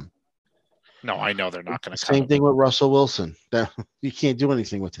to cut him. No, I know they're not going to cut Same him. thing with Russell Wilson. You can't do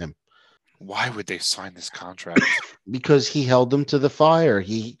anything with him Why would they sign this contract? because he held them to the fire.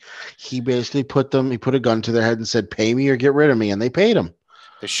 He basically put a gun to their head and said, "Pay me or get rid of me," and they paid him.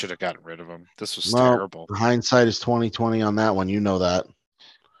 They should have gotten rid of him. This was Well, terrible. hindsight is 20/20 on that one. You know that.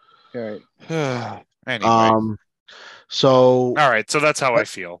 Right. Anyway. So all right. So that's how I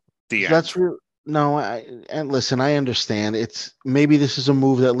feel. The end. that's real. No, and listen, I understand. It's maybe this is a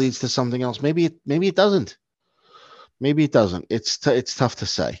move that leads to something else. Maybe it doesn't. Maybe it doesn't. It's tough to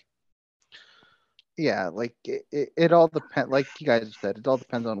say. Yeah, like it all depends. Like you guys said, it all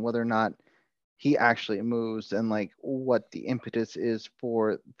depends on whether or not he actually moves and like what the impetus is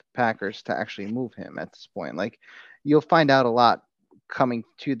for the Packers to actually move him at this point. Like you'll find out a lot coming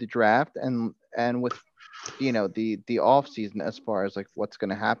to the draft and with the off season as far as like what's going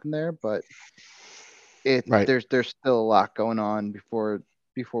to happen there, but Right. there's still a lot going on before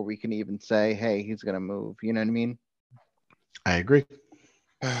we can even say, hey, he's going to move. You know what I mean? I agree.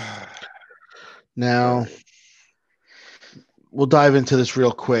 Now, we'll dive into this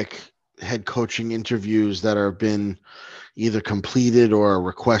real quick. Head coaching interviews that have been either completed or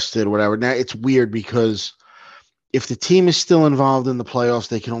requested or whatever. Now, it's weird because if the team is still involved in the playoffs,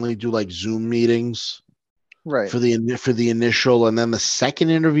 they can only do like Zoom meetings Right. for the initial, and then the second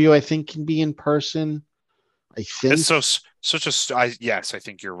interview I think can be in person. I think It's yes, I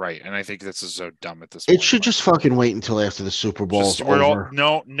think you're right, and I think this is so dumb at this point. It should just fucking wait until after the Super Bowl is over.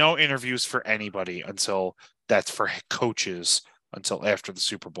 No interviews for anybody until that's for coaches until after the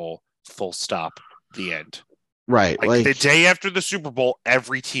Super Bowl. Full stop. The end. Right. Like the day after the Super Bowl,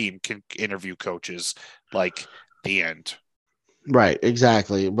 every team can interview coaches. Like the end. Right.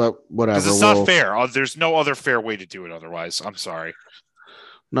 Exactly. But whatever. Because it's not fair. There's no other fair way to do it otherwise. I'm sorry.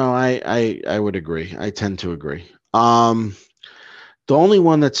 No, I would agree. I tend to agree. The only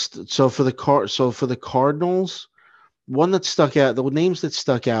one that's for the Cardinals, one that stuck out, the names that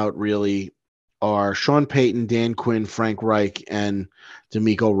stuck out really are Sean Payton, Dan Quinn, Frank Reich, and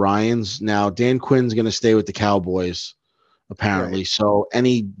DeMeco Ryans. Now, Dan Quinn's going to stay with the Cowboys, apparently. Right. So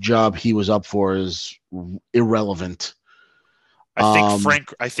any job he was up for is irrelevant.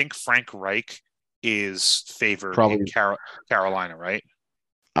 I think Frank Reich is favored in Carolina, right?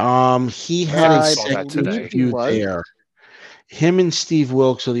 He had a second interview there. Him and Steve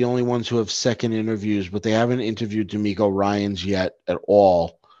Wilkes are the only ones who have second interviews, but they haven't interviewed DeMeco Ryans yet at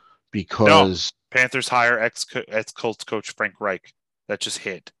all because Panthers hire ex-Colts coach Frank Reich. That just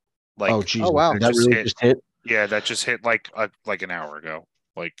hit. Like, oh, geez, wow, that really just hit. Yeah, that just hit like an hour ago.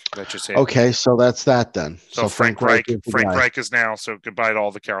 Like that just hit. Okay, so that's that then. So Frank Reich is now. So goodbye to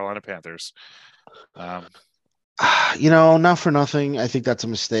all the Carolina Panthers. Not for nothing. I think that's a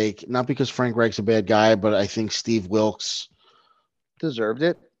mistake. Not because Frank Reich's a bad guy, but I think Steve Wilkes deserved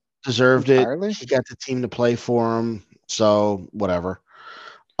it. Entirely. He got the team to play for him. So whatever.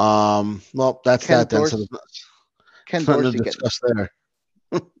 Well, that's Ken that Dorsey, then. So Ken Dorsey there.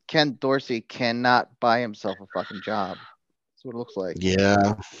 Ken Dorsey cannot buy himself a fucking job. That's what it looks like.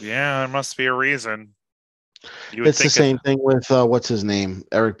 Yeah. Yeah, there must be a reason. It's the same thing with what's his name,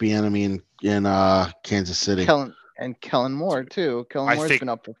 Eric Bieniemy in Kansas City. Kellen Moore too. Kellen Moore's been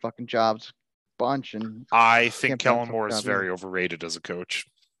up for fucking jobs a bunch, and I think Kellen Moore is very overrated as a coach.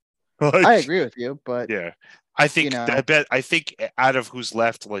 I agree with you, but yeah, I think I think out of who's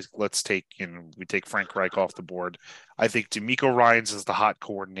left, let's take we take Frank Reich off the board. I think DeMeco Ryans is the hot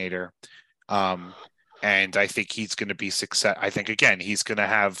coordinator, and I think he's going to be success. I think again he's going to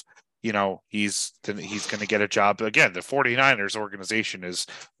have. He's going to get a job again. The 49ers organization is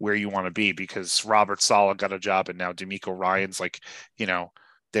where you want to be because Robert Saleh got a job and now DeMeco Ryans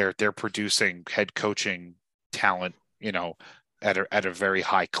they're producing head coaching talent, at a very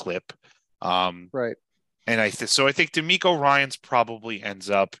high clip. Right. And I think DeMeco Ryans probably ends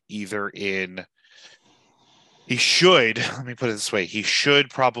up either let me put it this way. He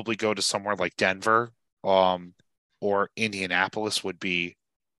should probably go to somewhere like Denver, or Indianapolis would be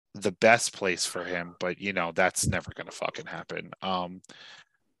the best place for him, but that's never going to fucking happen. And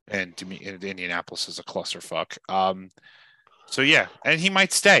Indianapolis is a clusterfuck. So yeah, and he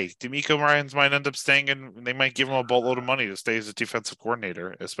might stay. DeMeco Ryans might end up staying, and they might give him a boatload of money to stay as a defensive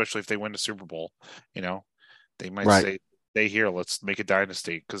coordinator, especially if they win the Super Bowl. They might stay here. Let's make a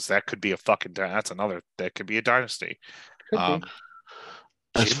dynasty because that could be that could be a dynasty.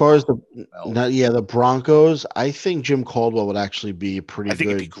 As far as the Broncos, I think Jim Caldwell would actually be a pretty good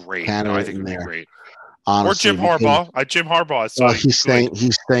it'd be great. I think it'd be great. Honestly, or Jim Harbaugh. Jim Harbaugh. So he's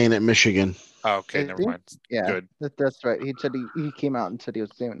staying at Michigan. Oh, okay, never mind. Yeah, good. That's right. He said he came out and said he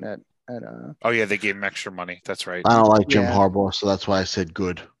was staying at Oh yeah, they gave him extra money. That's right. I don't like Jim Harbaugh, so that's why I said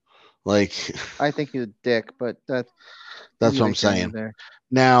good. Like, I think he's a dick, but that's that's what neither I'm here nor saying. there.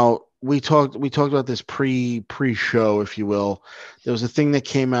 Now we talked about this pre-show, if you will. There was a thing that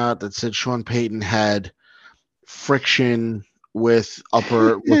came out that said Sean Payton had friction with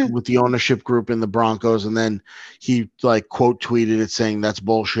with the ownership group in the Broncos, and then he like quote tweeted it saying that's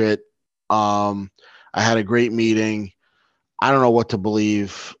bullshit. I had a great meeting. I don't know what to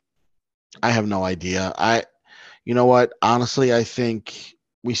believe. I have no idea. You know what? Honestly, I think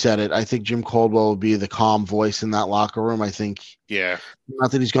we said it. I think Jim Caldwell will be the calm voice in that locker room. I think Yeah,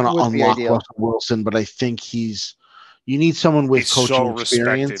 not that he's going to Would be unlock ideal. Russell Wilson, but I think you need someone with he's so coaching respected.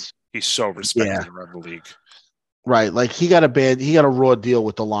 experience. He's so Yeah, respected around the league. right. Like he got a raw deal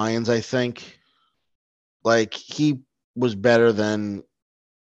with the Lions, I think. Like he was better than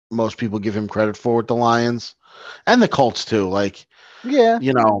most people give him credit for with the Lions and the Colts too. Like, Yeah.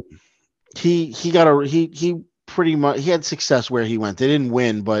 you know, he pretty much he had success where he went. They didn't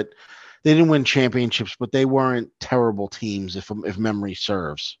win, but they didn't win championships, but they weren't terrible teams if memory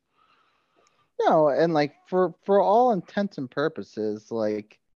serves. No, and like for all intents and purposes,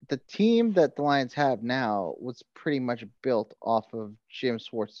 like the team that the Lions have now was pretty much built off of Jim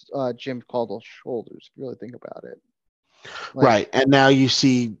Caldwell's shoulders. If you really think about it, Right. like And now you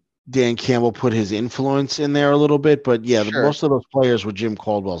see Dan Campbell put his influence in there a little bit, but yeah, sure, most of those players were Jim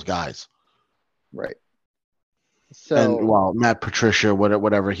Caldwell's guys. right. And So well, Matt Patricia,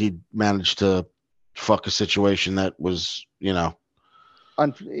 whatever he managed to fuck a situation that was,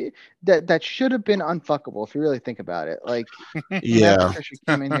 that should have been unfuckable if you really think about it. Like Matt yeah, Patricia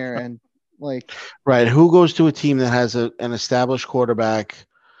came in here and like right. Who goes to a team that has an established quarterback,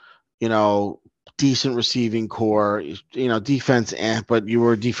 you know, decent receiving core, defense, but you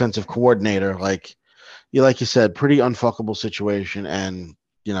were a defensive coordinator, like you said, pretty unfuckable situation, and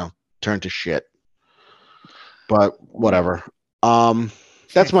turned to shit. But whatever.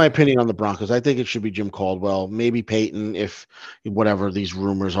 That's my opinion on the Broncos. I think it should be Jim Caldwell, maybe Peyton, if whatever these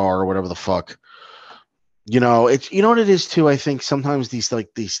rumors are or whatever the fuck. It's what it is too. I think sometimes these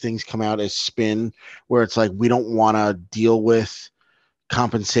things come out as spin, where it's like we don't want to deal with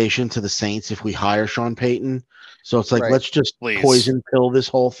compensation to the Saints if we hire Sean Payton. So it's like right. let's just Please, poison pill this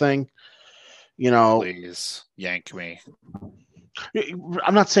whole thing. please yank me.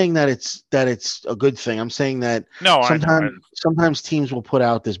 I'm not saying that it's a good thing. I'm saying that No, I know. sometimes teams will put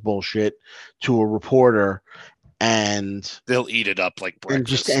out this bullshit to a reporter and They'll eat it up like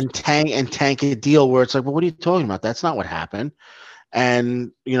just breakfast. tank a deal where it's like, well, what are you talking about? That's not what happened.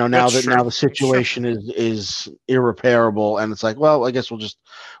 And now That's true. the situation is irreparable, and it's like, well, I guess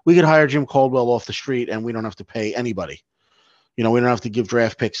we could hire Jim Caldwell off the street, and we don't have to pay anybody. We don't have to give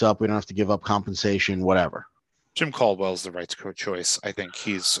draft picks up. We don't have to give up compensation, whatever. Jim Caldwell's the right coach choice. I think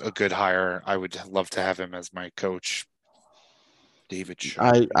he's a good hire. I would love to have him as my coach. David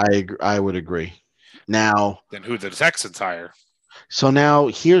Shaw. I would agree. Now, Then who the Texans hire? so now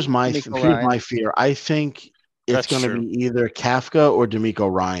here's my Ryan. fear. I think it's That's going to true. be either Kafka or D'Amico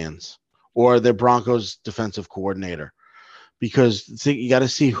Ryans or the Broncos defensive coordinator, because you got to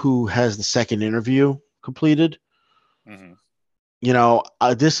see who has the second interview completed. Mhm.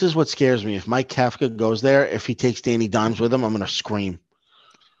 This is what scares me. If Mike Kafka goes there, if he takes Danny Dimes with him, I'm going to scream.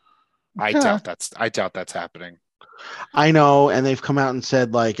 I doubt that's happening. I know, and they've come out and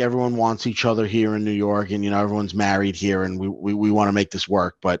said like everyone wants each other here in New York, and everyone's married here, and we want to make this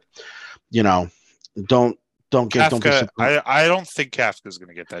work. But don't be Kafka, surprised. I don't think Kafka's going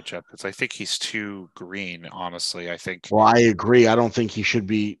to get that job because I think he's too green. Honestly, I think. Well, I agree. I don't think he should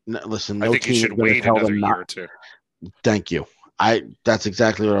be. Listen, I no think he team is should going to wait tell another them year not. or two. Thank you. That's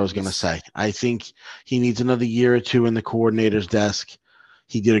exactly what I was going to say. I think he needs another year or two in the coordinator's desk.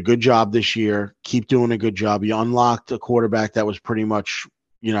 He did a good job this year. Keep doing a good job. You unlocked a quarterback that was pretty much,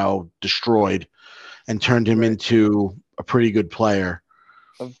 destroyed, and turned him Right. into a pretty good player.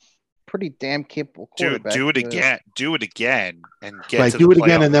 A pretty damn capable quarterback. Do it again. Do it again, and get Right, to do the it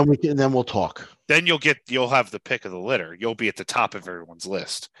again, playoff. and then we'll talk. Then you'll have the pick of the litter. You'll be at the top of everyone's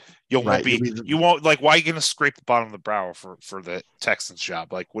list. You Right, won't like, why are you going to scrape the bottom of the barrel for the Texans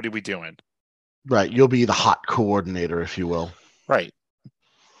job? Like, what are we doing? right. You'll be the hot coordinator, if you will. Right.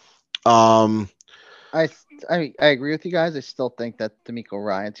 Um, I agree with you guys. I still think that D'Amico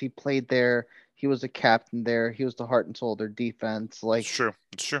Ryans, he played there. He was a captain there. He was the heart and soul of their defense. Like It's true.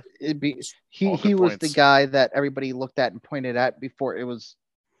 It's true. He was the guy that everybody looked at and pointed at before it was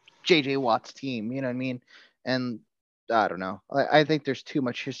JJ Watt's team. You know what I mean? And I don't know. I think there's too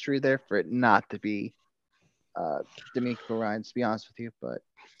much history there for it not to be D'Amico Ryans, to be honest with you. But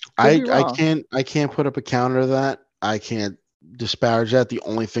I can't put up a counter to that. I can't disparage that. The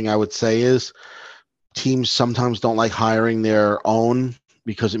only thing I would say is teams sometimes don't like hiring their own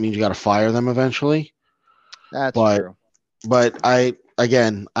because it means you got to fire them eventually. That's But true. I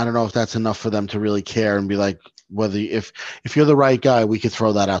don't know if that's enough for them to really care and be like, whether if you're the right guy, we could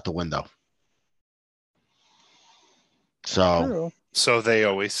throw that out the window. So True. So they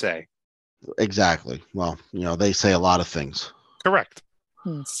always say. exactly. Well, they say a lot of things. Correct.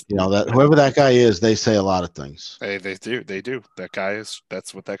 That whoever that guy is, they say a lot of things. They do.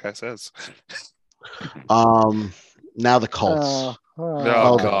 That's what that guy says. Now the Colts. Oh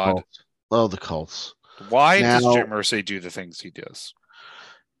The God. Colts. Oh, the Colts. Why Now, does Jim Irsay do the things he does?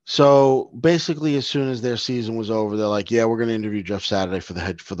 So basically, as soon as their season was over, they're like, "Yeah, we're going to interview Jeff Saturday for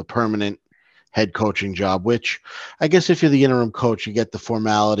the permanent head coaching job." Which, I guess, if you're the interim coach, you get the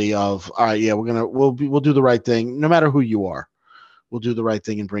formality of, "All right, yeah, we'll do the right thing, no matter who you are. We'll do the right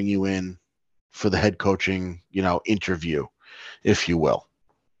thing and bring you in for the head coaching, interview, if you will."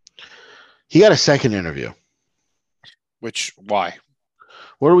 He got a second interview. Why?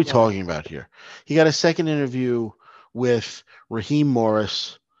 What are we talking about here? He got a second interview with Raheem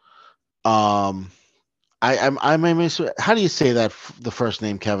Morris. How do you say that, the first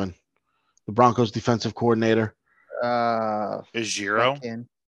name, Kevin? The Broncos defensive coordinator. Ejiro? fucking-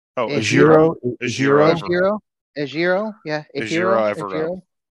 Oh, Ejiro. Ejiro, yeah. Ejiro Evero.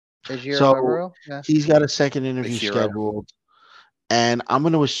 Ejiro So Evero, yeah. he's got a second interview Ejiro. scheduled, and I'm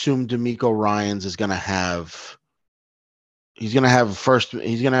going to assume D'Amico Ryans is going to have. He's going to have a first.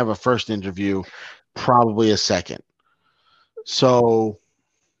 He's going to have a first interview, probably a second. So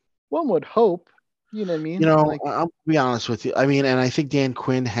One would hope. You know what I mean? I'll be honest with you. I mean, and I think Dan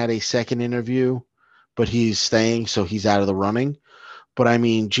Quinn had a second interview, but he's staying, so he's out of the running. But I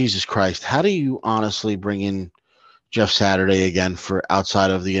mean, Jesus Christ, how do you honestly bring in Jeff Saturday again for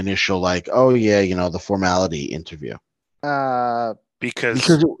outside of the initial, like, oh yeah, the formality interview?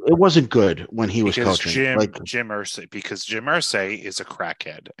 Because it wasn't good when he was coaching. Jim Irsay is a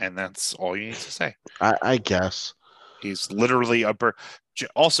crackhead, and that's all you need to say. I guess he's literally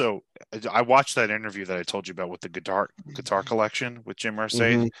Also, I watched that interview that I told you about with the guitar collection with Jim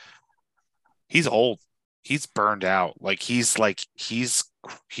Irsay. Mm-hmm. He's old. He's burned out. He's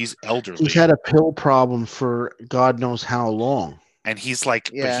elderly. He's had a pill problem for God knows how long. And he's but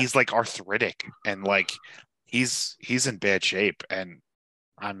he's arthritic and he's in bad shape. And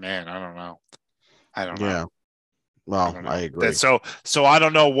I don't know. Yeah. Well, I agree. So I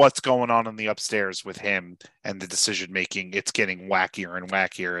don't know what's going on in the upstairs with him and the decision making. It's getting wackier and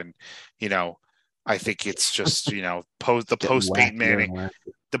wackier, and I think it's just the post Peyton Manning.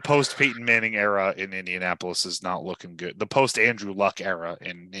 The post Peyton Manning era in Indianapolis is not looking good. The post Andrew Luck era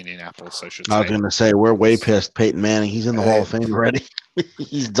in Indianapolis, I should say. I was going to say we're way past Peyton Manning. He's in the Hall of Fame already.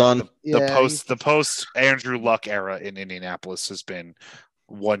 He's done. The post Andrew Luck era in Indianapolis has been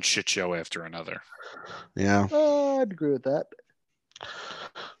one shit show after another. Yeah, I'd agree with that.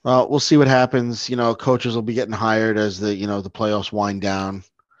 Well, we'll see what happens. Coaches will be getting hired as the playoffs wind down.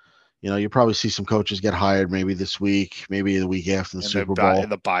 You probably see some coaches get hired maybe this week, maybe the week after the Super Bowl. In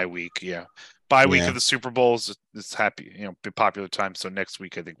the bye week, yeah. Bye week of the Super Bowls, it's happy, popular time. So next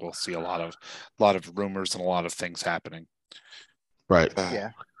week, I think we'll see a lot of rumors and a lot of things happening. Right.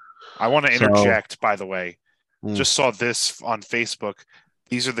 Yeah. I want to interject, by the way. Just saw this on Facebook.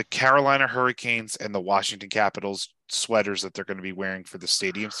 These are the Carolina Hurricanes and the Washington Capitals sweaters that they're going to be wearing for the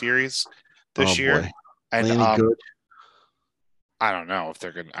Stadium Series this year. Boy. And any good? I don't know if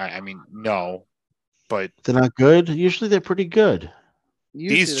they're going to. I mean, no, but they're not good. Usually, they're pretty good.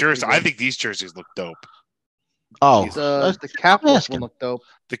 These jerseys, I think these jerseys look dope. Oh, the Capitals one look dope.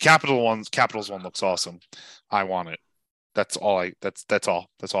 The Capitals one looks awesome. I want it. That's all. That's all.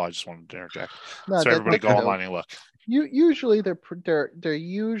 I just wanted to interject. So everybody go online and look. Usually they're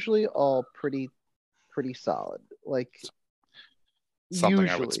usually all pretty solid. Something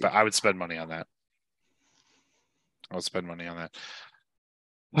usually. I would spend money on that. I would spend money on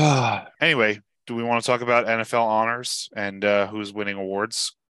that. Anyway, do we want to talk about NFL honors and who's winning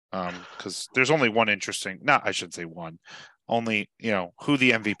awards? Because there's only one interesting. Not I should say one. Only who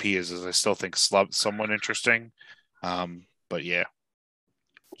the MVP is I still think somewhat interesting. But yeah,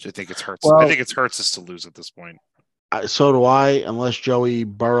 I think it's Hurts. I think it's Hurts to lose at this point. So do I, unless Joey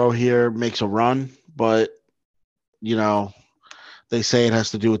Burrow here makes a run. But they say it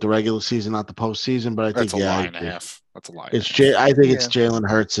has to do with the regular season, not the postseason. But I think that's a lie and a half. That's a lie. I think it's Jalen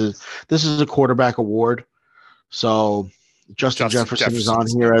Hurts. This is a quarterback award, so Justin Jefferson is on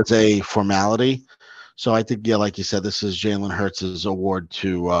here as a formality. So I think, like you said, this is Jalen Hurts' award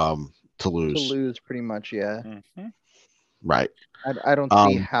to lose. To lose, pretty much, yeah. Mm-hmm. Right. I don't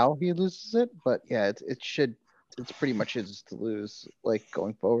see how he loses it, but yeah, it should. It's pretty much his to lose,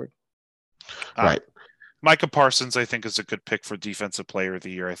 going forward. Right. Micah Parsons, I think, is a good pick for Defensive Player of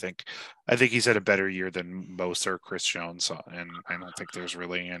the Year. I think he's had a better year than most or Chris Jones, and I don't think there's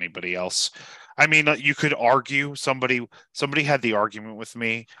really anybody else. I mean, you could argue somebody had the argument with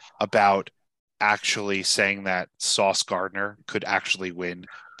me about actually saying that Sauce Gardner could actually win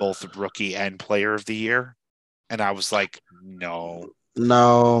both Rookie and Player of the Year, and I was like, no.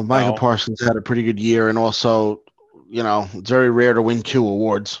 No, Micah Parsons had a pretty good year, and also, it's very rare to win 2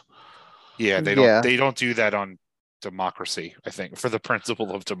 awards. Yeah, they don't do that on democracy, I think, for the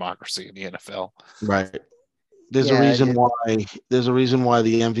principle of democracy in the NFL. Right. There's a reason why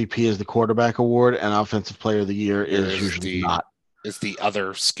the MVP is the quarterback award and Offensive Player of the Year is usually not. It's the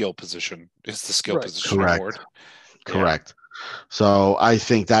other skill position. It's the skill position award. Correct. So I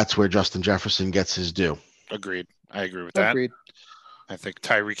think that's where Justin Jefferson gets his due. Agreed. I agree with that. Agreed. I think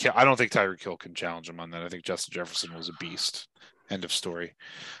Tyreek Hill. I don't think Tyreek Hill can challenge him on that. I think Justin Jefferson was a beast. End of story.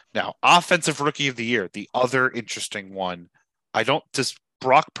 Now, Offensive Rookie of the Year, the other interesting one. Does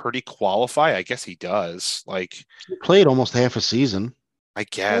Brock Purdy qualify? I guess he does. Like, he played almost half a season. I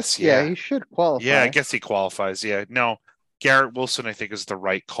guess, yeah. He should qualify. Yeah, I guess he qualifies. Yeah. No, Garrett Wilson, I think, is the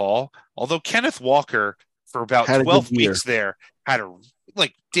right call. Although Kenneth Walker, for about 12 weeks there, had a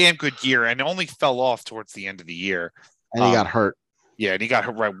damn good year and only fell off towards the end of the year. And he got hurt. Yeah, and he got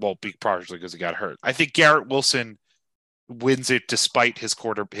hurt, right? Well, partially because he got hurt. I think Garrett Wilson wins it despite his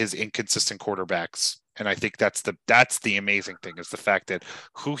inconsistent quarterbacks, and I think that's the amazing thing is the fact that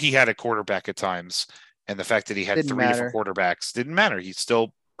who he had at quarterback at times, and the fact that he had three different quarterbacks didn't matter. He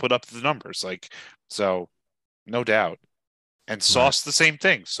still put up the numbers, so no doubt. And Sauce, the same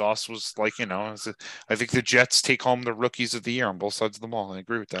thing. Sauce was I think the Jets take home the rookies of the year on both sides of the ball. I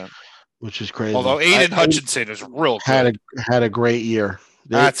agree with that. Which is crazy. Although Aiden Hutchinson is real good. Had a great year.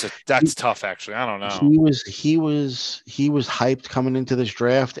 That's tough, actually. I don't know. He was hyped coming into this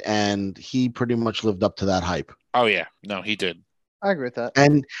draft, and he pretty much lived up to that hype. Oh yeah, no, he did. I agree with that.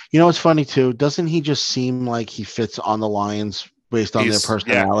 And it's funny too. Doesn't he just seem like he fits on the Lions based on their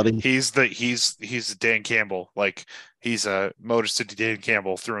personality? Yeah, he's Dan Campbell. Like he's a Motor City Dan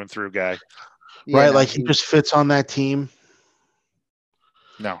Campbell through and through guy. Yeah, right, he just fits on that team.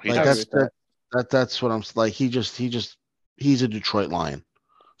 No, he that's what I'm like. He's a Detroit Lion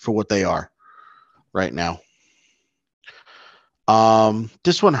for what they are right now.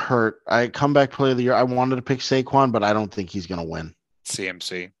 This one hurt. Comeback player of the year. I wanted to pick Saquon, but I don't think he's going to win.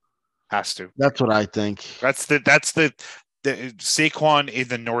 CMC has to. That's what I think. That's the Saquon in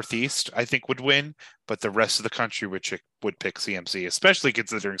the Northeast, I think, would win, but the rest of the country would pick CMC, especially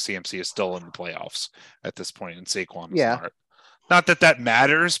considering CMC is still in the playoffs at this point, and Saquon is not. Not that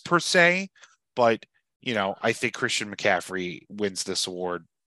matters per se, but I think Christian McCaffrey wins this award.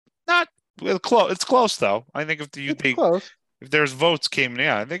 Not close. It's close though. I think if there's votes came in,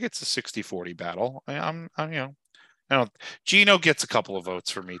 I think it's a 60-40 battle. Gino gets a couple of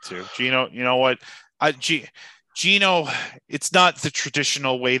votes for me too. Gino, you know what? Gino, it's not the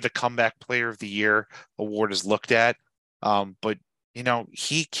traditional way the comeback player of the year award is looked at. But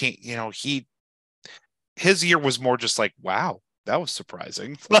he can't, his year was more just like, wow, that was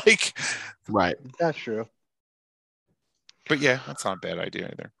surprising. Right. That's true. But yeah, that's not a bad idea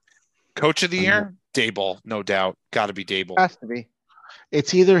either. Coach of the year, Daboll, no doubt. Got to be Daboll. Has to be.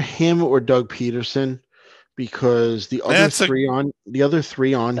 It's either him or Doug Peterson because the other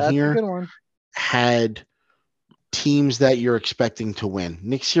three on here had teams that you're expecting to win.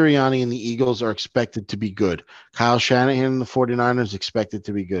 Nick Sirianni and the Eagles are expected to be good. Kyle Shanahan and the 49ers expected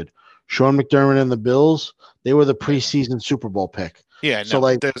to be good. Sean McDermott and the Bills, they were the preseason Super Bowl pick. Yeah, so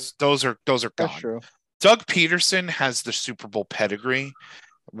those are gone. That's true. Doug Peterson has the Super Bowl pedigree,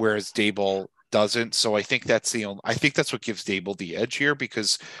 whereas Daboll doesn't. So I think that's what gives Daboll the edge here,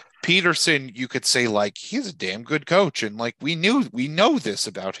 because Peterson, you could say he's a damn good coach, and we know this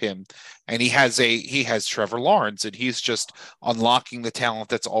about him, and he has Trevor Lawrence, and he's just unlocking the talent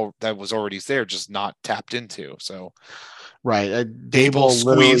that was already there, just not tapped into. So right, Daboll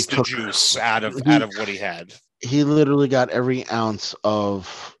squeezed the juice out of what he had. He literally got every ounce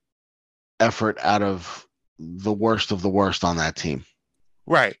of effort out of the worst on that team.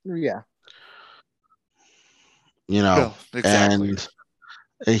 Right. Yeah. Exactly.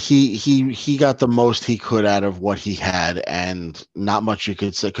 And he got the most he could out of what he had, and not much you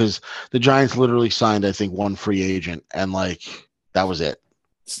could say, because the Giants literally signed, I think, one free agent, and that was it.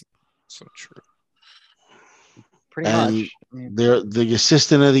 So true. Pretty much. The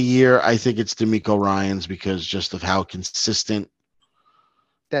assistant of the year, I think it's DeMeco Ryans, because just of how consistent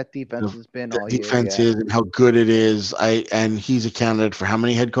that defense has been all year. Defense is, and how good it is. And he's a candidate for how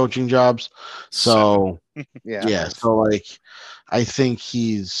many head coaching jobs? So yeah. So I think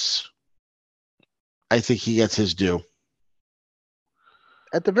he's I think he gets his due.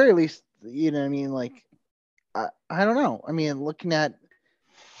 At the very least, you know what I mean? Like, I don't know. I mean, looking at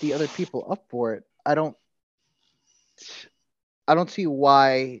the other people up for it, I don't see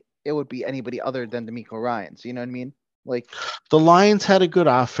why it would be anybody other than D'Amico Ryans. You know what I mean? Like, The Lions had a good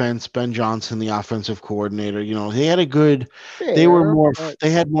offense. Ben Johnson, the offensive coordinator, they had a good. They were fair, more. but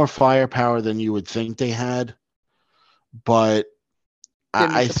They had more firepower than you would think they had. But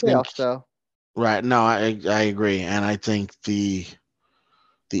didn't I make the think playoffs though. right. No, I agree, and I think the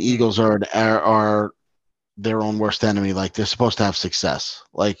Hmm. Eagles are their own worst enemy. Like they're supposed to have success.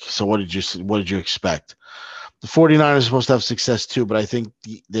 Like so, what did you expect? The 49ers are supposed to have success too, but I think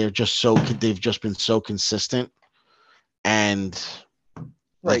they've just been so consistent. And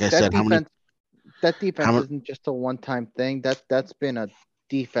like Right. I said, That how defense many isn't just a one-time thing. That's been a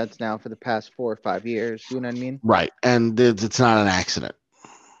defense now for the past 4 or 5 years. You know what I mean? right? And it's not an accident.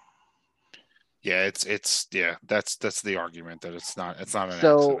 Yeah, it's yeah. That's the argument that it's not an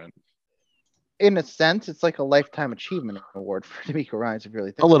So, accident. in a sense, it's like a lifetime achievement award for D'Amico Ryans if you really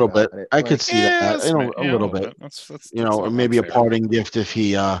A think little about bit. it. I could Like, see that. Yeah, A little a little bit. bit. That's not Maybe a unfair. parting gift if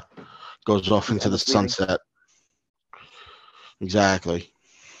he goes off he's into done the with bleeding. sunset. Exactly.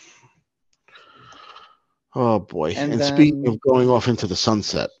 Oh boy. And And speaking then, of going off into the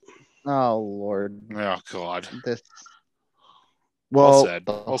sunset, oh Lord, Oh God. this well,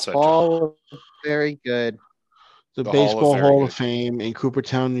 Well said, John. Hall of very good. the The Hall of Baseball Very Hall of Good. Fame in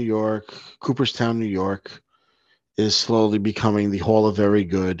Cooperstown, New York, is slowly becoming the Hall of Very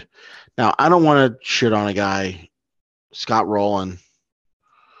Good. Now, I don't want to shit on a guy, Scott Rowland,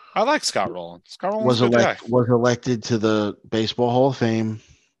 I like Scott Rowland. Scott Rowland's a good guy. was elected to the Baseball Hall of Fame.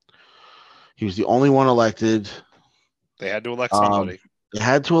 He was the only one elected. They had to elect Um, somebody. they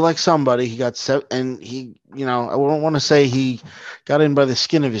had to elect somebody. He got set, and I don't want to say he got in by the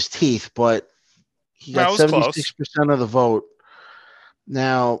skin of his teeth, but he No, got it was close. 76% of the vote.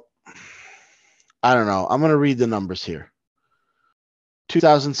 Now, I don't know. I'm going to read the numbers here.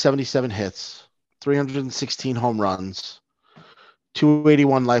 2,077 hits, 316 home runs,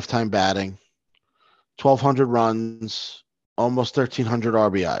 281 lifetime batting, 1,200 runs, almost 1,300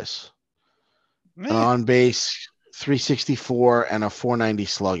 RBIs, an Eh, on base 364, and a 490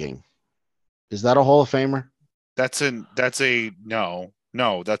 slugging. Is that a Hall of Famer? that's a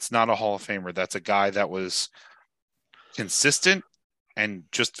no. That's not a Hall of Famer. That's a guy that was consistent and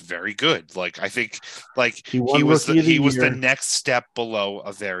just very good. Like I think, like He won Rookie of the he was the Year. next step below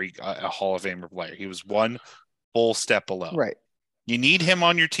a Hall of Famer player. He was one full step below. Right. You need him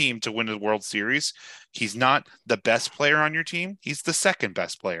on your team to win the World Series. He's not the best player on your team. He's the second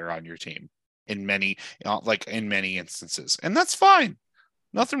best player on your team in many instances, and that's fine.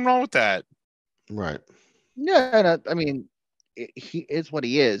 Nothing wrong with that. Right. Yeah, no, I mean, he is what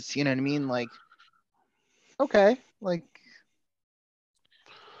he is. You know what I mean? Like, okay, like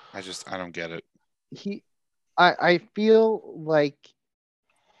I don't get it. I feel like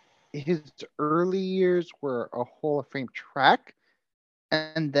his early years were a Hall of Fame track,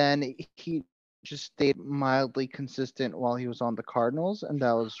 and then he just stayed mildly consistent while he was on the Cardinals, and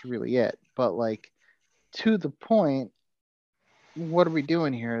that was really it. But like, to the point, what are we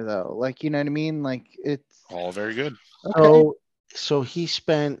doing here though? Like, you know what I mean? Like, it's All very good. okay. So he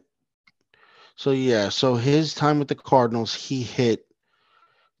spent. So his time with the Cardinals, he hit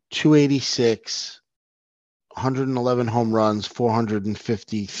 286, 111 home runs,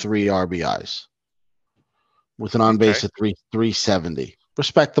 453 RBIs, with an on base Okay. of 370.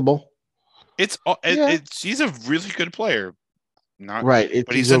 Respectable. Yeah. He's a really good player. Not, Right.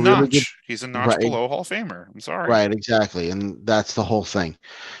 but He's he's a a really good. notch. He's a notch Right. below Hall of Famer. I'm sorry. Right. Exactly. And that's the whole thing.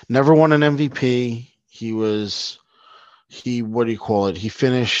 Never won an MVP. What do you call it? He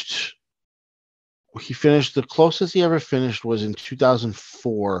finished the closest he ever finished was in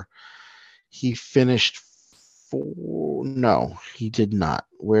 2004. He finished four. No, he did not.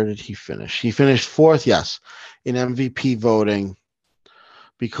 Where did he finish? He finished fourth, yes, in MVP voting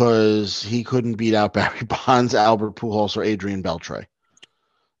because he couldn't beat out Barry Bonds, Albert Pujols, or Adrian Beltre. I mean,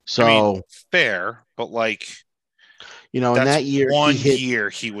 So, fair, but like in that's that year one year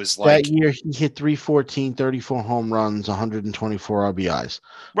he was like he hit 314, 34 home runs, 124 RBIs.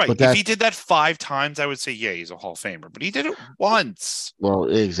 right. But If that he did that 5 times, I would say yeah, he's a Hall of Famer. But he did it once. well,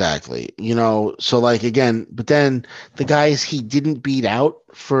 exactly. So like again, but then the guys he didn't beat out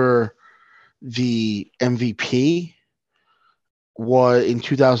for the MVP was in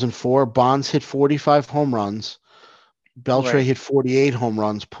 2004. Bonds hit 45 home runs. Beltre Right. hit 48 home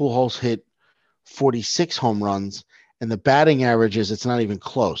runs. Pujols hit 46 home runs. And the batting averages, it's not even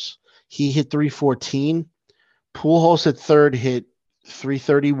close. He hit 314. Pujols at third hit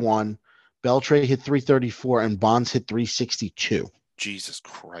 331. Beltray hit 334, and Bonds hit 362. Jesus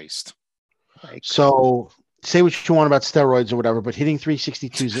Christ. Like, So say what you want about steroids or whatever, but hitting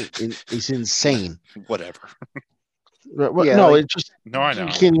 362 is insane. Whatever. Yeah, No, like- it just No, I know.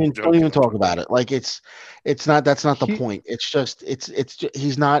 you can't even I'm don't even joking. talk about it. Like it's not that's not the He- point. It's just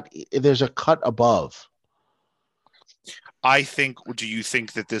he's not. There's a cut above. I think. Do you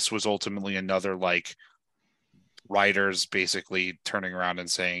think that this was ultimately another like writers basically turning around and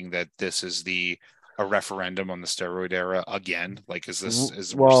saying that this is a referendum on the steroid era again? Like, is we're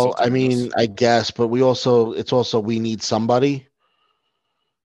still Well, I doing mean, this? I guess, but it's also we need somebody.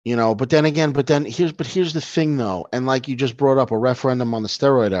 But then again, here's the thing though, and like you just brought up a referendum on the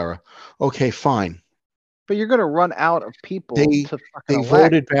steroid era. Okay, fine. but you're gonna run out of people They to fucking they elect.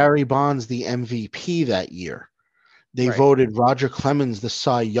 voted Barry Bonds the MVP that year. They Right. voted Roger Clemens the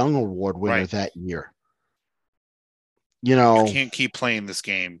Cy Young Award winner Right. that year. You can't keep playing this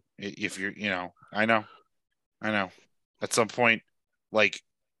game if you're. I know. At some point, like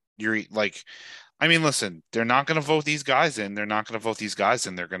you're like. I mean, listen, they're not going to vote these guys in. They're not going to vote these guys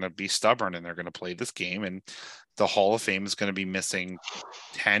in. They're going to be stubborn and they're going to play this game. And the Hall of Fame is going to be missing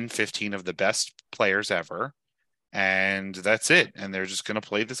 10, 15 of the best players ever. And that's it. And they're just going to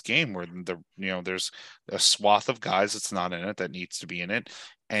play this game where there's a swath of guys that's not in it that needs to be in it.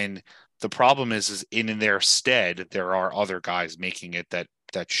 And the problem is in their stead, there are other guys making it that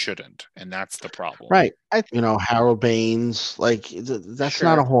shouldn't. And that's the problem. Right. Harold Baines, like that's Sure,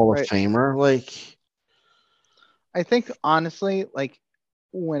 not a Hall right. of Famer. Like, I think honestly, like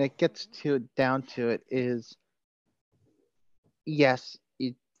when it gets down to it, is yes,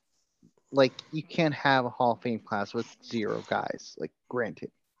 like you can't have a Hall of Fame class with 0 guys. Like,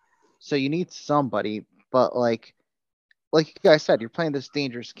 granted, so you need somebody, but like you guys said, you're playing this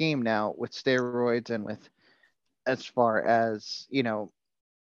dangerous game now with steroids and with as far as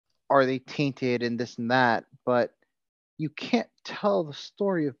are they tainted and this and that, but you can't tell the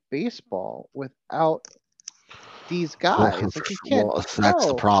story of baseball without these guys. Like, you can't that's the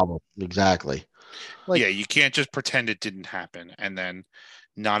tell. problem. Exactly. Like, yeah, you can't just pretend it didn't happen and then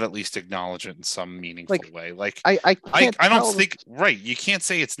not at least acknowledge it in some meaningful way. Like I can't I don't tell think right. You can't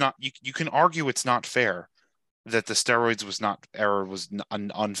say it's not. You can argue it's not fair that the steroids was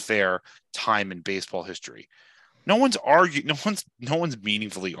an unfair time in baseball history. No one's arguing. No one's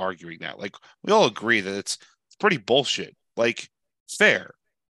meaningfully arguing that. Like, we all agree that it's pretty bullshit. Like, fair,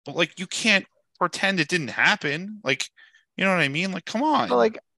 but like you can't pretend it didn't happen. Like, you know what I mean? Like, come on.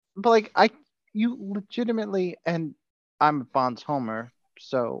 but you legitimately, and I'm a Bonds homer,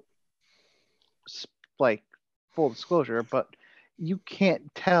 so like full disclosure, but you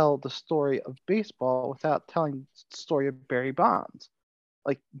can't tell the story of baseball without telling the story of Barry Bonds.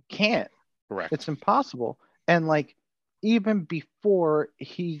 Like, you can't. Correct. It's impossible. And like, even before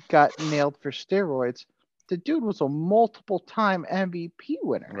he got nailed for steroids, the dude was a multiple time MVP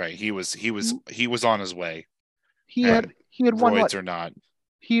winner. Right. He was on his way. He had won roids or not.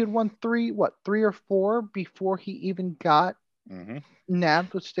 He had won 3 or 4 before he even got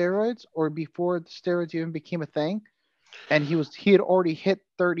nabbed with steroids, or before the steroids even became a thing. And he had already hit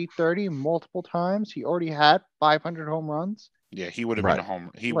 30-30 multiple times. He already had 500 home runs. Yeah, he would have been a home.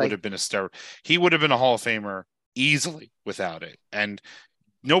 He would have been a steroid. He would have been a Hall of Famer easily without it. And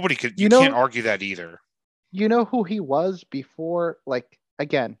nobody could. You can't argue that either. You know who he was before? Like,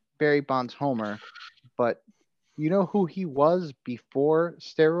 again, Barry Bonds homer, but you know who he was before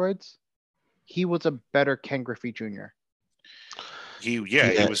steroids? He was a better Ken Griffey Jr. He was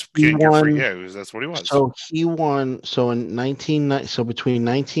Ken Griffey. Yeah, that's what he was. So he won. So in between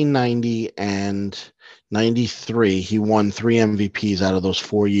 1990 and 93, he won 3 MVPs out of those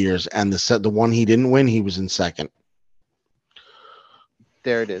 4 years, and the one he didn't win, he was in second.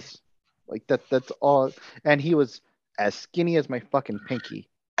 There it is. Like, that's all. And he was as skinny as my fucking pinky.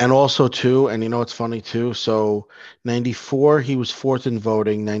 And also too, and it's funny too. So 94, he was 4th in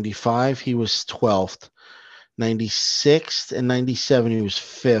voting. 95, he was 12th. 96 and 97, he was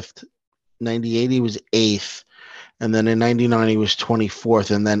 5th. 98, he was 8th. And then in 99, he was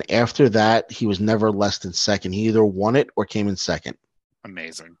 24th. And then after that, he was never less than second. He either won it or came in second.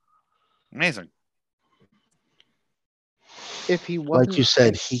 Amazing. If he wasn't, like you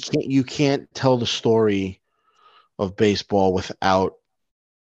said, you can't tell the story of baseball without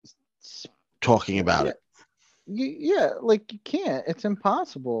talking about it. Yeah, like, you can't. It's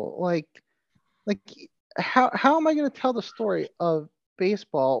impossible. Like how am I going to tell the story of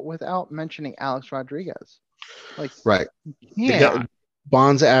baseball without mentioning Alex Rodriguez? Like, right.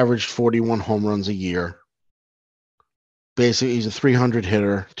 Bonds averaged 41 home runs a year. Basically, he's a 300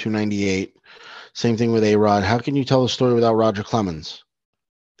 hitter, 298. Same thing with A-Rod. How can you tell the story without Roger Clemens?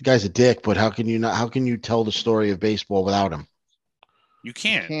 The guy's a dick, but how can you not? How can you tell the story of baseball without him? You You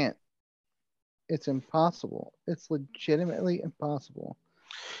can't. can't. It's impossible. It's legitimately impossible.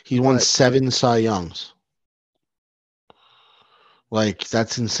 He won But 7 Cy Youngs. Like,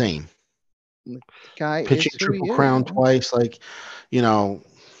 that's insane. the guy Pitching is who he Triple is, Crown man. twice. Like, you know,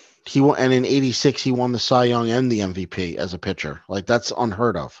 he won, and in '86 he won the Cy Young and the MVP as a pitcher. Like, that's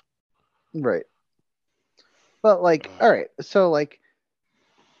unheard of. Right. But like, all right. So like,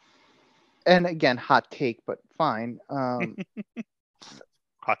 and again, hot take, but fine.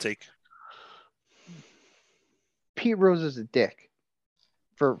 Hot take. Pete Rose is a dick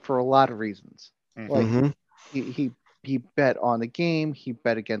for a lot of reasons. Like Mm-hmm. he bet on the game, he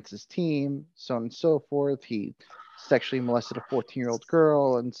bet against his team, so on and so forth. He sexually molested a 14-year-old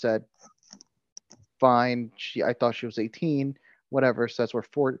girl and said, "Fine, I thought she was 18, whatever." So that's where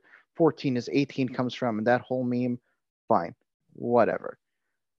 14 is 18 comes from, and that whole meme, fine, whatever.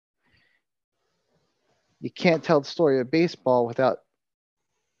 You can't tell the story of baseball without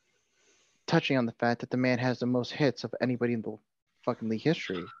touching on the fact that the man has the most hits of anybody in the fucking league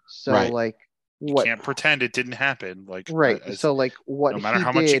history. So Right. like You what can't pretend it didn't happen. Like, right. So like what no matter he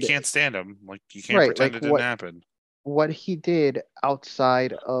how much you did can't stand him, like you can't right, pretend like it didn't happen. what he did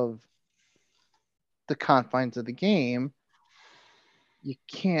outside of the confines of the game, you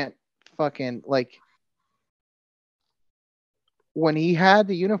can't fucking like when he had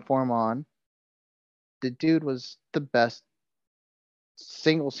the uniform on, the dude was the best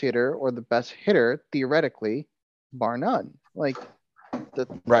singles hitter or the best hitter theoretically, bar none. Like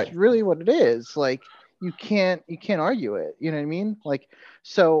that's Right. really what it is. Like you can't argue it. You know what I mean? Like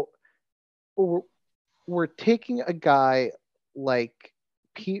so we're taking a guy like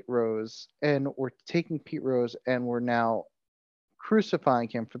Pete Rose and we're now crucifying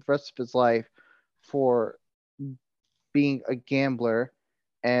him for the rest of his life for being a gambler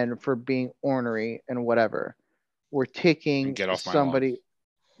and for being ornery and whatever. We're And taking get off my lawn. somebody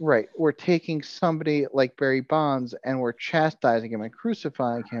right. We're taking somebody like Barry Bonds and we're chastising him and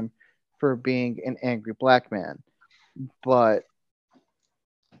crucifying him for being an angry black man. But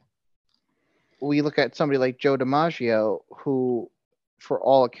we look at somebody like Joe DiMaggio, who, for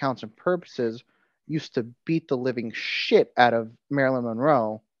all accounts and purposes, used to beat the living shit out of Marilyn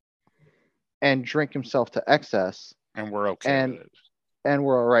Monroe and drink himself to excess, And we're okay and with it. and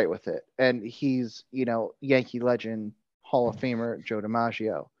we're all right with it. And he's, Yankee legend, Hall of Famer Joe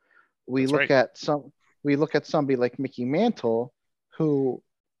DiMaggio. We That's look right. at some we look at somebody like Mickey Mantle, who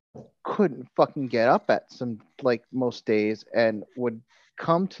couldn't fucking get up at some like most days and would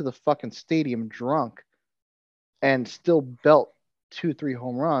come to the fucking stadium drunk and still belt 2-3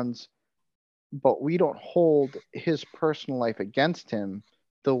 home runs, but we don't hold his personal life against him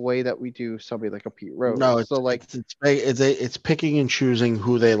the way that we do somebody like a Pete Rose. No, So like it's picking and choosing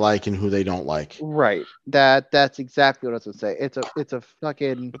who they like and who they don't like. right, that's exactly what I was gonna say. It's a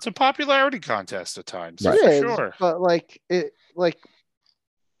fucking It's a popularity contest at times, Right. it for is, sure. but like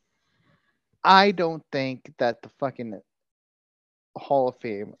I don't think that the fucking Hall of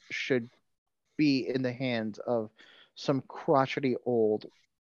Fame should be in the hands of some crotchety old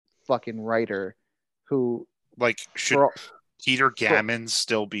fucking writer who Like, should for Peter for Gammon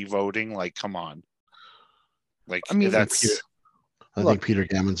still be voting? Like, come on. Like, I mean that's. I look think Peter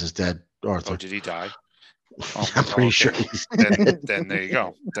Gammons is dead, Oh, Arthur. did he die? I'm pretty sure okay. he's Then there you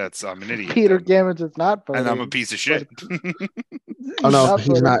go. I'm an idiot. Peter then. Gammons is not voting. And I'm a piece of shit. Oh He's no, not he's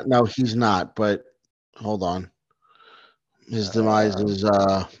voting. not. No, he's not. But hold on, his demise is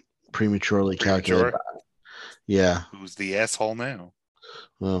prematurely calculated. Premature. Yeah. Who's the asshole now?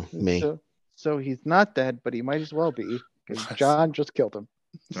 Well, me. So he's not dead, but he might as well be because John just killed him.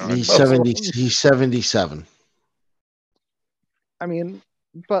 He's So, 70. He's 77. I mean,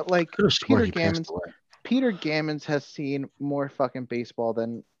 but like Could have swore Peter he passed Gammons, away. Peter Gammons has seen more fucking baseball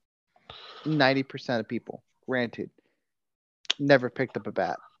than 90% of people. Granted, never picked up a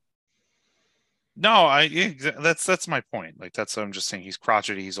bat. No, that's my point. Like I'm just saying he's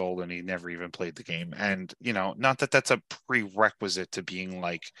crotchety, he's old, and he never even played the game. And not that that's a prerequisite to being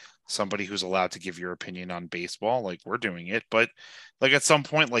like somebody who's allowed to give your opinion on baseball. Like we're doing it, but like at some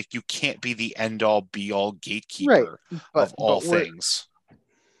point, like you can't be the end all be all gatekeeper of all things.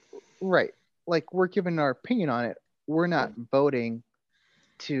 Right. Like we're giving our opinion on it. We're not voting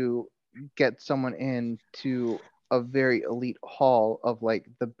to get someone into a very elite hall of like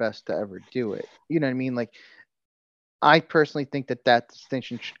the best to ever do it. You know what I mean? Like I personally think that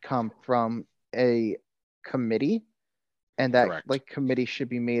distinction should come from a committee, and that Correct. like committee should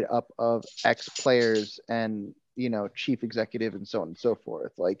be made up of ex players and chief executive and so on and so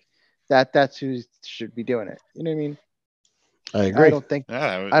forth. Like that's who should be doing it. You know what I mean? I agree.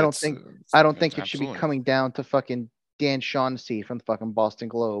 Yeah, I don't think it should be absolutely. coming down to fucking Dan Shaughnessy from the fucking Boston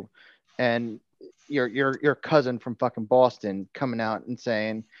Globe and your cousin from fucking Boston coming out and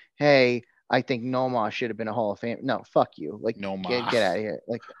saying, "Hey, I think Noma should have been a Hall of Fame." No, fuck you. Like, Noma. get out of here.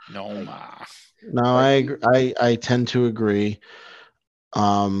 Noma. No, I agree. I tend to agree.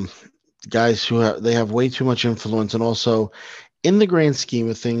 Guys they have way too much influence, and also in the grand scheme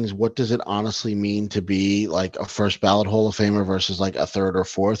of things, what does it honestly mean to be like a first ballot Hall of Famer versus like a third or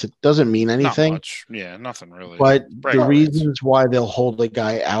fourth? It doesn't mean anything. Not much. Yeah, nothing really. But Right, the reasons why they'll hold a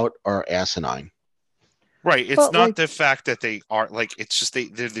guy out are asinine. Right. It's not the fact that they are like, it's just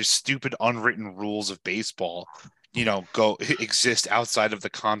there's stupid unwritten rules of baseball, exist outside of the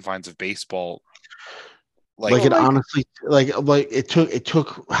confines of baseball. Honestly, it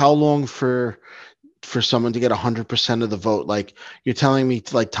took how long for someone to get 100% of the vote? Like, you're telling me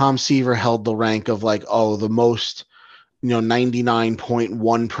like Tom Seaver held the rank of like, oh, the most,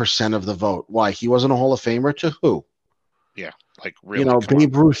 99.1% of the vote. Why? He wasn't a Hall of Famer to who? Yeah. Like, really,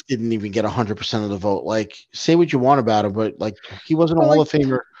 Babe Ruth didn't even get 100% of the vote. Like, say what you want about him, but like, he wasn't a Hall of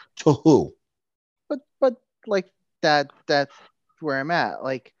Famer to who? But like that's where I'm at.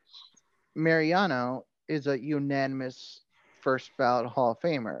 Like, Mariano is a unanimous first ballot Hall of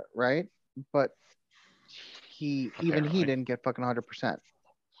Famer, right? But he didn't get fucking 100%.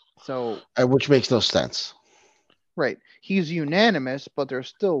 So, which makes no sense. Right. He's unanimous, but there's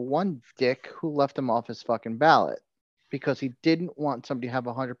still one dick who left him off his fucking ballot because he didn't want somebody to have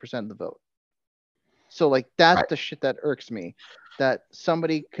 100% of the vote. So, like, that's the shit that irks me, that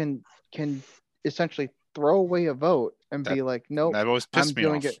somebody can essentially throw away a vote and be like, nope, I'm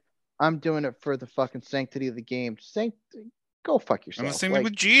doing it. I'm doing it for the fucking sanctity of the game. Go fuck yourself. And the same thing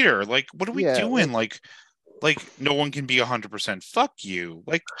with Jeter. Like, what are we doing? Like no one can be 100%. Fuck you.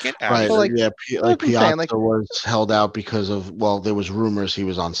 Like, get out of here. Piazza was held out because of, there was rumors he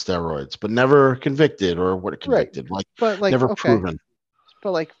was on steroids, but never convicted or convicted. Right. Never proven.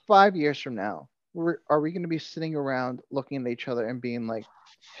 But like 5 years from now, are we going to be sitting around looking at each other and being like,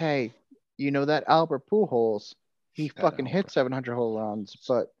 hey, that Albert Pujols, he fucking hit 700 home runs,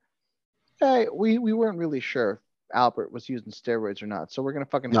 but hey, we weren't really sure if Albert was using steroids or not, so we're gonna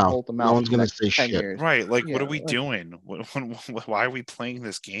fucking hold them out. No one's gonna say 10 shit. Years. Right? Like, what are we doing? Why are we playing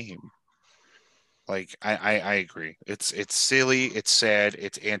this game? Like, I agree. It's silly. It's sad.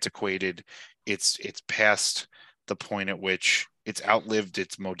 It's antiquated. It's past the point at which it's outlived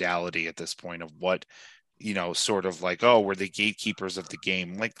its modality at this point of what, sort of like, oh, we're the gatekeepers of the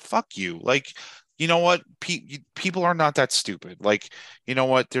game. Like, fuck you. Like, you know what? People are not that stupid. Like, you know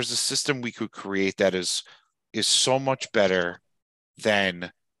what? There's a system we could create that is so much better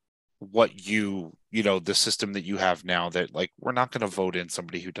than what the system that you have now, that like, we're not going to vote in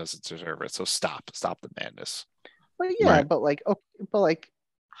somebody who doesn't deserve it. So stop the madness. But yeah, right. but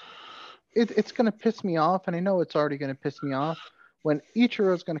it's going to piss me off. And I know it's already going to piss me off when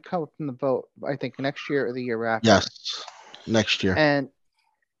Ichiro is going to come up in the vote, I think next year or the year after. Yes. Next year. And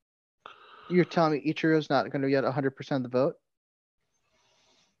you're telling me Ichiro's not going to get 100% of the vote?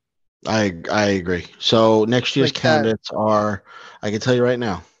 I agree. So next year's candidates are, I can tell you right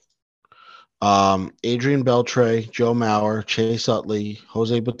now, Adrian Beltre, Joe Mauer, Chase Utley,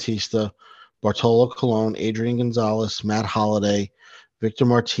 Jose Bautista, Bartolo Colon, Adrian Gonzalez, Matt Holliday, Victor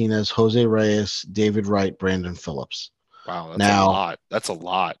Martinez, Jose Reyes, David Wright, Brandon Phillips. Wow, that's a lot. That's a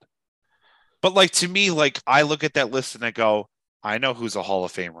lot. But like, to me, like, I look at that list and I go, I know who's a Hall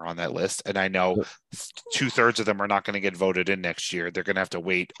of Famer on that list, and I know 2/3 of them are not going to get voted in next year. They're going to have to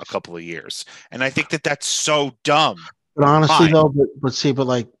wait a couple of years, and I think that that's so dumb. But honestly, though,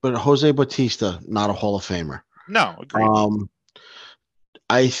 but Jose Bautista, not a Hall of Famer. No, agreed.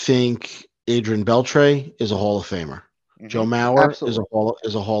 I think Adrian Beltre is a Hall of Famer. Mm-hmm. Joe Mauer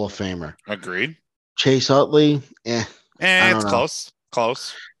is a Hall of Famer. Agreed. Chase Utley, it's close.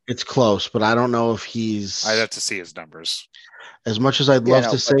 Close. It's close, but I don't know if he's. I'd have to see his numbers. As much as I'd love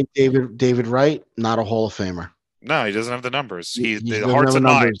to say David Wright, not a Hall of Famer. No, he doesn't have the numbers. He's the hearts and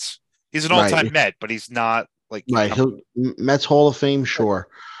minds. He's an all-time Met, but he's not like Mets Hall of Fame, sure.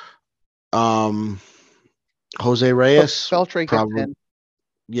 Jose Reyes, Beltre probably.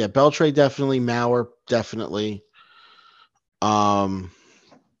 Yeah, Beltre definitely. Mauer definitely. I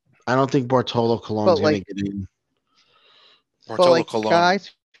don't think Bartolo Colon's going to get in. Bartolo Colon.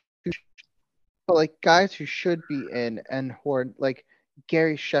 Guys who should be in and who are like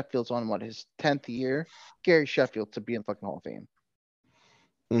Gary Sheffield's on his 10th year. Gary Sheffield to be in fucking Hall of Fame.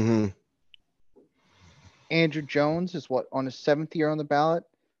 Mm-hmm. Andrew Jones is on his 7th year on the ballot.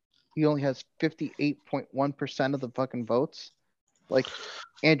 He only has 58.1% of the fucking votes. Like,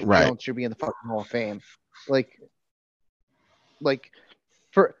 Andrew Jones should be in the fucking Hall of Fame. Like, like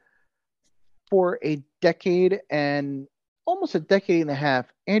for a decade and almost a decade and a half,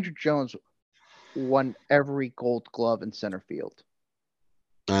 Andrew Jones won every Gold Glove in center field.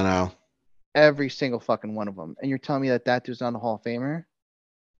 I know. Every single fucking one of them. And you're telling me that dude's not a Hall of Famer?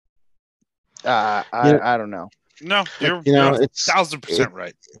 I don't know. No, you're it's 1,000%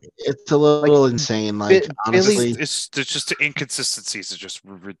 right. It's a little insane. Like honestly, it's just the inconsistencies are just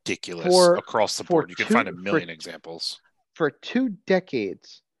ridiculous across the board. You can find a million examples. For 2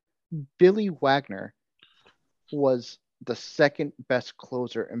 decades, Billy Wagner was the second best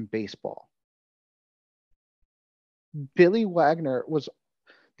closer in baseball. Billy Wagner was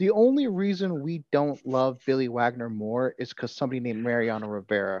the only reason we don't love Billy Wagner more is because somebody named Mariano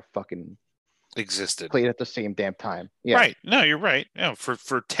Rivera fucking existed, played at the same damn time. Yeah. Right. No, you're right. Yeah,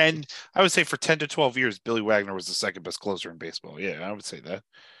 for 10, I would say for 10 to 12 years, Billy Wagner was the second best closer in baseball. Yeah, I would say that.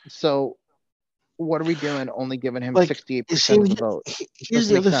 So what are we doing? Only giving him 68% of the vote. Here's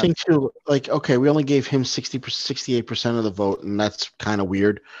the other thing too. Like, okay, we only gave him 68% of the vote, and that's kind of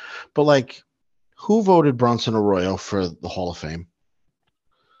weird. But like, who voted Bronson Arroyo for the Hall of Fame?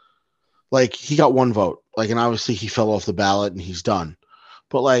 Like, he got 1 vote. Like, and obviously he fell off the ballot and he's done.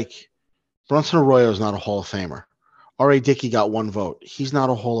 But like, Bronson Arroyo is not a Hall of Famer. R.A. Dickey got 1 vote. He's not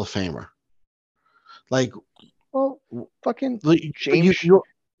a Hall of Famer. Like, well, fucking James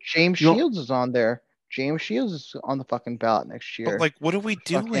Shields is on there. James Shields is on the fucking ballot next year. But like, what are we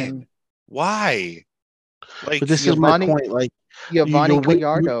doing? Why? Like, but this is my point. Like, Giovanni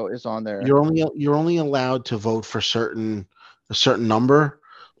Gallardo is on there. You're only allowed to vote for a certain number.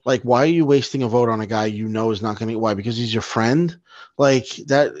 Like, why are you wasting a vote on a guy you know is not going to? Why? Because he's your friend? Like,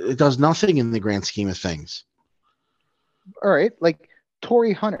 that it does nothing in the grand scheme of things. All right, like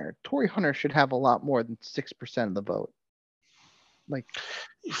Torrey Hunter. Torrey Hunter should have a lot more than 6% of the vote. Like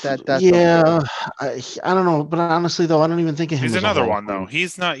that. Yeah, I don't know, but honestly, though, I don't even think of him. He's another one, though.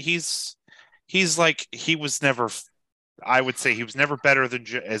 He's not. He's like he was never. I would say he was never better than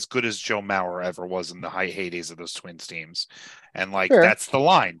as good as Joe Mauer ever was in the high heydays of those Twins teams, and like that's the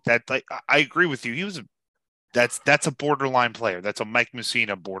line. That like I agree with you. He was that's a borderline player. That's a Mike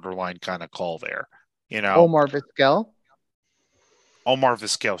Mussina borderline kind of call there. You know, Omar Vizquel. Omar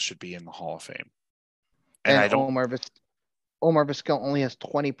Vizquel should be in the Hall of Fame, and I don't. Omar Vizquel only has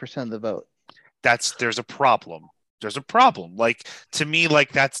 20% of the vote. There's a problem. There's a problem. Like, to me,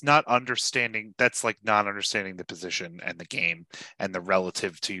 like that's not understanding. That's like not understanding the position and the game and the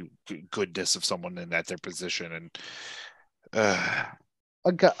relative to goodness of someone in their position. And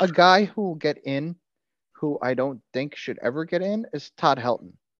a guy who will get in, who I don't think should ever get in, is Todd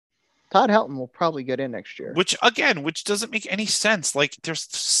Helton. Todd Helton will probably get in next year. Which doesn't make any sense. Like, there's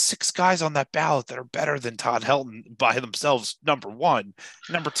 6 guys on that ballot that are better than Todd Helton by themselves. Number one,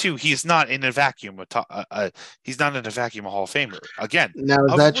 number two, he's not in a vacuum. He's not in a vacuum Hall of Famer. Again, now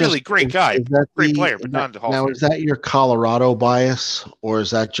is that really just, great guy, great player, but not in the Hall of Fame. Now, is that your Colorado bias, or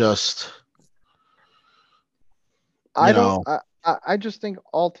is that just? I don't. I just think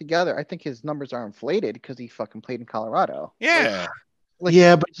altogether, I think his numbers are inflated because he fucking played in Colorado. Yeah.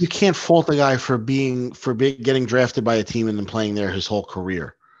 Yeah, but you can't fault a guy for getting drafted by a team and then playing there his whole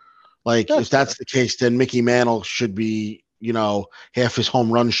career. Like, if that's the case, then Mickey Mantle should be, half his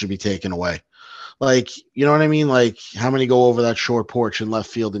home runs should be taken away. Like, you know what I mean? Like, how many go over that short porch in left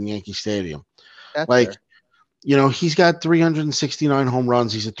field in Yankee Stadium? That's fair. He's got 369 home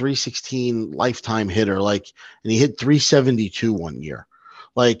runs. He's a 316 lifetime hitter. Like, and he hit 372 one year.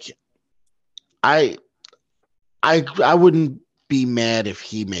 Like, I wouldn't be mad if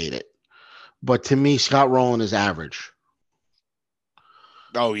he made it, but to me, Scott Rowland is average.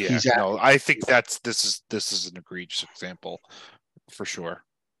 Oh yeah, no, I think this is an egregious example for sure.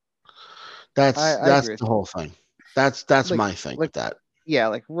 That's the whole thing. That's like, my thing with that. Yeah,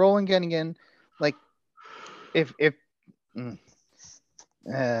 like Rowland getting in, like if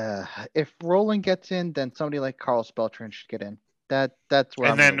Rowland gets in, then somebody like Carlos Beltran should get in. That's where.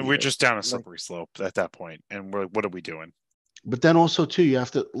 And then we're just down a slippery slope at that point, and we're like, what are we doing? But then also, too, you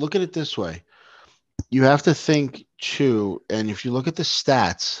have to look at it this way. You have to think, too, and if you look at the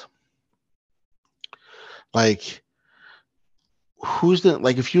stats, like,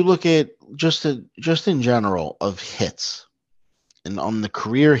 if you look at just in general of hits, and on the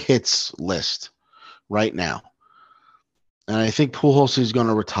career hits list right now, and I think Pujols is going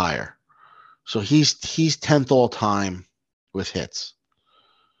to retire. So he's 10th all time with hits.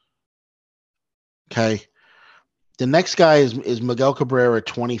 Okay. The next guy is Miguel Cabrera at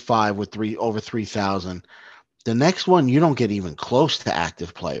 25 with over 3,000. The next one, you don't get even close to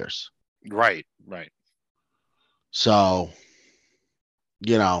active players. Right. So,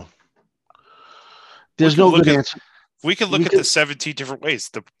 there's no good answer. We could look at this 17 different ways.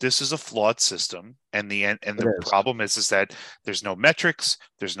 This is a flawed system, and the problem is that there's no metrics,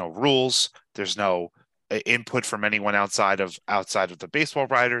 there's no rules, there's no input from anyone outside of the baseball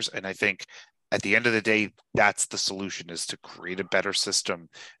writers. And I think at the end of the day, that's the solution: is to create a better system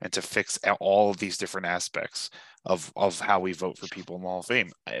and to fix all of these different aspects of how we vote for people in the Hall of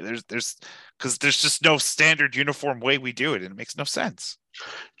Fame. There's just no standard uniform way we do it, and it makes no sense.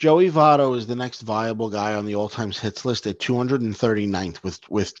 Joey Votto is the next viable guy on the all-time hits list at 239th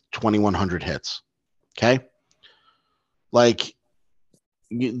with 2,100 hits. Okay, like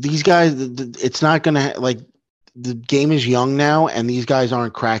these guys, it's not gonna like the game is young now, and these guys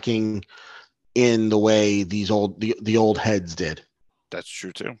aren't cracking in the way the old heads did. That's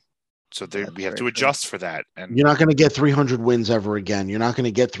true too. So we have to adjust for that. And you're not going to get 300 wins ever again. You're not going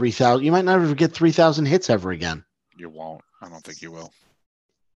to get 3,000. You might never get 3,000 hits ever again. You won't. I don't think you will.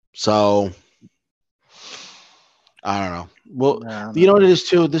 So I don't know. Well, you know what it is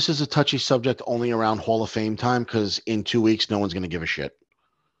too? This is a touchy subject only around Hall of Fame time, because in 2 weeks, no one's going to give a shit.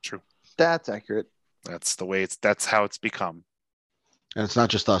 True. That's accurate. That's the way that's how it's become. And it's not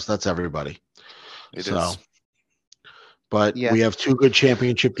just us. That's everybody. It is. But we have 2 good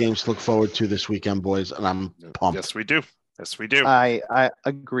championship games to look forward to this weekend, boys, and I'm pumped. Yes, we do. Yes, we do. I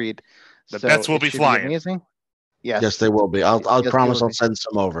agreed. The bets will be flying. Amazing. Yes. Yes, they will be. I'll promise I'll send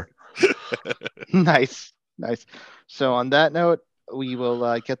some over. Nice. So on that note, we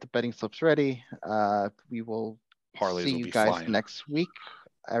will get the betting slips ready. We will Parlays see will you be guys flying. next week.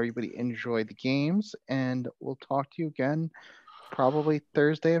 Everybody enjoy the games, and we'll talk to you again probably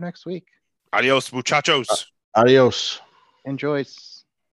Thursday of next week. Adios, muchachos. Adios. Enjoy.